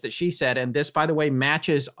thing is that she said, and this, by the way,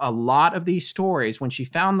 matches a lot of these stories, when she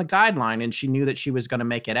found the guideline and she knew that she was going to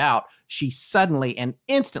make it out, she suddenly and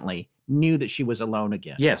instantly knew that she was alone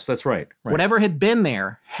again. Yes, that's right. Whatever had been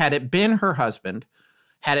there, had it been her husband,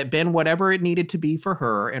 had it been whatever it needed to be for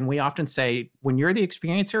her, and we often say, when you're the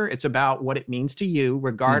experiencer, it's about what it means to you,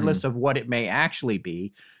 regardless of what it may actually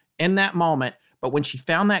be. in that moment. But when she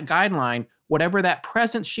found that guideline, whatever that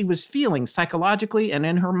presence she was feeling psychologically and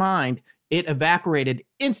in her mind, it evaporated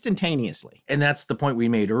instantaneously. And that's the point we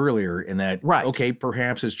made earlier in that, right. Okay,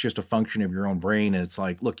 perhaps it's just a function of your own brain. And it's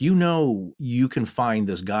like, look, you know, you can find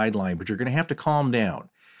this guideline, but you're going to have to calm down.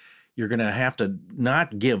 You're going to have to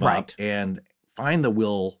not give up and find the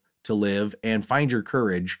will to live and find your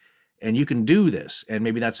courage. And you can do this. And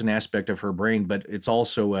maybe that's an aspect of her brain, but it's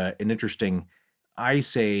also an interesting, I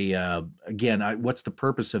say, again, what's the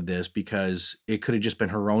purpose of this? Because it could have just been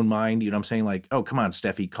her own mind. You know what I'm saying? Like, oh, come on,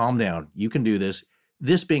 Steffi, calm down. You can do this.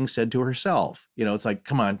 This being said to herself, you know, it's like,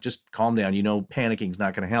 come on, just calm down. You know, panicking is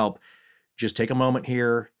not going to help. Just take a moment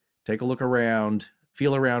here, take a look around,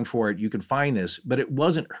 feel around for it. You can find this, but it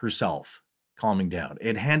wasn't herself calming down.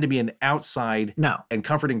 It had to be an outside and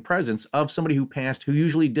comforting presence of somebody who passed, who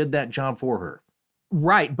usually did that job for her.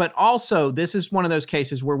 Right. But also, this is one of those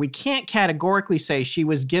cases where we can't categorically say she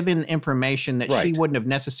was given information that she wouldn't have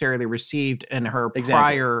necessarily received in her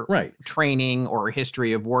prior training or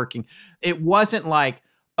history of working. It wasn't like,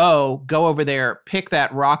 oh, go over there, pick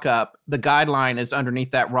that rock up. The guideline is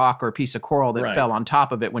underneath that rock or a piece of coral that fell on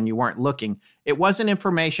top of it when you weren't looking. It wasn't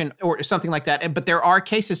information or something like that. But there are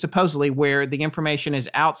cases supposedly where the information is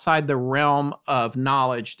outside the realm of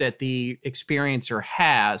knowledge that the experiencer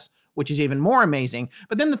has, which is even more amazing.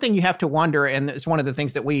 But then the thing you have to wonder, and it's one of the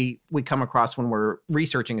things that we come across when we're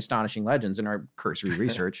researching Astonishing Legends in our cursory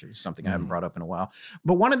research, something I haven't brought up in a while.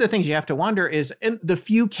 But one of the things you have to wonder is in the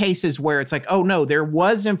few cases where it's like, oh no, there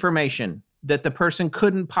was information that the person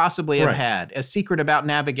couldn't possibly have had, a secret about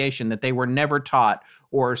navigation that they were never taught,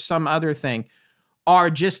 or some other thing, are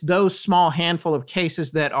just those small handful of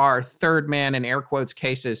cases that are third man in air quotes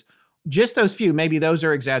cases. Just those few, maybe those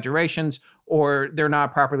are exaggerations or they're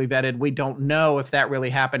not properly vetted. We don't know if that really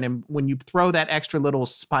happened. And when you throw that extra little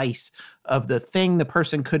spice of the thing the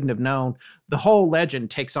person couldn't have known, the whole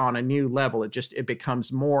legend takes on a new level. It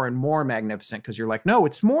becomes more and more magnificent because you're like, no,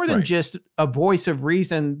 it's more than just a voice of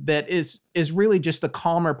reason that is really just the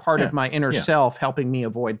calmer part of my inner self helping me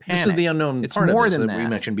avoid panic. This is the unknown it's part more of this than that we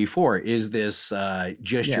mentioned before. Is this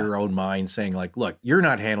just your own mind saying like, look, you're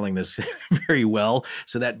not handling this very well.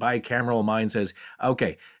 So that bicameral mind says,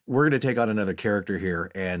 okay, we're going to take on another character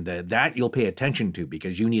here, and that you'll pay attention to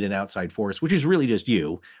because you need an outside force, which is really just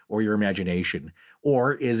you or your imagination.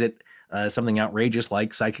 Or is it something outrageous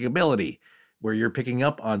like psychic ability, where you're picking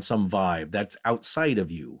up on some vibe that's outside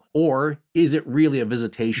of you? Or is it really a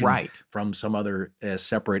visitation from some other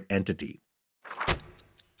separate entity?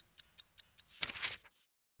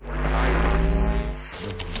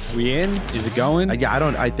 We in? Is it going?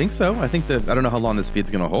 Yeah, I think so. I don't know how long this feed's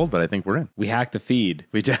going to hold, but I think we're in. We hacked the feed.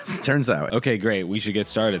 We just, turns out. Okay, great. We should get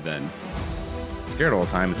started then. Scared All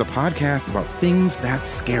the Time. It's a podcast about things that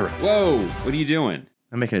scare us. Whoa, what are you doing?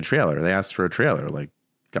 I'm making a trailer. They asked for a trailer. Like,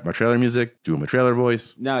 got my trailer music, doing my trailer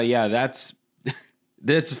voice. No, yeah, that's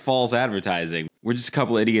false advertising. We're just a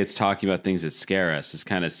couple idiots talking about things that scare us. This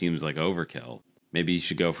kind of seems like overkill. Maybe you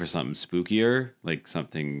should go for something spookier, like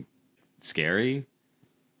something scary.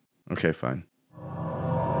 Okay, fine.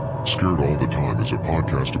 Scared All the Time is a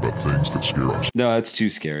podcast about things that scare us. No, that's too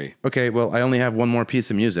scary. Okay, well, I only have one more piece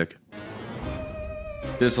of music.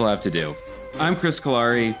 This'll have to do. I'm Chris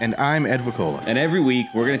Kalari. And I'm Ed Vicola. And every week,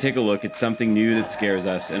 we're going to take a look at something new that scares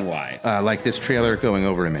us and why. Like this trailer going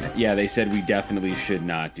over a minute. Yeah, they said we definitely should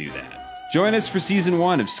not do that. Join us for Season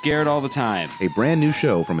 1 of Scared All the Time. A brand new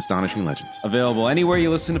show from Astonishing Legends. Available anywhere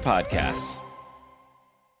you listen to podcasts.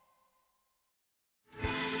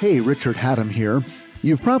 Hey, Richard Haddam here.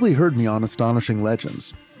 You've probably heard me on Astonishing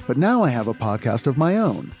Legends, but now I have a podcast of my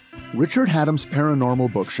own, Richard Haddam's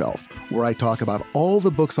Paranormal Bookshelf, where I talk about all the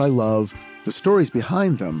books I love, the stories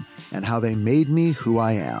behind them, and how they made me who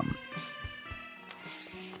I am.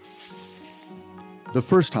 The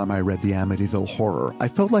first time I read the Amityville Horror, I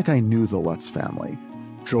felt like I knew the Lutz family.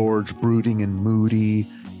 George brooding and moody,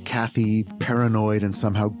 Kathy paranoid and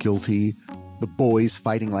somehow guilty, the boys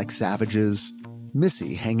fighting like savages,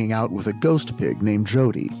 Missy hanging out with a ghost pig named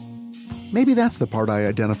Jody. Maybe that's the part I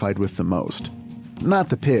identified with the most. Not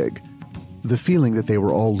the pig, the feeling that they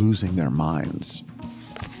were all losing their minds.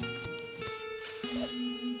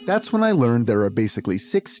 That's when I learned there are basically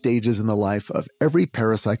 6 stages in the life of every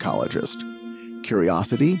parapsychologist: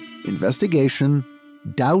 curiosity, investigation,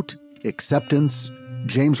 doubt, acceptance,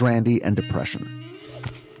 James Randi, and depression.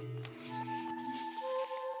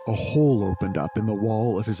 A hole opened up in the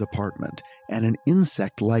wall of his apartment, and an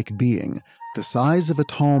insect-like being, the size of a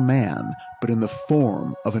tall man, but in the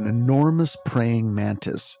form of an enormous praying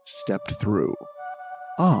mantis, stepped through.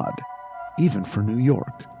 Odd, even for New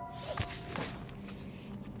York.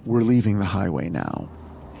 We're leaving the highway now.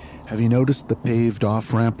 Have you noticed the paved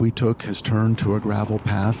off-ramp we took has turned to a gravel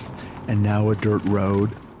path, and now a dirt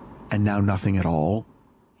road, and now nothing at all?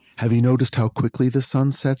 Have you noticed how quickly the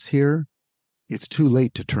sun sets here? It's too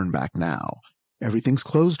late to turn back now. Everything's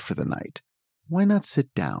closed for the night. Why not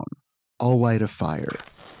sit down? I'll light a fire.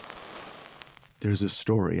 There's a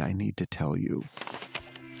story I need to tell you.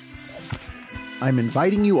 I'm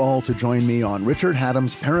inviting you all to join me on Richard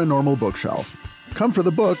Haddam's Paranormal Bookshelf. Come for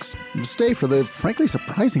the books, stay for the frankly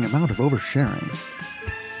surprising amount of oversharing.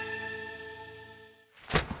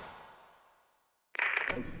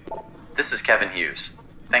 This is Kevin Hughes.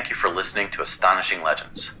 Thank you for listening to Astonishing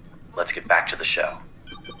Legends. Let's get back to the show.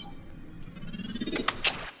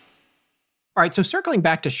 All right, so circling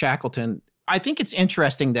back to Shackleton, I think it's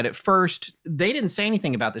interesting that at first they didn't say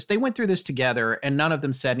anything about this. They went through this together and none of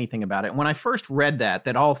them said anything about it. When I first read that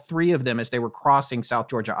all three of them, as they were crossing South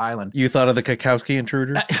Georgia Island. You thought of the Kekowski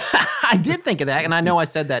intruder? I did think of that, and I know I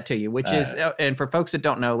said that to you, which is, and for folks that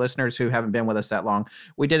don't know, listeners who haven't been with us that long,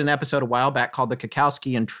 we did an episode a while back called The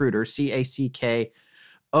Kekowski Intruder, Cackowski.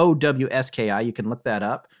 You can look that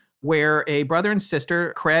up, where a brother and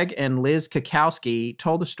sister, Craig and Liz Kekowski,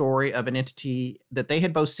 told the story of an entity that they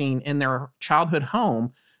had both seen in their childhood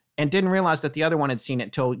home and didn't realize that the other one had seen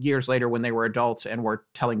it till years later when they were adults and were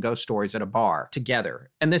telling ghost stories at a bar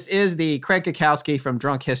together. And this is the Craig Kekowski from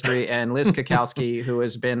Drunk History and Liz Kekowski, who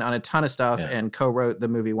has been on a ton of stuff and co-wrote the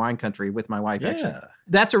movie Wine Country with my wife, actually.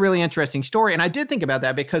 That's a really interesting story. And I did think about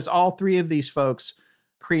that because all three of these folks,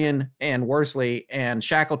 Crean and Worsley and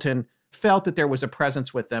Shackleton, felt that there was a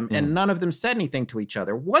presence with them, and none of them said anything to each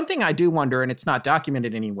other. One thing I do wonder, and it's not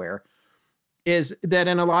documented anywhere, is that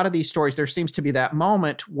in a lot of these stories, there seems to be that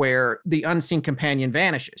moment where the unseen companion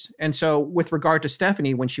vanishes. And so with regard to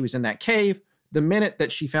Stephanie, when she was in that cave, the minute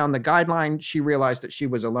that she found the guideline, she realized that she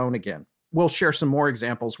was alone again. We'll share some more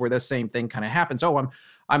examples where the same thing kind of happens. Oh,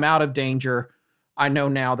 I'm out of danger. I know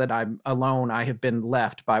now that I'm alone. I have been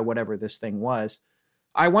left by whatever this thing was.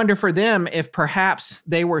 I wonder for them if perhaps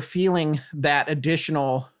they were feeling that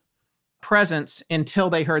additional presence until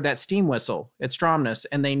they heard that steam whistle at Stromness,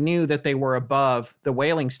 and they knew that they were above the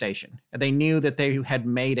whaling station. And they knew that they had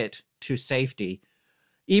made it to safety,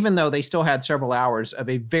 even though they still had several hours of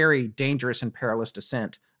a very dangerous and perilous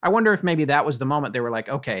descent. I wonder if maybe that was the moment they were like,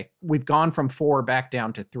 okay, we've gone from 4 back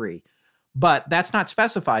down to 3. But that's not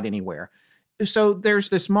specified anywhere. So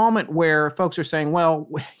there's this moment where folks are saying, well,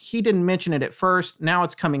 he didn't mention it at first. Now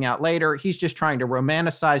it's coming out later. He's just trying to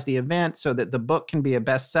romanticize the event so that the book can be a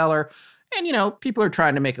bestseller. And, you know, people are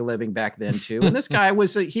trying to make a living back then, too. And this guy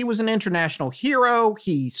he was an international hero.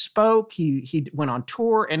 He spoke. He went on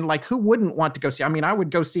tour. And, like, who wouldn't want to go see? I mean, I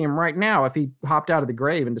would go see him right now if he hopped out of the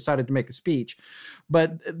grave and decided to make a speech.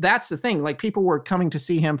 But that's the thing. Like, people were coming to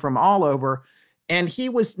see him from all over. And he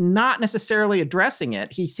was not necessarily addressing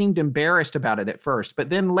it. He seemed embarrassed about it at first, but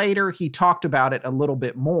then later he talked about it a little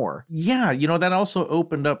bit more. Yeah, you know, that also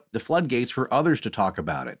opened up the floodgates for others to talk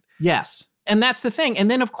about it. Yes. And that's the thing.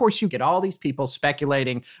 And then, of course, you get all these people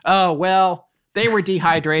speculating, oh, well, they were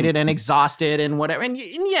dehydrated and exhausted and whatever. And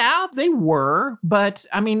yeah, they were. But,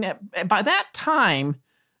 I mean, by that time,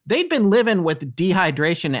 they'd been living with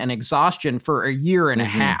dehydration and exhaustion for a year and a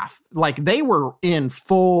half. Like, they were in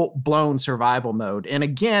full-blown survival mode. And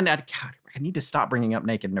again, I need to stop bringing up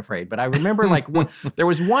Naked and Afraid. But I remember, like, there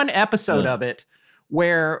was one episode of it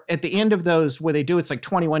where at the end of those, where they do, it's like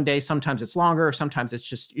 21 days. Sometimes it's longer. Sometimes it's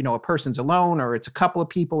just, you know, a person's alone, or it's a couple of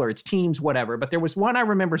people, or it's teams, whatever. But there was one I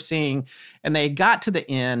remember seeing, and they got to the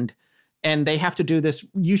end, and they have to do this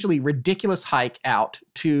usually ridiculous hike out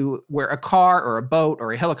to where a car or a boat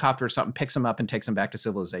or a helicopter or something picks them up and takes them back to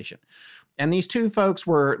civilization. And these two folks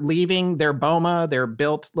were leaving their boma, their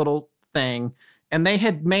built little thing, and they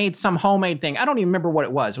had made some homemade thing. I don't even remember what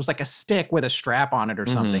it was. It was like a stick with a strap on it or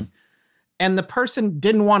something. And the person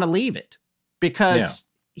didn't want to leave it because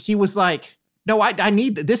he was like, no, I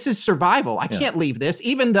need this is survival. I can't leave this,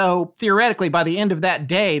 even though theoretically by the end of that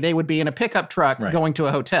day, they would be in a pickup truck going to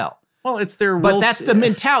a hotel. Well, it's their But that's the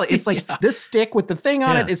mentality. It's like this stick with the thing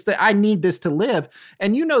on it. It's the I need this to live.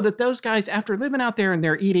 And you know that those guys, after living out there and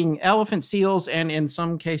they're eating elephant seals, and in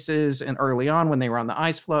some cases, and early on when they were on the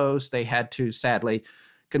ice floes, they had to sadly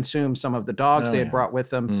consume some of the dogs they had brought with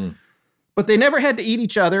them. But they never had to eat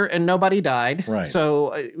each other, and nobody died.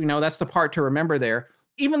 So, you know, that's the part to remember there.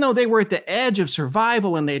 Even though they were at the edge of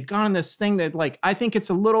survival and they had gone on this thing that, like, I think it's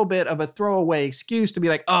a little bit of a throwaway excuse to be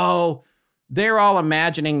like, oh, they're all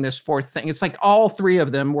imagining this fourth thing. It's like all three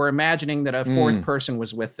of them were imagining that a fourth person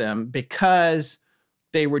was with them because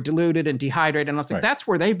they were diluted and dehydrated. And I was like, that's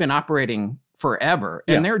where they've been operating forever.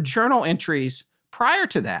 And their journal entries prior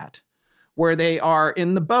to that where they are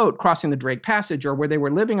in the boat crossing the Drake Passage, or where they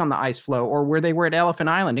were living on the ice floe, or where they were at Elephant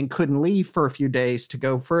Island and couldn't leave for a few days to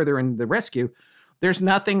go further in the rescue. There's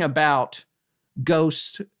nothing about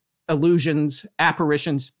ghosts, illusions,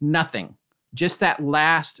 apparitions, nothing. Just that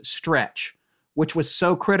last stretch, which was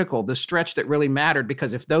so critical, the stretch that really mattered,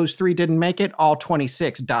 because if those 3 didn't make it, all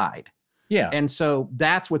 26 died. Yeah. And so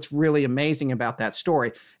that's what's really amazing about that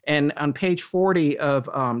story. And on page 40 of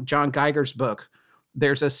John Geiger's book,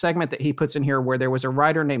 there's a segment that he puts in here where there was a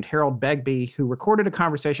writer named Harold Begbie who recorded a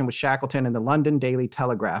conversation with Shackleton in the London Daily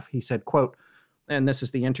Telegraph. He said, quote, and this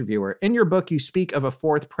is the interviewer, "In your book, you speak of a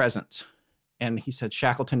fourth presence." And he said,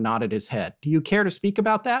 Shackleton nodded his head. "Do you care to speak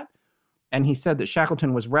about that?" And he said that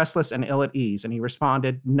Shackleton was restless and ill at ease. And he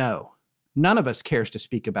responded, "No, none of us cares to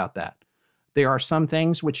speak about that. There are some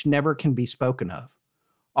things which never can be spoken of.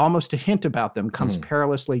 Almost to hint about them comes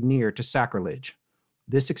perilously near to sacrilege.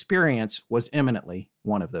 This experience was eminently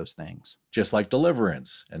one of those things." Just like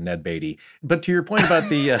Deliverance and Ned Beatty. But to your point about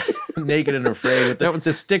the Naked and Afraid, with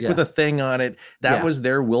the stick with a thing on it, that was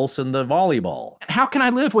their Wilson the volleyball. How can I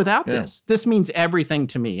live without this? This means everything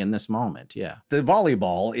to me in this moment. Yeah. The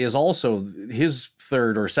volleyball is also his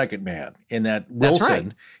third or second man, in that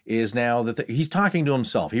Wilson is now that he's talking to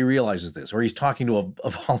himself. He realizes this, or he's talking to a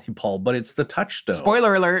volleyball, but it's the touchstone.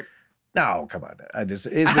 Spoiler alert. No, come on. I'm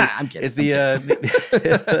kidding.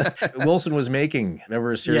 Wilson was making,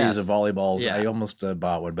 remember, a series of volleyballs. Yeah. I almost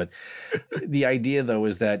bought one. But the idea, though,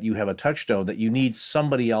 is that you have a touchstone, that you need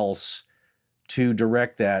somebody else to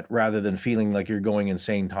direct that rather than feeling like you're going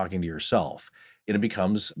insane talking to yourself. And it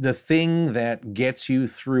becomes the thing that gets you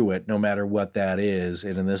through it, no matter what that is.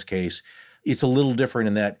 And in this case, it's a little different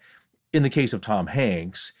in that, in the case of Tom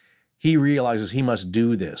Hanks, he realizes he must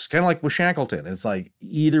do this. Kind of like with Shackleton. It's like,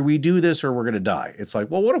 either we do this or we're going to die. It's like,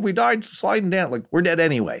 well, what if we died sliding down? Like, we're dead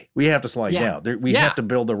anyway. We have to slide down. We have to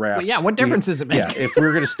build the raft. Well, what difference does it make? Yeah, if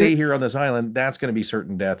we're going to stay here on this island, that's going to be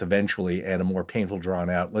certain death eventually, and a more painful drawn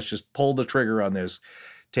out. Let's just pull the trigger on this,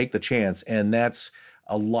 take the chance. And that's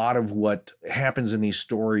a lot of what happens in these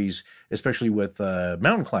stories, especially with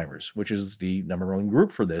mountain climbers, which is the number one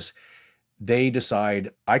group for this. They decide,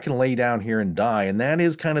 I can lay down here and die, and that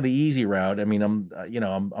is kind of the easy route. I mean,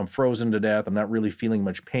 I'm frozen to death. I'm not really feeling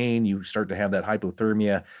much pain. You start to have that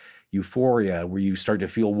hypothermia, euphoria, where you start to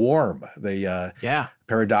feel warm. The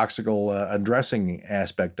paradoxical undressing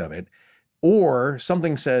aspect of it, or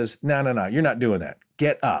something says, no, you're not doing that.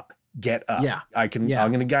 Get up. Yeah, I'm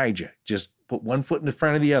going to guide you. Just put one foot in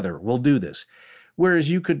front of the other. We'll do this. Whereas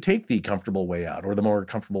you could take the comfortable way out, or the more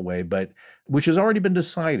comfortable way, but which has already been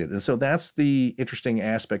decided. And so that's the interesting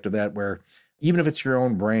aspect of that, where even if it's your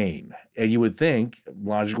own brain, and you would think,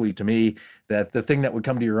 logically to me, that the thing that would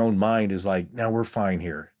come to your own mind is like, now we're fine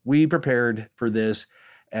here. We prepared for this,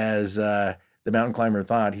 as the mountain climber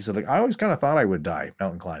thought. He said, like, I always kind of thought I would die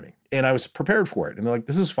mountain climbing, and I was prepared for it. And they're like,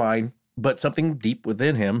 this is fine. But something deep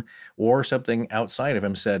within him, or something outside of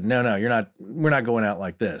him, said, no, we're not going out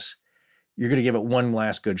like this. You're going to give it one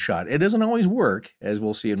last good shot. It doesn't always work, as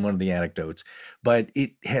we'll see in one of the anecdotes, but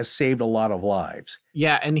it has saved a lot of lives.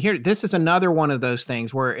 Yeah, and this is another one of those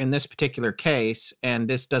things where, in this particular case, and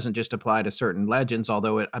this doesn't just apply to certain legends,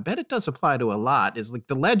 although I bet it does apply to a lot, is like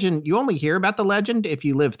the legend, you only hear about the legend if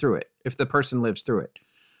you live through it, if the person lives through it.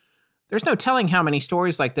 There's no telling how many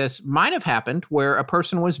stories like this might have happened where a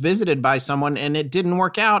person was visited by someone and it didn't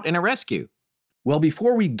work out in a rescue. Well,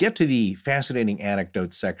 before we get to the fascinating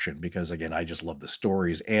anecdotes section, because again, I just love the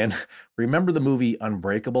stories, and remember the movie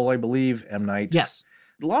Unbreakable, I believe, M. Night? Yes.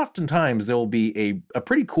 Oftentimes there will be a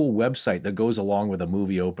pretty cool website that goes along with a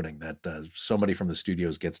movie opening that somebody from the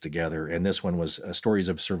studios gets together, and this one was Stories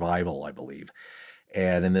of Survival, I believe.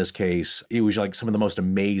 And in this case, it was like some of the most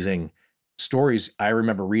amazing stories. I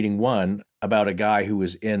remember reading one about a guy who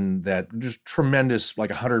was in that just tremendous, like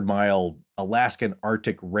 100-mile Alaskan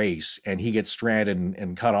Arctic race, and he gets stranded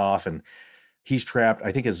and cut off, and he's trapped.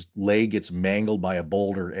 I think his leg gets mangled by a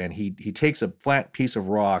boulder, and he takes a flat piece of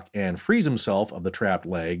rock and frees himself of the trapped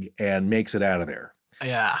leg and makes it out of there.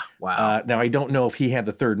 Yeah. Wow. Now, I don't know if he had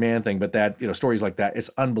the third man thing, but that, stories like that, it's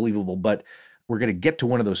unbelievable. But we're going to get to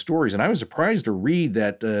one of those stories. And I was surprised to read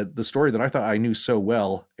that the story that I thought I knew so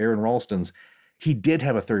well, Aaron Ralston's, he did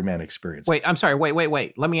have a third man experience. Wait, I'm sorry.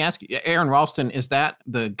 Wait. Let me ask you, Aaron Ralston, is that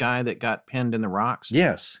the guy that got pinned in the rocks?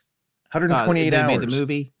 Yes. 128 hours. They made the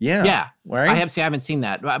movie? Yeah. Yeah. Right? I haven't seen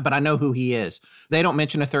that, but I know who he is. They don't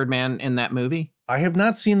mention a third man in that movie? I have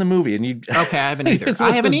not seen the movie. And you. Okay, I haven't either.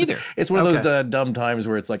 I haven't either. It's one of those dumb times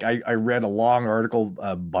where it's like, I read a long article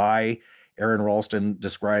by Aaron Ralston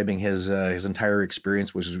describing his entire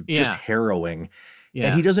experience, which was just harrowing. Yeah.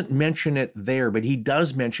 And he doesn't mention it there, but he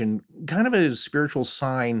does mention kind of a spiritual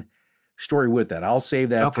sign story with that. I'll save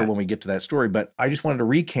that for when we get to that story. But I just wanted to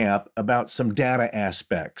recap about some data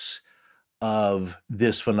aspects of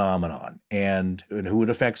this phenomenon and who it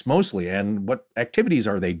affects mostly and what activities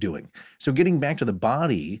are they doing. So getting back to the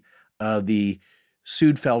body of the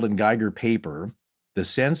Sudfeld and Geiger paper, the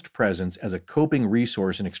sensed presence as a coping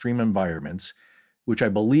resource in extreme environments, which I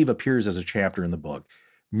believe appears as a chapter in the book,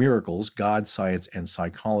 Miracles, God, Science, and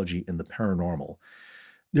Psychology in the Paranormal.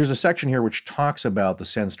 There's a section here which talks about the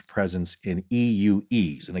sensed presence in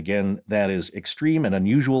EUEs. And again, that is extreme and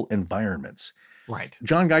unusual environments. Right.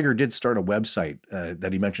 John Geiger did start a website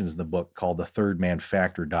that he mentions in the book called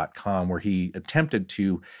thethirdmanfactor.com, where he attempted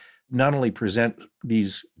to not only present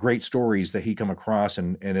these great stories that he come across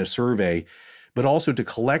in a survey, but also to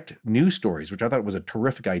collect news stories, which I thought was a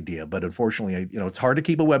terrific idea. But unfortunately, it's hard to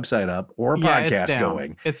keep a website up or a podcast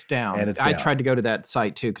going. It's down. And it's down. I tried to go to that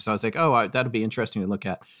site too because I was like, that'd be interesting to look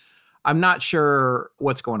at. I'm not sure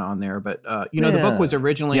what's going on there, but the book was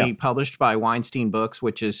originally published by Weinstein Books,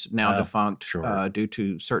 which is now defunct due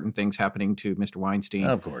to certain things happening to Mr. Weinstein.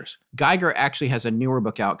 Of course. Geiger actually has a newer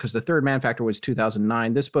book out because The Third Man Factor was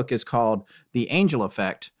 2009. This book is called The Angel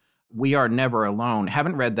Effect. We Are Never Alone.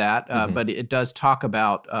 Haven't read that, but it does talk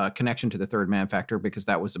about connection to The Third Man Factor because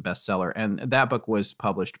that was a bestseller. And that book was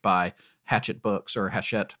published by Hachette Books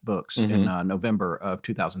in November of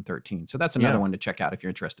 2013. So that's another one to check out if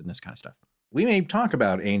you're interested in this kind of stuff. We may talk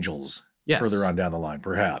about angels further on down the line,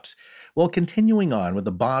 perhaps. Well, continuing on with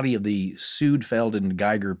the body of the Sudfeld and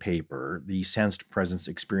Geiger paper, the sensed presence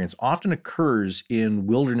experience often occurs in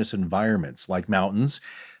wilderness environments like mountains,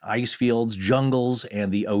 ice fields, jungles,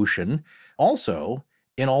 and the ocean. Also,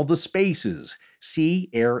 in all the spaces, sea,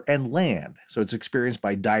 air, and land. So it's experienced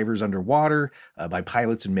by divers underwater, by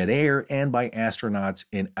pilots in midair, and by astronauts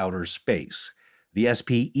in outer space. The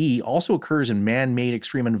SPE also occurs in man-made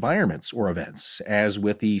extreme environments or events, as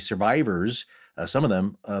with the survivors, some of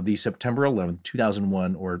them, of the September 11,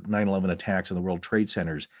 2001 or 9/11 attacks on the World Trade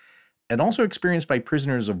Centers, and also experienced by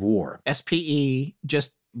prisoners of war. SPE,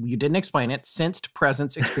 you didn't explain it, sensed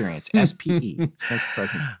presence experience, SPE, sensed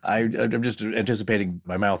presence. I'm just anticipating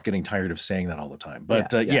my mouth getting tired of saying that all the time.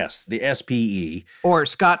 But yes, the SPE. Or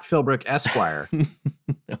Scott Philbrook, Esquire.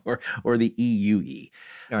 or the EUE.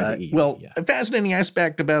 A fascinating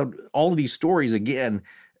aspect about all of these stories, again,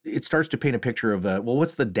 it starts to paint a picture of,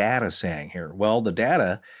 what's the data saying here? Well, the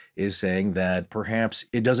data is saying that perhaps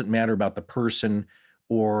it doesn't matter about the person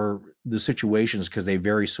or the situations because they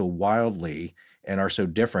vary so wildly and are so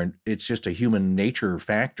different. It's just a human nature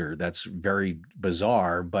factor that's very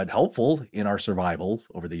bizarre, but helpful in our survival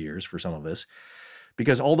over the years for some of us.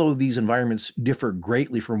 Because although these environments differ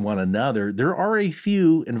greatly from one another, there are a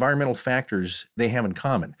few environmental factors they have in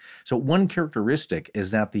common. So one characteristic is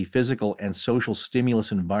that the physical and social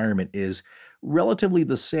stimulus environment is relatively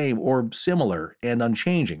the same or similar and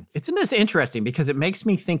unchanging. Isn't this interesting? Because it makes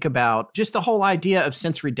me think about just the whole idea of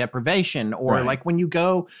sensory deprivation, or like when you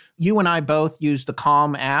go, you and I both use the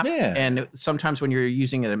Calm app. And sometimes when you're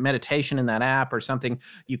using a meditation in that app or something,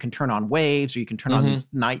 you can turn on waves or you can turn on these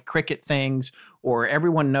night cricket things, or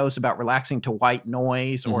everyone knows about relaxing to white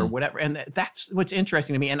noise or whatever. And that's what's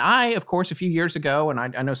interesting to me. And I, of course, a few years ago, and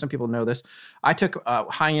I know some people know this, I took a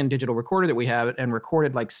high-end digital recorder that we have and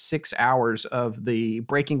recorded like 6 hours of the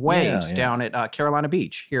breaking waves down at Carolina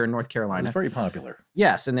Beach here in North Carolina. It's very popular.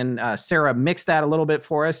 Yes, and then Sarah mixed that a little bit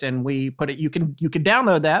for us, and we put it. You can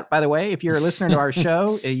download that, by the way, if you're a listener to our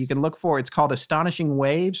show. You can look for. It's called Astonishing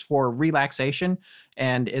Waves for Relaxation,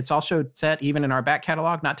 and it's also set even in our back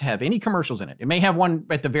catalog not to have any commercials in it. It may have one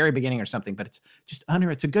at the very beginning or something, but it's just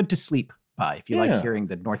It's a good to sleep by if you like hearing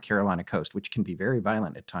the North Carolina coast, which can be very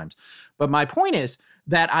violent at times. But my point is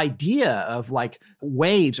that idea of like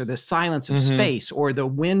waves or the silence of space or the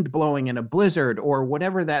wind blowing in a blizzard or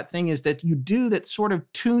whatever that thing is that you do that sort of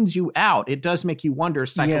tunes you out. It does make you wonder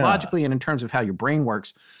psychologically and in terms of how your brain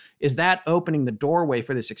works. Is that opening the doorway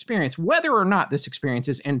for this experience, whether or not this experience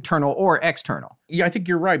is internal or external? Yeah, I think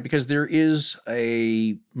you're right, because there is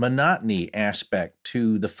a monotony aspect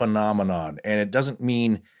to the phenomenon, and it doesn't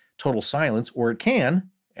mean total silence, or it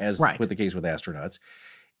can, as with the case with astronauts.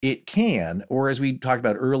 It can, or as we talked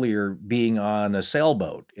about earlier, being on a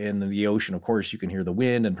sailboat in the ocean. Of course, you can hear the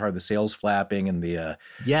wind and part of the sails flapping and the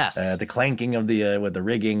clanking of the with the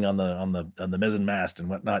rigging on the mizzen mast and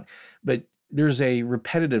whatnot. But there's a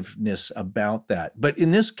repetitiveness about that. But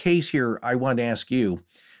in this case here, I want to ask you,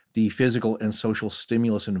 the physical and social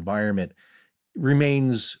stimulus environment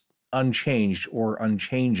remains unchanged or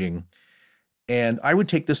unchanging. And I would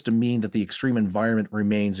take this to mean that the extreme environment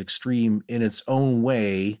remains extreme in its own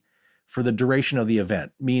way for the duration of the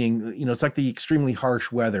event, meaning, it's like the extremely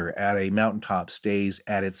harsh weather at a mountaintop stays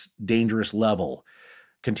at its dangerous level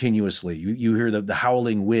continuously. You hear the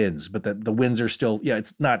howling winds, but the winds are still,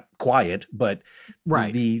 it's not quiet, but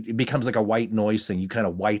it becomes like a white noise thing. You kind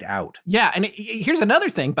of white out. Yeah. And here's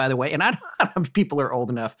another thing, by the way, and I don't know if people are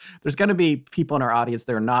old enough. There's going to be people in our audience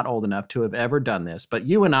that are not old enough to have ever done this, but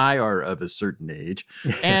you and I are of a certain age.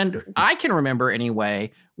 And I can remember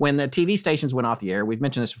anyway, when the TV stations went off the air, we've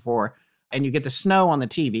mentioned this before, and you get the snow on the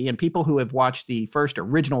TV, and people who have watched the first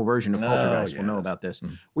original version of Poltergeist will know about this,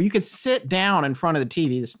 where you could sit down in front of the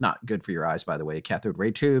TV. It's not good for your eyes, by the way, cathode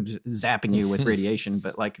ray tubes zapping you with radiation.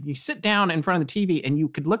 But like if you sit down in front of the TV and you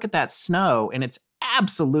could look at that snow, and it's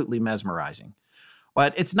absolutely mesmerizing.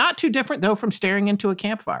 But it's not too different, though, from staring into a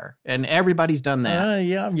campfire. And everybody's done that.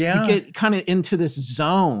 Yeah. You get kind of into this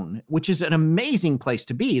zone, which is an amazing place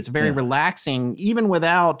to be. It's very relaxing, even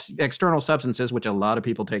without external substances, which a lot of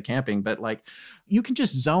people take camping. But, like, you can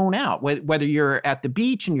just zone out, whether you're at the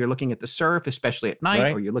beach and you're looking at the surf, especially at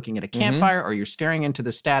night, or you're looking at a campfire, or you're staring into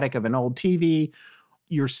the static of an old TV.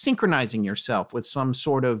 You're synchronizing yourself with some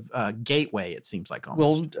sort of gateway, it seems like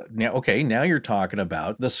almost. Well, now you're talking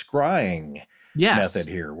about the scrying method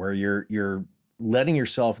here, where you're letting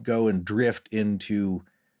yourself go and drift into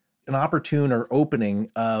an opportune or opening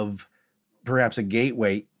of perhaps a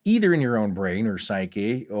gateway, either in your own brain or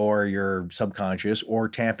psyche or your subconscious, or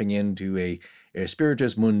tapping into a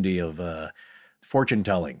spiritus mundi of fortune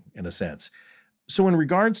telling, in a sense. So in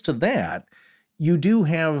regards to that, you do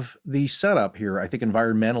have the setup here, I think,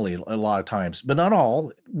 environmentally a lot of times, but not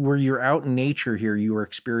all. Where you're out in nature here, you are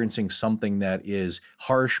experiencing something that is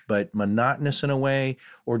harsh but monotonous in a way,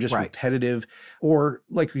 or just repetitive, or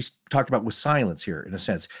like we talked about with silence here, in a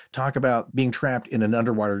sense. Talk about being trapped in an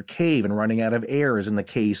underwater cave and running out of air, as in the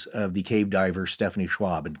case of the cave diver Stephanie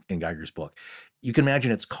Schwab in Geiger's book. You can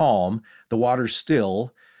imagine it's calm, the water's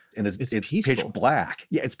still, and it's pitch black.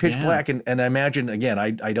 Yeah, it's pitch black. And I imagine, again,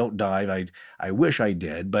 I don't dive. I wish I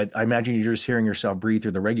did, but I imagine you're just hearing yourself breathe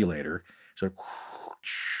through the regulator. So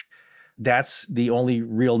that's the only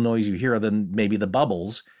real noise you hear, other than maybe the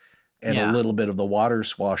bubbles and a little bit of the water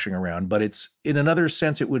swashing around. But it's, in another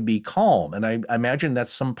sense, it would be calm. And I imagine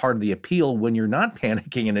that's some part of the appeal when you're not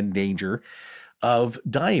panicking and in danger of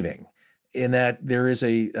diving, in that there is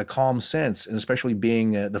a calm sense, and especially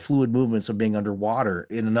being the fluid movements of being underwater.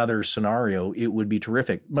 In another scenario, it would be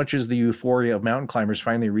terrific, much as the euphoria of mountain climbers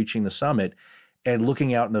finally reaching the summit and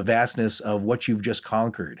looking out in the vastness of what you've just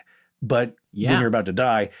conquered. But when you're about to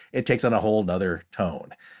die, it takes on a whole nother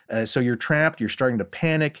tone. So you're trapped, you're starting to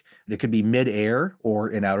panic. It could be midair or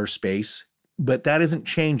in outer space, but that isn't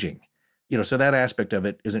changing. So that aspect of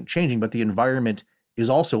it isn't changing, but the environment is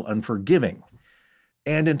also unforgiving.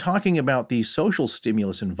 And in talking about the social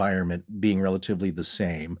stimulus environment being relatively the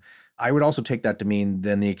same, I would also take that to mean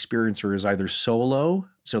then the experiencer is either solo,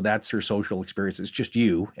 so that's your social experience, it's just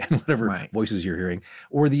you and whatever voices you're hearing,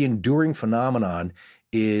 or the enduring phenomenon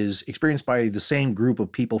is experienced by the same group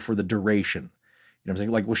of people for the duration. I'm saying?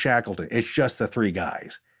 Like with Shackleton, it's just the three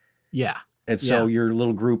guys. Yeah. And so your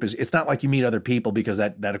little group it's not like you meet other people, because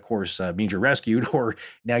that of course means you're rescued, or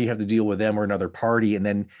now you have to deal with them or another party. And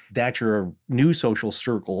then that's your new social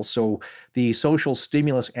circle. So the social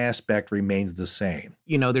stimulus aspect remains the same.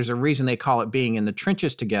 There's a reason they call it being in the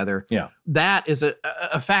trenches together. Yeah. That is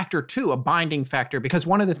a factor too, a binding factor, because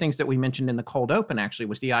one of the things that we mentioned in the cold open actually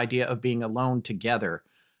was the idea of being alone together.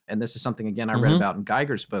 And this is something, again, I read about in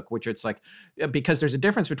Geiger's book, which it's like, because there's a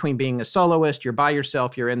difference between being a soloist, you're by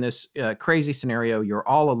yourself, you're in this crazy scenario, you're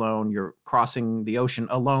all alone, you're crossing the ocean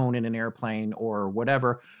alone in an airplane or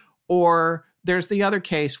whatever. Or there's the other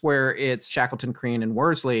case where it's Shackleton, Crean, and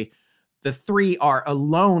Worsley. The three are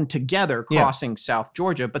alone together crossing South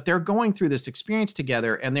Georgia, but they're going through this experience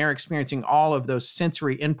together, and they're experiencing all of those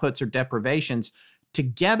sensory inputs or deprivations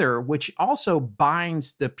together, which also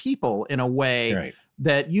binds the people in a way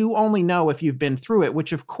that you only know if you've been through it,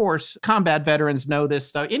 which of course, combat veterans know this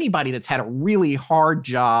stuff. Anybody that's had a really hard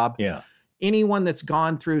job, anyone that's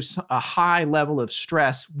gone through a high level of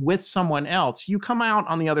stress with someone else, you come out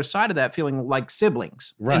on the other side of that feeling like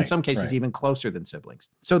siblings, in some cases even closer than siblings.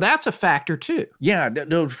 So that's a factor too. Yeah,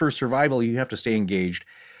 no, for survival, you have to stay engaged.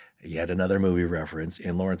 Yet another movie reference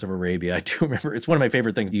in Lawrence of Arabia. I do remember, it's one of my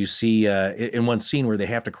favorite things. You see in one scene where they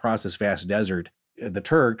have to cross this vast desert. The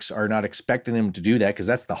Turks are not expecting them to do that, because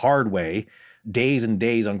that's the hard way. Days and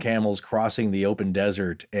days on camels crossing the open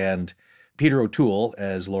desert. And Peter O'Toole,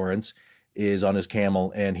 as Lawrence, is on his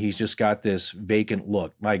camel, and he's just got this vacant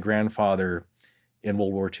look. My grandfather in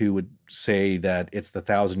World War II would say that it's the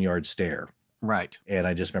 1,000-yard stare. Right. And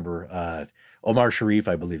I just remember Omar Sharif,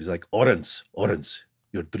 I believe, is like, occurrence,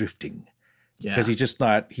 you're drifting. Yeah. Because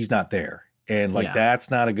he's not there. And like,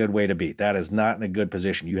 that's not a good way to be. That is not in a good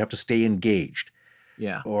position. You have to stay engaged.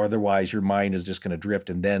 Yeah. Or otherwise your mind is just going to drift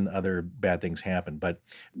and then other bad things happen. But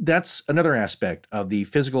that's another aspect of the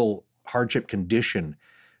physical hardship condition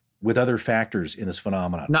with other factors in this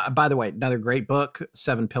phenomenon. No, by the way, another great book,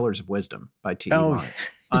 7 Pillars of Wisdom by T.E. Lawrence.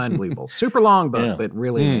 Oh. Unbelievable. Super long book, but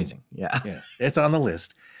really amazing. Yeah. Yeah. It's on the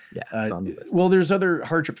list. Yeah, it's on the list. Well, there's other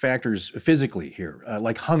hardship factors physically here,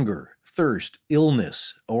 like hunger, thirst,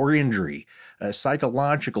 illness, or injury,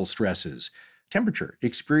 psychological stresses, temperature,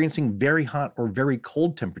 experiencing very hot or very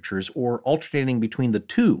cold temperatures, or alternating between the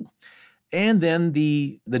two. And then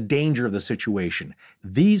the danger of the situation.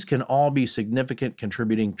 These can all be significant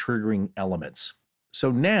contributing triggering elements. So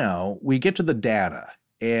now we get to the data.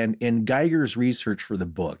 And in Geiger's research for the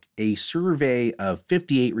book, a survey of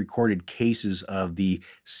 58 recorded cases of the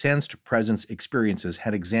sensed presence experiences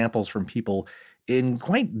had examples from people in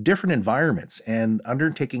quite different environments and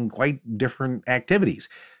undertaking quite different activities,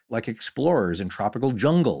 like explorers in tropical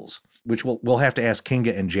jungles, which we'll have to ask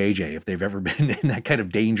Kinga and JJ if they've ever been in that kind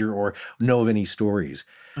of danger or know of any stories.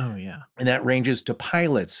 Oh, yeah. And that ranges to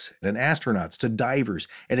pilots and astronauts, to divers,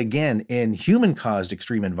 and again, in human-caused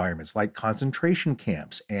extreme environments like concentration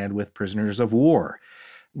camps and with prisoners of war.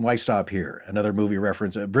 Why stop here? Another movie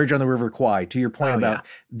reference, Bridge on the River Kwai, to your point about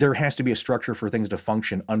there has to be a structure for things to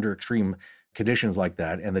function under extreme conditions like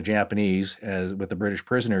that. And the Japanese, as with the British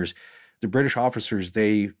prisoners, the British officers,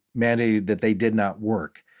 they mandated that they did not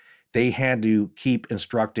work. They had to keep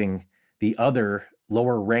instructing the other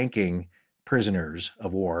lower-ranking prisoners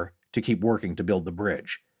of war to keep working to build the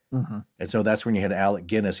bridge. Mm-hmm. And so that's when you had Alec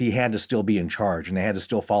Guinness. He had to still be in charge, and they had to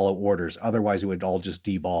still follow orders. Otherwise, it would all just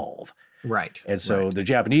devolve. Right. And so the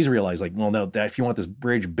Japanese realized, like, well, no, that if you want this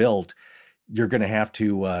bridge built, you're going to have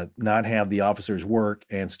to not have the officers work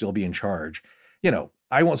and still be in charge. You know,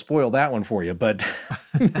 I won't spoil that one for you, but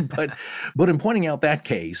but in pointing out that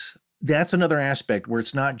case, that's another aspect where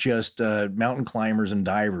it's not just mountain climbers and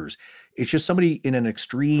divers. It's just somebody in an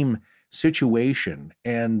extreme situation.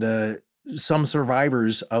 And some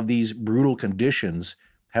survivors of these brutal conditions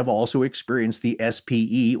have also experienced the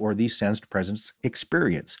SPE, or the sensed presence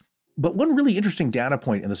experience. But one really interesting data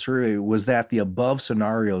point in the survey was that the above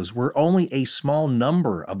scenarios were only a small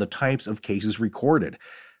number of the types of cases recorded,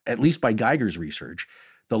 at least by Geiger's research.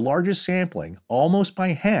 The largest sampling, almost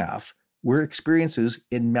by half, were experiences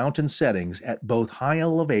in mountain settings at both high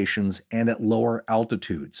elevations and at lower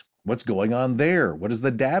altitudes. What's going on there? What is the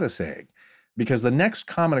data saying? Because the next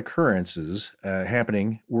common occurrences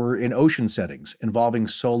happening were in ocean settings involving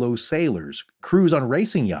solo sailors, crews on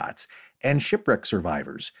racing yachts, and shipwreck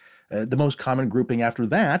survivors. The most common grouping after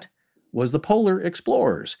that was the polar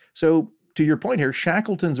explorers. So to your point here,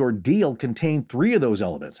 Shackleton's ordeal contained 3 of those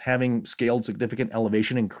elements, having scaled significant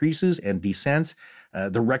elevation increases and descents,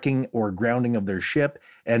 the wrecking or grounding of their ship,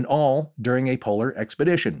 and all during a polar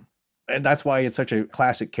expedition. And that's why it's such a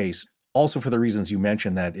classic case. Also for the reasons you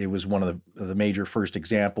mentioned, that it was one of the major first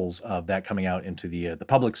examples of that coming out into the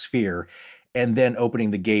public sphere, and then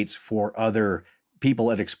opening the gates for other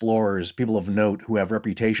people and explorers, people of note who have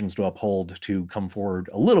reputations to uphold, to come forward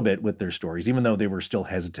a little bit with their stories, even though they were still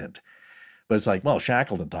hesitant. But it's like, well,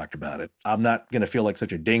 Shackleton talked about it. I'm not going to feel like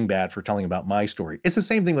such a dingbat for telling about my story. It's the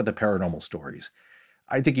same thing with the paranormal stories.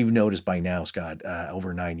 I think you've noticed by now, Scott,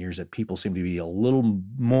 over 9 years, that people seem to be a little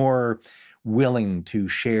more willing to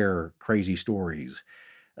share crazy stories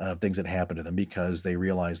of things that happen to them, because they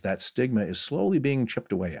realize that stigma is slowly being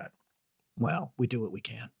chipped away at. Well, we do what we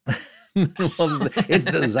can. It's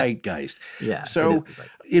the zeitgeist. Yeah. So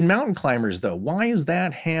in mountain climbers, though, why is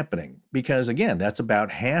that happening? Because again, that's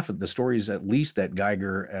about half of the stories, at least, that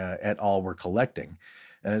Geiger et al. Were collecting.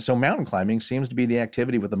 So mountain climbing seems to be the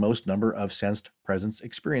activity with the most number of sensed presence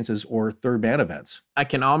experiences, or third man events. I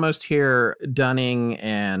can almost hear Dunning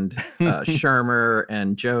and Shermer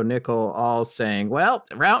and Joe Nickel all saying, well,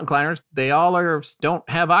 mountain climbers, they all don't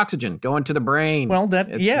have oxygen going to the brain. Well, they're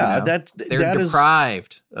deprived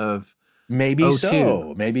of Maybe O2.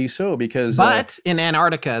 so. Maybe so, because but in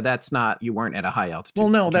Antarctica, that's not, you weren't at a high altitude. Well,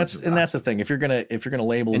 no, that's the thing. If you're gonna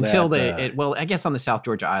label until that, well, I guess on the South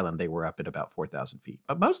Georgia Island they were up at about 4,000 feet.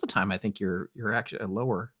 But most of the time, I think you're actually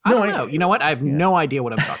lower. I don't know. You know what? I have no idea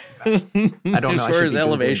what I'm talking about. I don't know. As far as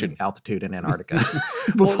elevation, altitude in Antarctica.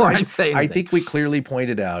 Before I say anything. I think we clearly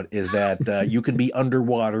pointed out is that you can be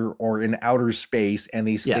underwater or in outer space, and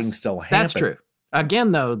these things still happen. That's true.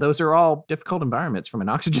 Again, though, those are all difficult environments from an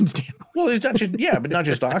oxygen standpoint. Well, it's not just but not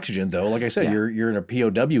just oxygen, though. Like I said, you're in a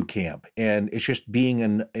POW camp, and it's just being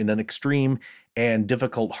in an extreme and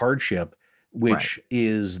difficult hardship which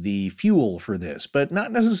is the fuel for this, but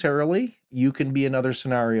not necessarily. You can be in other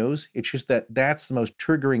scenarios. It's just that that's the most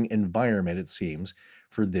triggering environment, it seems,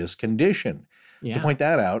 for this condition. Yeah. To point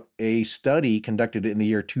that out, a study conducted in the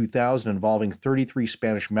year 2000 involving 33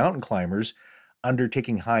 Spanish mountain climbers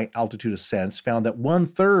undertaking high altitude ascents found that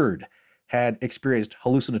 1/3 had experienced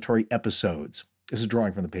hallucinatory episodes. This is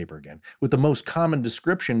drawing from the paper again, with the most common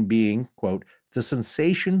description being, quote, the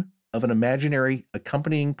sensation of an imaginary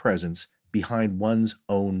accompanying presence behind one's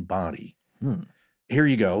own body. Here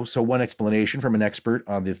you go. So one explanation from an expert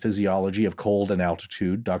on the physiology of cold and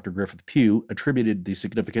altitude, Dr. Griffith Pugh, attributed the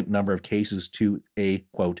significant number of cases to a,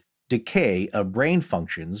 quote, decay of brain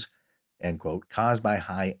functions, end quote, caused by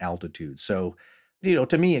high altitude. So,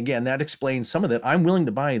 to me, again, that explains some of that. I'm willing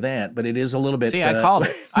to buy that, but it is a little bit... See, I called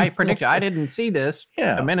it. I predicted. I didn't see this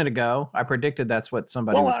a minute ago. I predicted that's what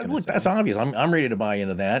somebody was going to say. That's obvious. I'm ready to buy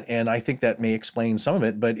into that, and I think that may explain some of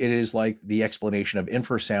it, but it is like the explanation of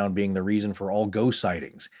infrasound being the reason for all ghost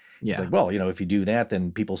sightings. Yeah. It's like, well, if you do that,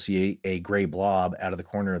 then people see a gray blob out of the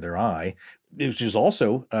corner of their eye, which is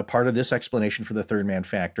also a part of this explanation for the third man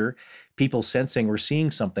factor, people sensing or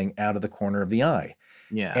seeing something out of the corner of the eye.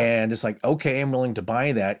 Yeah. And it's like, okay, I'm willing to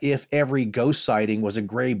buy that if every ghost sighting was a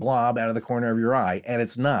gray blob out of the corner of your eye, and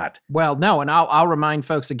it's not. Well, no, and I'll remind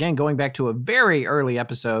folks again, going back to a very early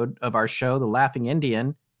episode of our show, The Laughing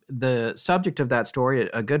Indian, the subject of that story,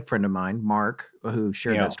 a good friend of mine, Mark, who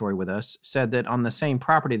shared that story with us, said that on the same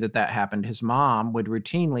property that happened, his mom would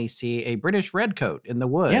routinely see a British redcoat in the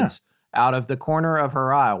woods out of the corner of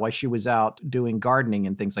her eye while she was out doing gardening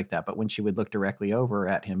and things like that. But when she would look directly over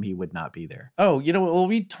at him, he would not be there. Oh, well,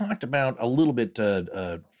 we talked about a little bit,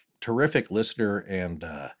 terrific listener and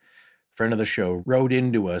friend of the show wrote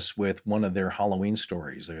into us with one of their Halloween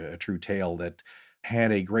stories, a true tale that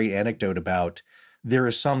had a great anecdote about there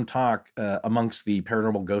is some talk amongst the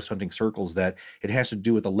paranormal ghost hunting circles that it has to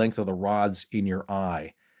do with the length of the rods in your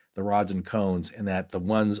eye, the rods and cones, and that the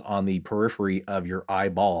ones on the periphery of your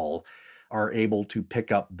eyeball are able to pick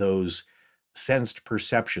up those sensed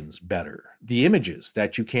perceptions better. The images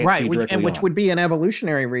that you can't see directly and which would be an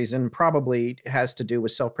evolutionary reason, probably has to do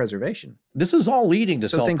with self-preservation. This is all leading to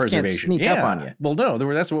self-preservation. Things can't sneak up on you. Well, no,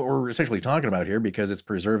 that's what we're essentially talking about here because it's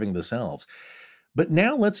preserving the selves. But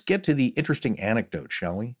now let's get to the interesting anecdote,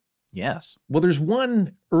 shall we? Yes. Well, there's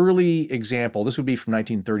one early example. This would be from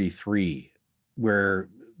 1933, where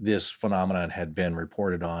this phenomenon had been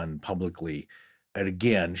reported on publicly. And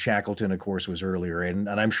again, Shackleton, of course, was earlier. And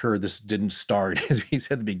I'm sure this didn't start, as we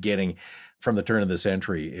said at the beginning, from the turn of the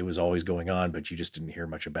century. It was always going on, but you just didn't hear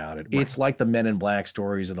much about it. Right. It's like the Men in Black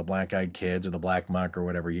stories or the Black-Eyed Kids or the Black Monk or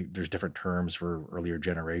whatever. There's different terms for earlier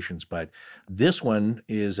generations. But this one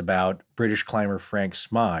is about British climber Frank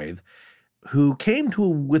Smythe, who came to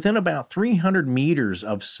within about 300 meters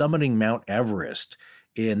of summiting Mount Everest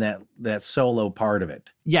in that solo part of it.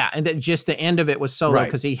 Yeah, and just the end of it was solo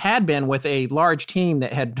because he had been with a large team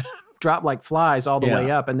that had dropped like flies all the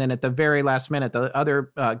way up. And then at the very last minute, the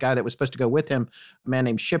other guy that was supposed to go with him, a man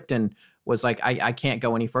named Shipton, was like, I can't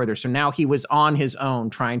go any further. So now he was on his own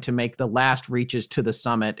trying to make the last reaches to the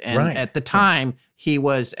summit. And at the time, he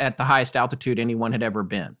was at the highest altitude anyone had ever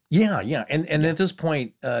been. Yeah. And at this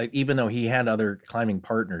point, even though he had other climbing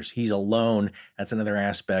partners, he's alone. That's another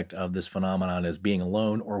aspect of this phenomenon, is being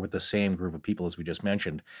alone or with the same group of people as we just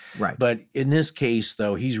mentioned. Right. But in this case,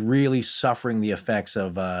 though, he's really suffering the effects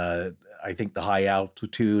of, I think, the high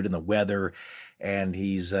altitude and the weather. And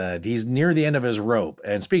he's near the end of his rope.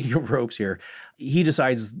 And speaking of ropes here, he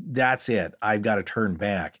decides that's it. I've got to turn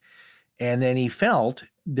back. And then he felt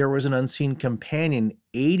there was an unseen companion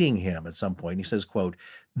aiding him at some point. He says, quote,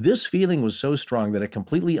 "This feeling was so strong that it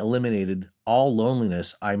completely eliminated all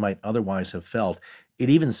loneliness I might otherwise have felt. It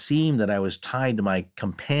even seemed that I was tied to my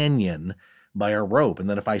companion by a rope, and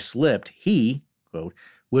that if I slipped, he, quote,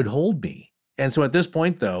 would hold me." And so at this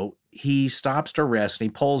point, though, he stops to rest and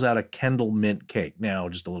he pulls out a Kendall mint cake. Now,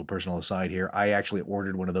 just a little personal aside here, I actually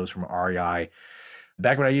ordered one of those from REI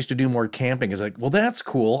back when I used to do more camping. It's like, well, that's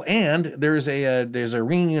cool. And there's a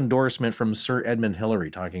ringing endorsement from Sir Edmund Hillary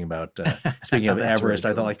talking about, speaking of Everest. Really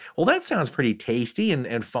cool. I thought, like, well, that sounds pretty tasty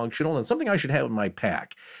and functional and something I should have in my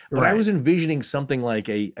pack. But I was envisioning something like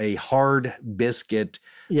a hard biscuit,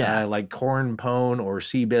 like corn pone or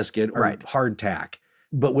sea biscuit or hardtack,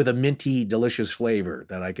 but with a minty, delicious flavor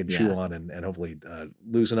that I could chew on and hopefully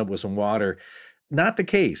loosen up with some water. Not the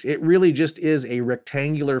case. It really just is a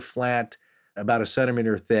rectangular, flat, about a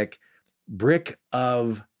centimeter thick brick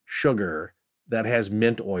of sugar that has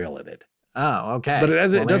mint oil in it. Oh, okay. But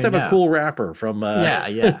it does have a cool wrapper from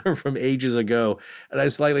from ages ago. And I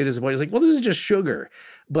was slightly disappointed. It's like, well, this is just sugar.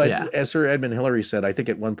 But as Sir Edmund Hillary said, I think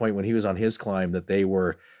at one point when he was on his climb that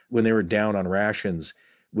when they were down on rations,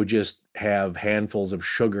 would just have handfuls of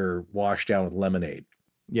sugar washed down with lemonade.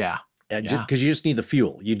 Yeah. Because you just need the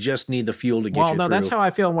fuel. You just need the fuel to get you through. Well, no, that's how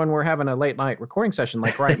I feel when we're having a late night recording session.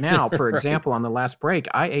 Like right now, for example, on the last break,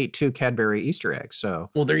 I ate 2 Cadbury Easter eggs. So,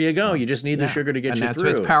 well, there you go. You just need the sugar to get you through. And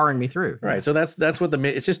that's what's powering me through. Right. So that's what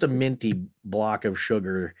it's just a minty block of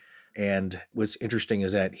sugar. And what's interesting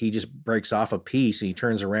is that he just breaks off a piece and he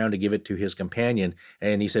turns around to give it to his companion.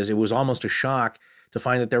 And he says it was almost a shock to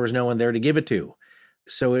find that there was no one there to give it to.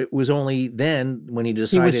 So it was only then when he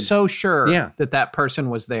decided. He was so sure that person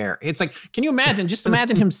was there. It's like, can you imagine? Just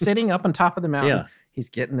imagine him sitting up on top of the mountain. Yeah. He's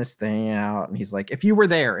getting this thing out. And he's like, if you were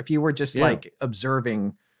there, if you were just like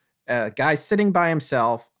observing a guy sitting by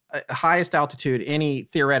himself, highest altitude any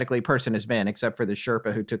theoretically person has been, except for the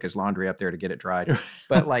Sherpa who took his laundry up there to get it dried.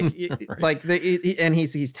 But like, and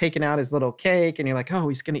he's taking out his little cake and you're like, oh,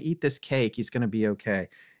 he's going to eat this cake. He's going to be okay.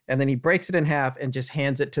 And then he breaks it in half and just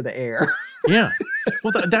hands it to the air. Yeah.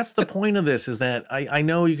 Well, that's the point of this is that I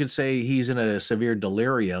know you could say he's in a severe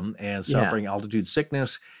delirium and suffering altitude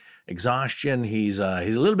sickness, exhaustion. He's a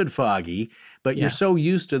little bit foggy, but you're so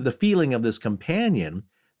used to the feeling of this companion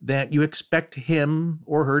that you expect him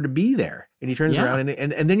or her to be there. And he turns around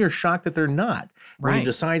and then you're shocked that they're not. When he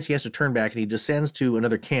decides he has to turn back and he descends to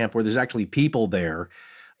another camp where there's actually people there.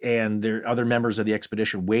 And there are other members of the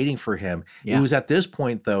expedition waiting for him. Yeah. It was at this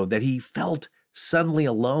point, though, that he felt suddenly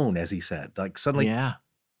alone, as he said. Like suddenly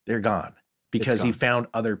they're gone because he found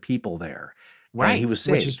other people there. Right. And he was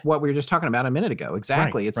saved. Which is what we were just talking about a minute ago.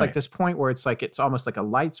 Exactly. It's like this point where it's almost like a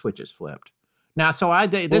light switch is flipped. Now, so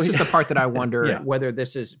this is the part that I wonder whether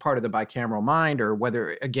this is part of the bicameral mind or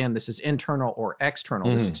whether, again, this is internal or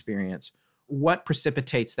external, this experience. What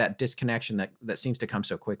precipitates that disconnection that seems to come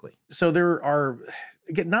so quickly? So there are,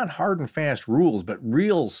 again, not hard and fast rules, but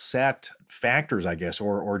real set factors, I guess,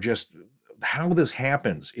 or just how this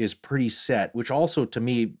happens is pretty set, which also to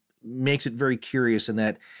me makes it very curious in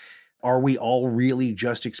that, are we all really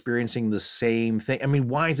just experiencing the same thing? I mean,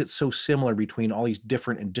 why is it so similar between all these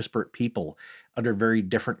different and disparate people under very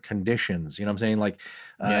different conditions? You know what I'm saying? Like,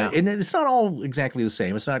 and it's not all exactly the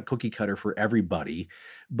same. It's not cookie cutter for everybody,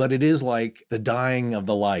 but it is like the dying of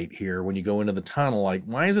the light here when you go into the tunnel. Like,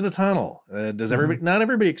 why is it a tunnel? Does everybody, not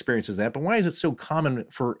everybody experiences that, but why is it so common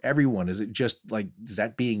for everyone? Is it just like, is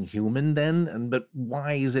that being human then? But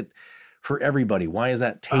why is it for everybody? Why is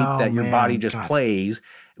that tape that your body just plays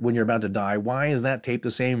when you're about to die? Why is that tape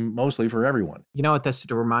the same mostly for everyone? You know what this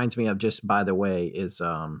reminds me of, just by the way, is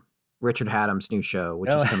Richard Haddam's new show,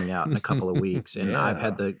 which is coming out in a couple of weeks. And I've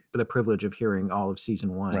had the privilege of hearing all of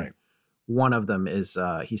season 1. Right. One of them is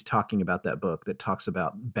he's talking about that book that talks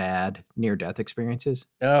about bad near-death experiences.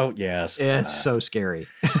 Oh, yes. It's so scary.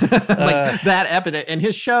 Like that episode. And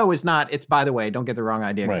his show is not, it's, by the way, don't get the wrong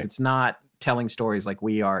idea, because it's not telling stories like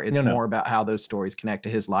we are. It's more about how those stories connect to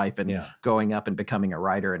his life and going up and becoming a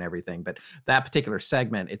writer and everything. But that particular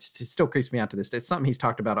segment, it still creeps me out to this day. It's something he's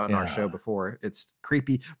talked about on our show before. It's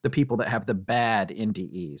creepy. The people that have the bad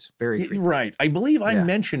NDEs. Very creepy. Right. I believe I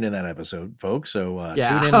mentioned in that episode, folks. So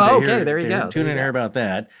tune in there you go. Tune in to hear about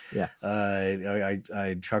that. Yeah.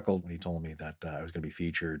 I chuckled when he told me that I was going to be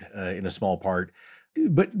featured in a small part.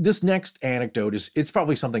 But this next anecdote it's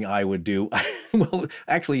probably something I would do. Well,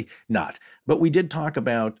 actually not. But we did talk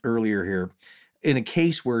about earlier here in a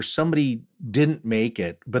case where somebody didn't make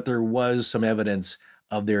it, but there was some evidence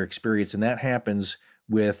of their experience. And that happens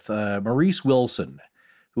with Maurice Wilson,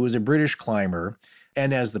 who was a British climber.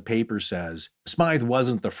 And as the paper says, Smythe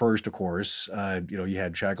wasn't the first, of course. You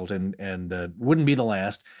had Shackleton and wouldn't be the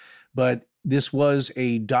last. But this was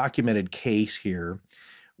a documented case here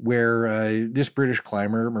where this British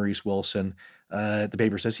climber, Maurice Wilson, the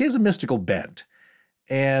paper says he has a mystical bent.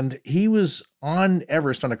 And he was on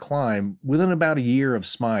Everest on a climb within about a year of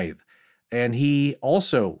Smythe. And he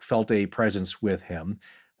also felt a presence with him.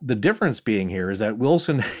 The difference being here is that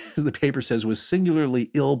Wilson, as the paper says, was singularly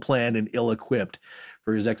ill-planned and ill-equipped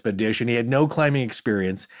for his expedition. He had no climbing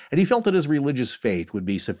experience, and he felt that his religious faith would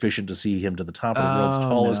be sufficient to see him to the top of the world's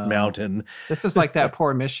tallest mountain. This is like that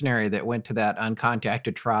poor missionary that went to that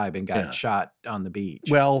uncontacted tribe and got shot on the beach.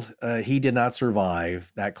 Well, he did not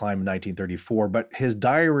survive that climb in 1934, but his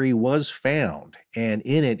diary was found, and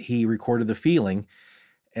in it he recorded the feeling.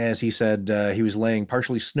 As he said, he was laying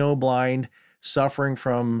partially snowblind, suffering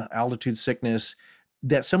from altitude sickness,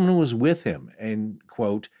 that someone was with him, and,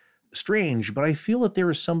 quote, strange, but I feel that there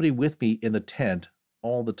is somebody with me in the tent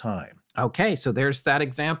all the time. Okay, so there's that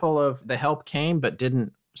example of the help came but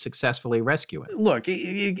didn't successfully rescue him. Look,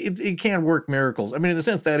 it can't work miracles. I mean, in a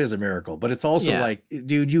sense, that is a miracle, but it's also like,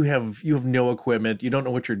 dude, you have no equipment. You don't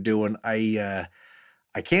know what you're doing. I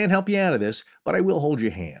can't help you out of this, but I will hold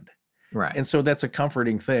your hand. Right. And so that's a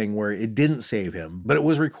comforting thing where it didn't save him, but it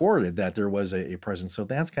was recorded that there was a presence. So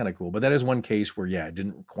that's kind of cool. But that is one case where, it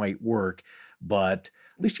didn't quite work, but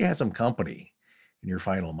at least you had some company in your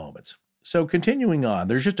final moments. So continuing on,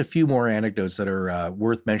 there's just a few more anecdotes that are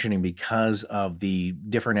worth mentioning because of the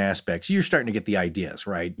different aspects. You're starting to get the ideas,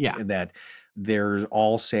 right? Yeah. That they're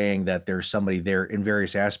all saying that there's somebody there in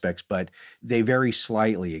various aspects, but they vary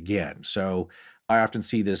slightly again. So I often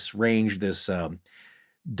see this range, this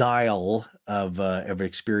dial of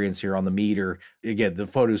experience here on the meter. Again, the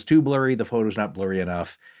photo's too blurry, the photo's not blurry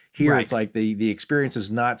enough. Here, It's like the experience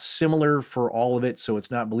is not similar for all of it, so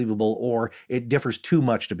it's not believable, or it differs too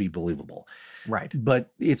much to be believable. Right.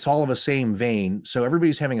 But it's all of a same vein, so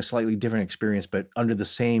everybody's having a slightly different experience, but under the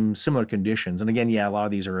same similar conditions. And again, a lot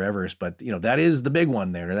of these are Everest, but that is the big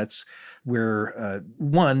one there. That's where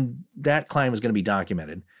that climb is going to be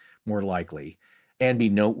documented more likely and be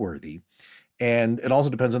noteworthy. And it also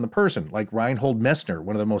depends on the person. Like Reinhold Messner,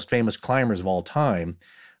 one of the most famous climbers of all time,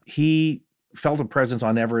 he felt a presence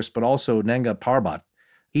on Everest, but also Nanga Parbat.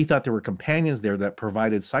 He thought there were companions there that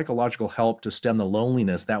provided psychological help to stem the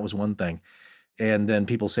loneliness. That was one thing. And then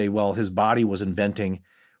people say, well, his body was inventing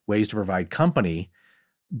ways to provide company.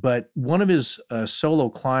 But one of his solo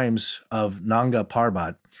climbs of Nanga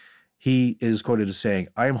Parbat, he is quoted as saying,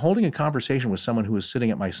 "I am holding a conversation with someone who is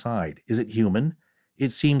sitting at my side. Is it human?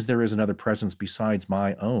 It seems there is another presence besides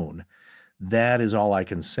my own. That is all I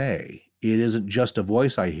can say. It isn't just a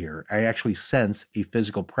voice I hear. I actually sense a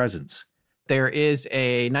physical presence." There is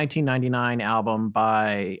a 1999 album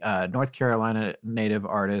by North Carolina native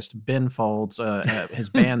artist Ben Folds, his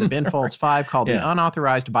band, the Ben Folds Five, called The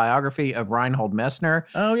Unauthorized Biography of Reinhold Messner.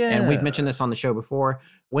 Oh, yeah. And we've mentioned this on the show before.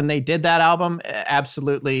 When they did that album,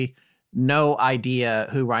 absolutely no idea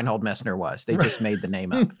who Reinhold Messner was. They just made the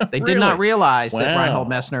name up. They did not realize that Reinhold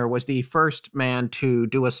Messner was the first man to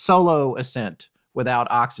do a solo ascent without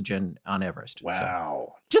oxygen on Everest. Wow.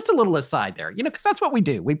 So, just a little aside there, because that's what we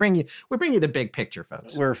do. We bring you the big picture,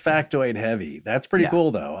 folks. We're factoid heavy. That's pretty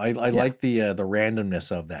cool, though. I like the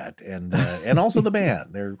randomness of that, and also the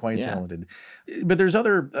band. They're quite talented. But there's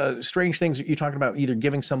other strange things that you're talking about, either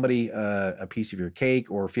giving somebody a piece of your cake,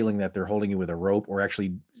 or feeling that they're holding you with a rope, or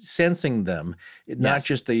actually sensing them. Not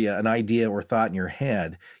just an idea or thought in your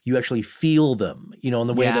head. You actually feel them. In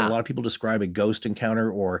the way that a lot of people describe a ghost encounter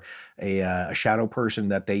or a shadow person,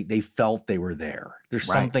 that they felt they were there. There's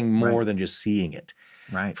something more than just seeing it.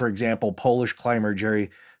 Right. For example, Polish climber Jerry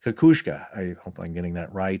Kukushka, I hope I'm getting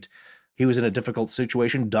that right. He was in a difficult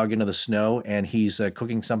situation, dug into the snow, and he's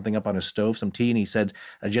cooking something up on his stove, some tea, and he said,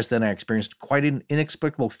 just then I experienced quite an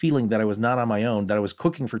inexplicable feeling that I was not on my own, that I was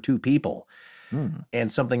cooking for two people. And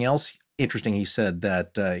something else interesting, he said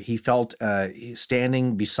that he felt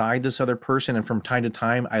standing beside this other person, and from time to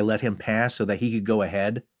time, I let him pass so that he could go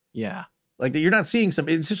ahead. Yeah. Like, you're not seeing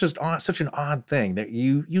something. It's just such an odd thing that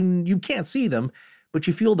you can't see them, but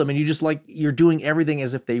you feel them, and you just you're doing everything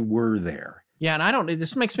as if they were there. Yeah, and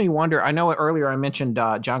this makes me wonder. I know earlier I mentioned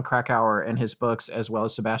John Krakauer and his books, as well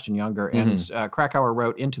as Sebastian Junger. And Krakauer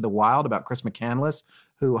wrote Into the Wild about Chris McCandless,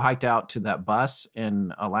 who hiked out to that bus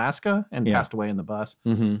in Alaska and passed away in the bus.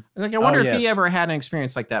 I wonder if he ever had an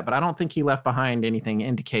experience like that, but I don't think he left behind anything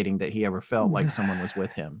indicating that he ever felt like someone was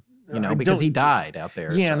with him. Because he died out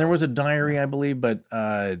there. Yeah, and there was a diary, I believe, but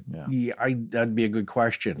that'd be a good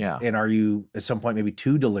question. Yeah. And are you at some point maybe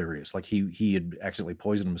too delirious? Like he had accidentally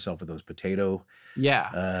poisoned himself with those potato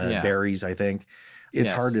berries, I think.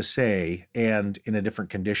 It's hard to say, and in a different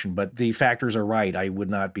condition, but the factors are right. I would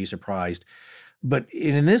not be surprised. But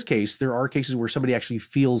in this case, there are cases where somebody actually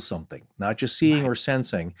feels something, not just seeing or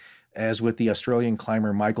sensing, as with the Australian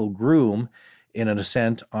climber Michael Groom in an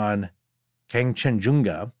ascent on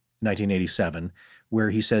Kangchenjunga, 1987,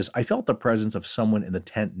 where he says, I felt the presence of someone in the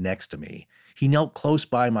tent next to me. He knelt close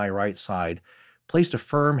by my right side, placed a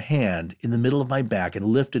firm hand in the middle of my back, and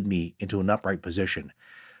lifted me into an upright position.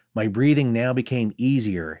 My breathing now became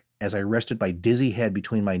easier as I rested my dizzy head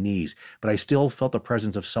between my knees, but I still felt the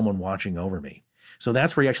presence of someone watching over me. So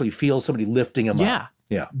that's where you actually feel somebody lifting him up.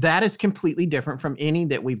 Yeah. That is completely different from any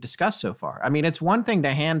that we've discussed so far. I mean, it's one thing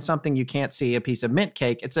to hand something you can't see, a piece of mint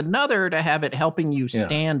cake. It's another to have it helping you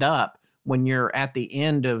stand up when you're at the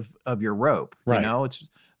end of your rope. Right.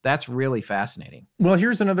 That's really fascinating. Well,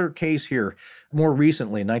 here's another case here. More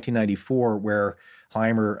recently, in 1994, where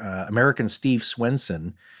climber American Steve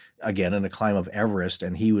Swenson, again in a climb of Everest,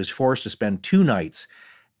 and he was forced to spend 2 nights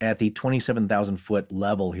at the 27,000-foot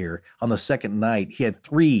level here. On the second night, he had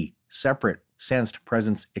 3 separate sensed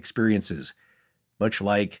presence experiences, much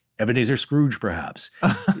like Ebenezer Scrooge, perhaps,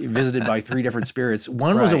 visited by 3 different spirits.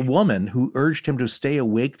 One was a woman who urged him to stay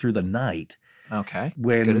awake through the night. Okay.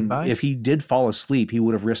 When, Good advice. if he did fall asleep, he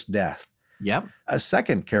would have risked death. Yep. A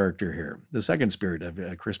second character here, the second spirit of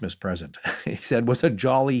a Christmas present, he said, was a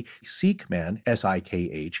jolly Sikh man,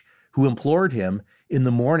 S-I-K-H, who implored him in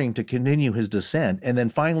the morning to continue his descent. And then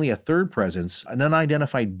finally, a third presence, an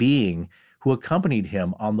unidentified being who accompanied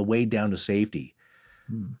him on the way down to safety.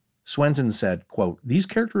 Swenson said, quote, "These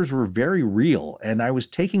characters were very real, and I was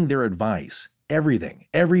taking their advice. Everything,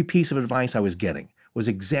 every piece of advice I was getting was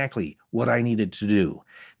exactly what I needed to do."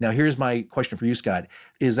 Now, here's my question for you, Scott.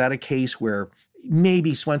 Is that a case where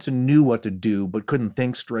maybe Swenson knew what to do but couldn't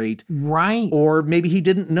think straight? Right. Or maybe he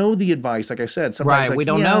didn't know the advice, like I said. Sometimes Right. We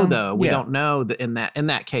don't know, though. We don't know in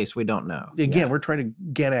that case, we don't know. Again, we're trying to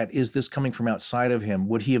get at, is this coming from outside of him?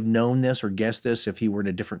 Would he have known this or guessed this if he were in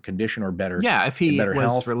a different condition or better? Yeah, if he was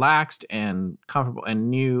health? relaxed and comfortable and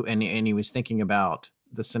knew and he was thinking about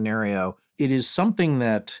the scenario. It is something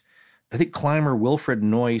that I think climber Wilfred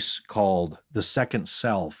Noyce called the second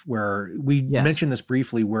self, where we mentioned this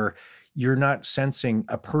briefly, where you're not sensing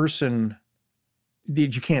a person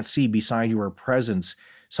that you can't see beside you or a presence.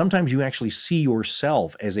 Sometimes you actually see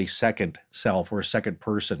yourself as a second self or a second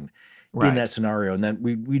person in that scenario. And then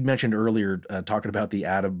we'd mentioned earlier, talking about the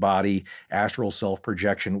out-of-body astral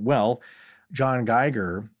self-projection. Well, John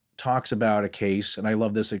Geiger talks about a case, and I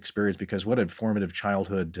love this experience because what a formative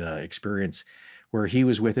childhood experience, where he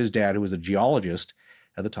was with his dad, who was a geologist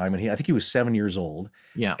at the time, and I think he was 7 years old.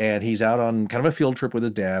 Yeah. And he's out on kind of a field trip with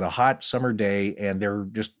his dad, a hot summer day, and they're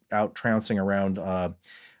just out trouncing around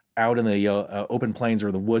out in the open plains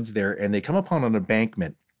or the woods there, and they come upon an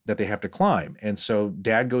embankment that they have to climb. And so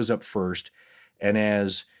dad goes up first, and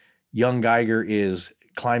as young Geiger is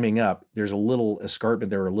climbing up, there's a little escarpment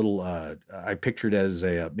there, a little, I pictured as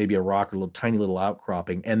maybe a rock or a little tiny little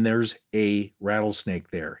outcropping, and there's a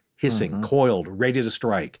rattlesnake there, hissing, coiled, ready to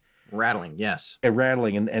strike. Rattling, yes. And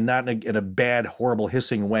rattling, and not in a bad, horrible,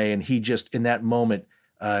 hissing way. And he just, in that moment,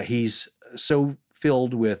 he's so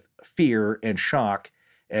filled with fear and shock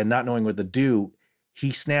and not knowing what to do,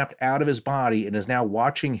 he snapped out of his body and is now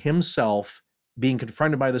watching himself being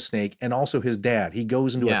confronted by the snake and also his dad. He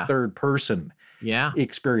goes into a third person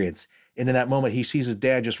experience. And in that moment, he sees his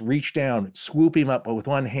dad just reach down, swoop him up with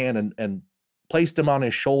one hand and placed him on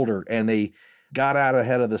his shoulder, and they got out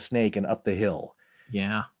ahead of the snake and up the hill.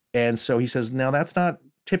 Yeah. And so he says, now that's not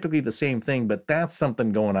typically the same thing, but that's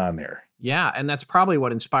something going on there. Yeah. And that's probably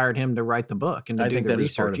what inspired him to write the book and to do the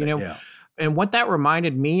research. And what that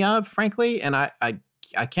reminded me of, frankly, and I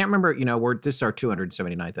can't remember, this is our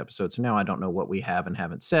 279th episode, so now I don't know what we have and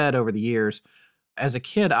haven't said over the years. As a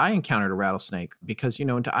kid, I encountered a rattlesnake because,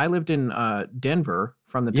 I lived in Denver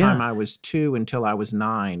from the time I was 2 until I was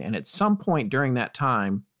 9. And at some point during that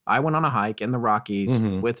time, I went on a hike in the Rockies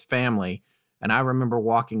with family, and I remember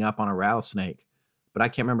walking up on a rattlesnake, but I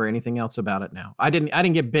can't remember anything else about it now. I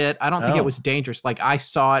didn't get bit. I don't think it was dangerous. Like, I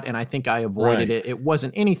saw it and I think I avoided it. It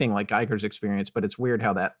wasn't anything like Geiger's experience, but it's weird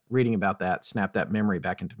how that reading about that snapped that memory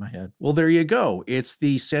back into my head. Well, there you go. It's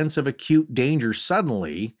the sense of acute danger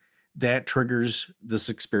suddenly that triggers this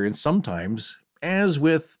experience sometimes, as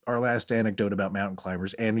with our last anecdote about mountain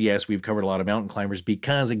climbers. And yes, we've covered a lot of mountain climbers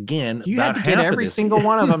because, again, you had to get every single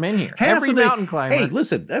one of them in here. Every mountain climber. Hey,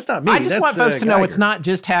 listen, that's not me. I just want folks to know it's not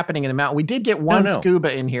just happening in the mountain. We did get one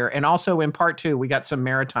scuba in here. And also in part 2, we got some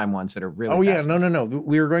maritime ones that are really fascinating. No.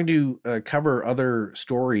 We were going to cover other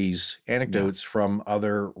stories, anecdotes from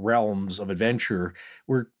other realms of adventure.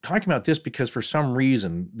 We're talking about this because for some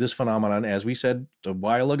reason, this phenomenon, as we said a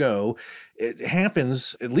while ago, it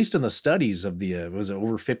happens, at least in the studies of the, was it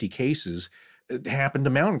over 50 cases, it happened to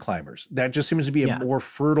mountain climbers. That just seems to be a more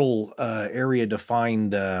fertile area to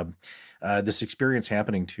find this experience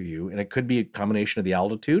happening to you. And it could be a combination of the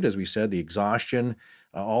altitude, as we said, the exhaustion,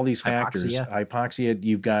 all these factors. Hypoxia.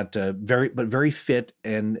 You've got very fit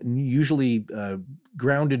and usually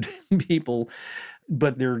grounded people,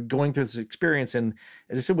 but they're going through this experience. And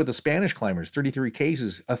as I said, with the Spanish climbers, 33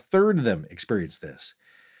 cases, a third of them experienced this.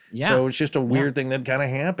 Yeah. So it's just a weird thing that kind of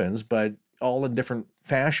happens, but all in different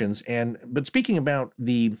fashions. But speaking about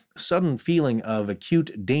the sudden feeling of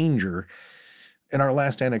acute danger, in our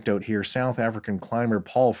last anecdote here, South African climber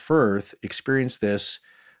Paul Firth experienced this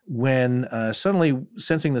when suddenly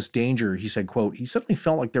sensing this danger, he said, quote, he suddenly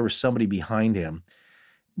felt like there was somebody behind him.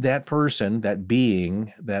 That person, that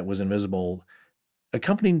being that was invisible,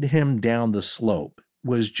 accompanied him down the slope,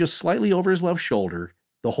 was just slightly over his left shoulder,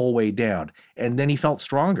 the whole way down. And then he felt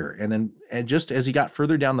stronger. And just as he got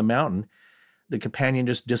further down the mountain, the companion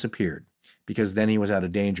just disappeared, because then he was out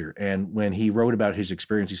of danger. And when he wrote about his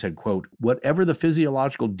experience, he said, quote, "Whatever the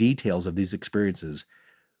physiological details of these experiences,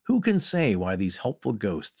 who can say why these helpful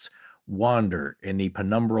ghosts wander in the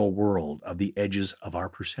penumbral world of the edges of our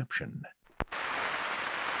perception?"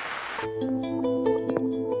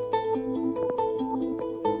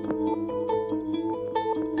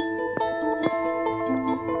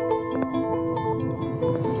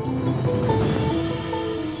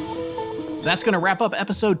 That's going to wrap up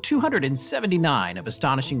episode 279 of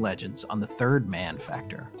Astonishing Legends on the third man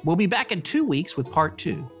factor. We'll be back in 2 weeks with part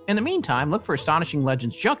 2. In the meantime, look for Astonishing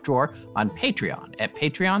Legends Junk Drawer on Patreon at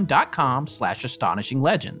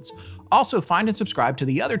patreon.com/astonishinglegends. Also, find and subscribe to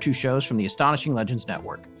the other 2 shows from the Astonishing Legends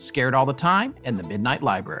Network, Scared All the Time and The Midnight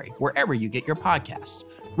Library, wherever you get your podcasts.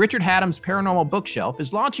 Richard Haddam's Paranormal Bookshelf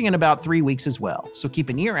is launching in about 3 weeks as well, so keep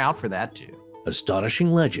an ear out for that too.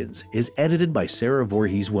 Astonishing Legends is edited by Sarah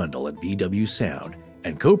Voorhees-Wendell at VW Sound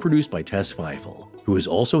and co-produced by Tess Feifel, who is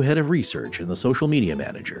also head of research and the social media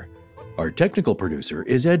manager. Our technical producer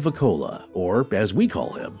is Ed Vicola, or as we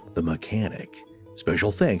call him, the Mechanic.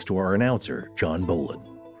 Special thanks to our announcer, John Boland.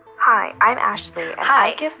 Hi, I'm Ashley, and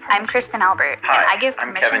Hi, I'm Kristen Albert, Hi, and I give I'm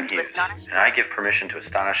permission Kevin to Hughes, and I give permission to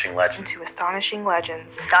Astonishing Legends Astonishing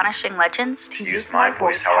Legends to use my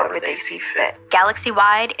voice however they see fit.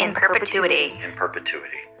 galaxy-wide in perpetuity. in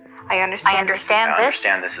perpetuity. I understand this. I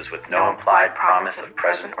understand this is with no implied promise of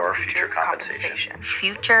present or future compensation.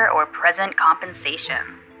 Future or present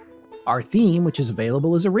compensation. Our theme, which is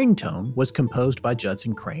available as a ringtone, was composed by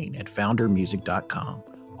Judson Crane at foundermusic.com.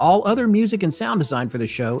 All other music and sound design for the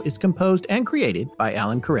show is composed and created by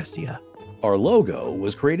Alan Carestia. Our logo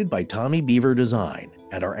was created by Tommy Beaver Design,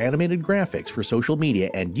 and our animated graphics for social media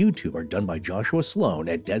and YouTube are done by Joshua Sloan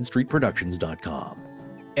at deadstreetproductions.com.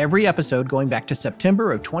 Every episode going back to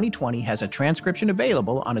September of 2020 has a transcription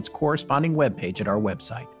available on its corresponding webpage at our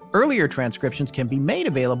website. Earlier transcriptions can be made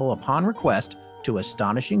available upon request to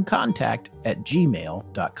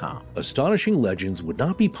astonishingcontact@gmail.com. Astonishing Legends would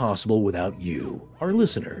not be possible without you, our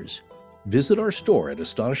listeners. Visit our store at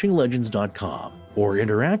astonishinglegends.com or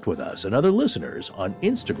interact with us and other listeners on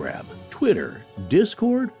Instagram, Twitter,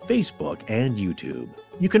 Discord, Facebook, and YouTube.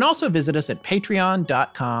 You can also visit us at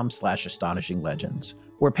patreon.com/astonishinglegends,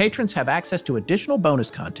 where patrons have access to additional bonus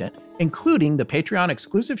content, including the Patreon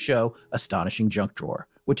exclusive show, Astonishing Junk Drawer,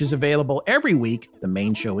 which is available every week. The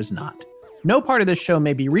main show is not. No part of this show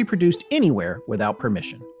may be reproduced anywhere without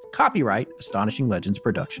permission. Copyright Astonishing Legends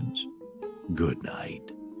Productions. Good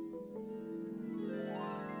night.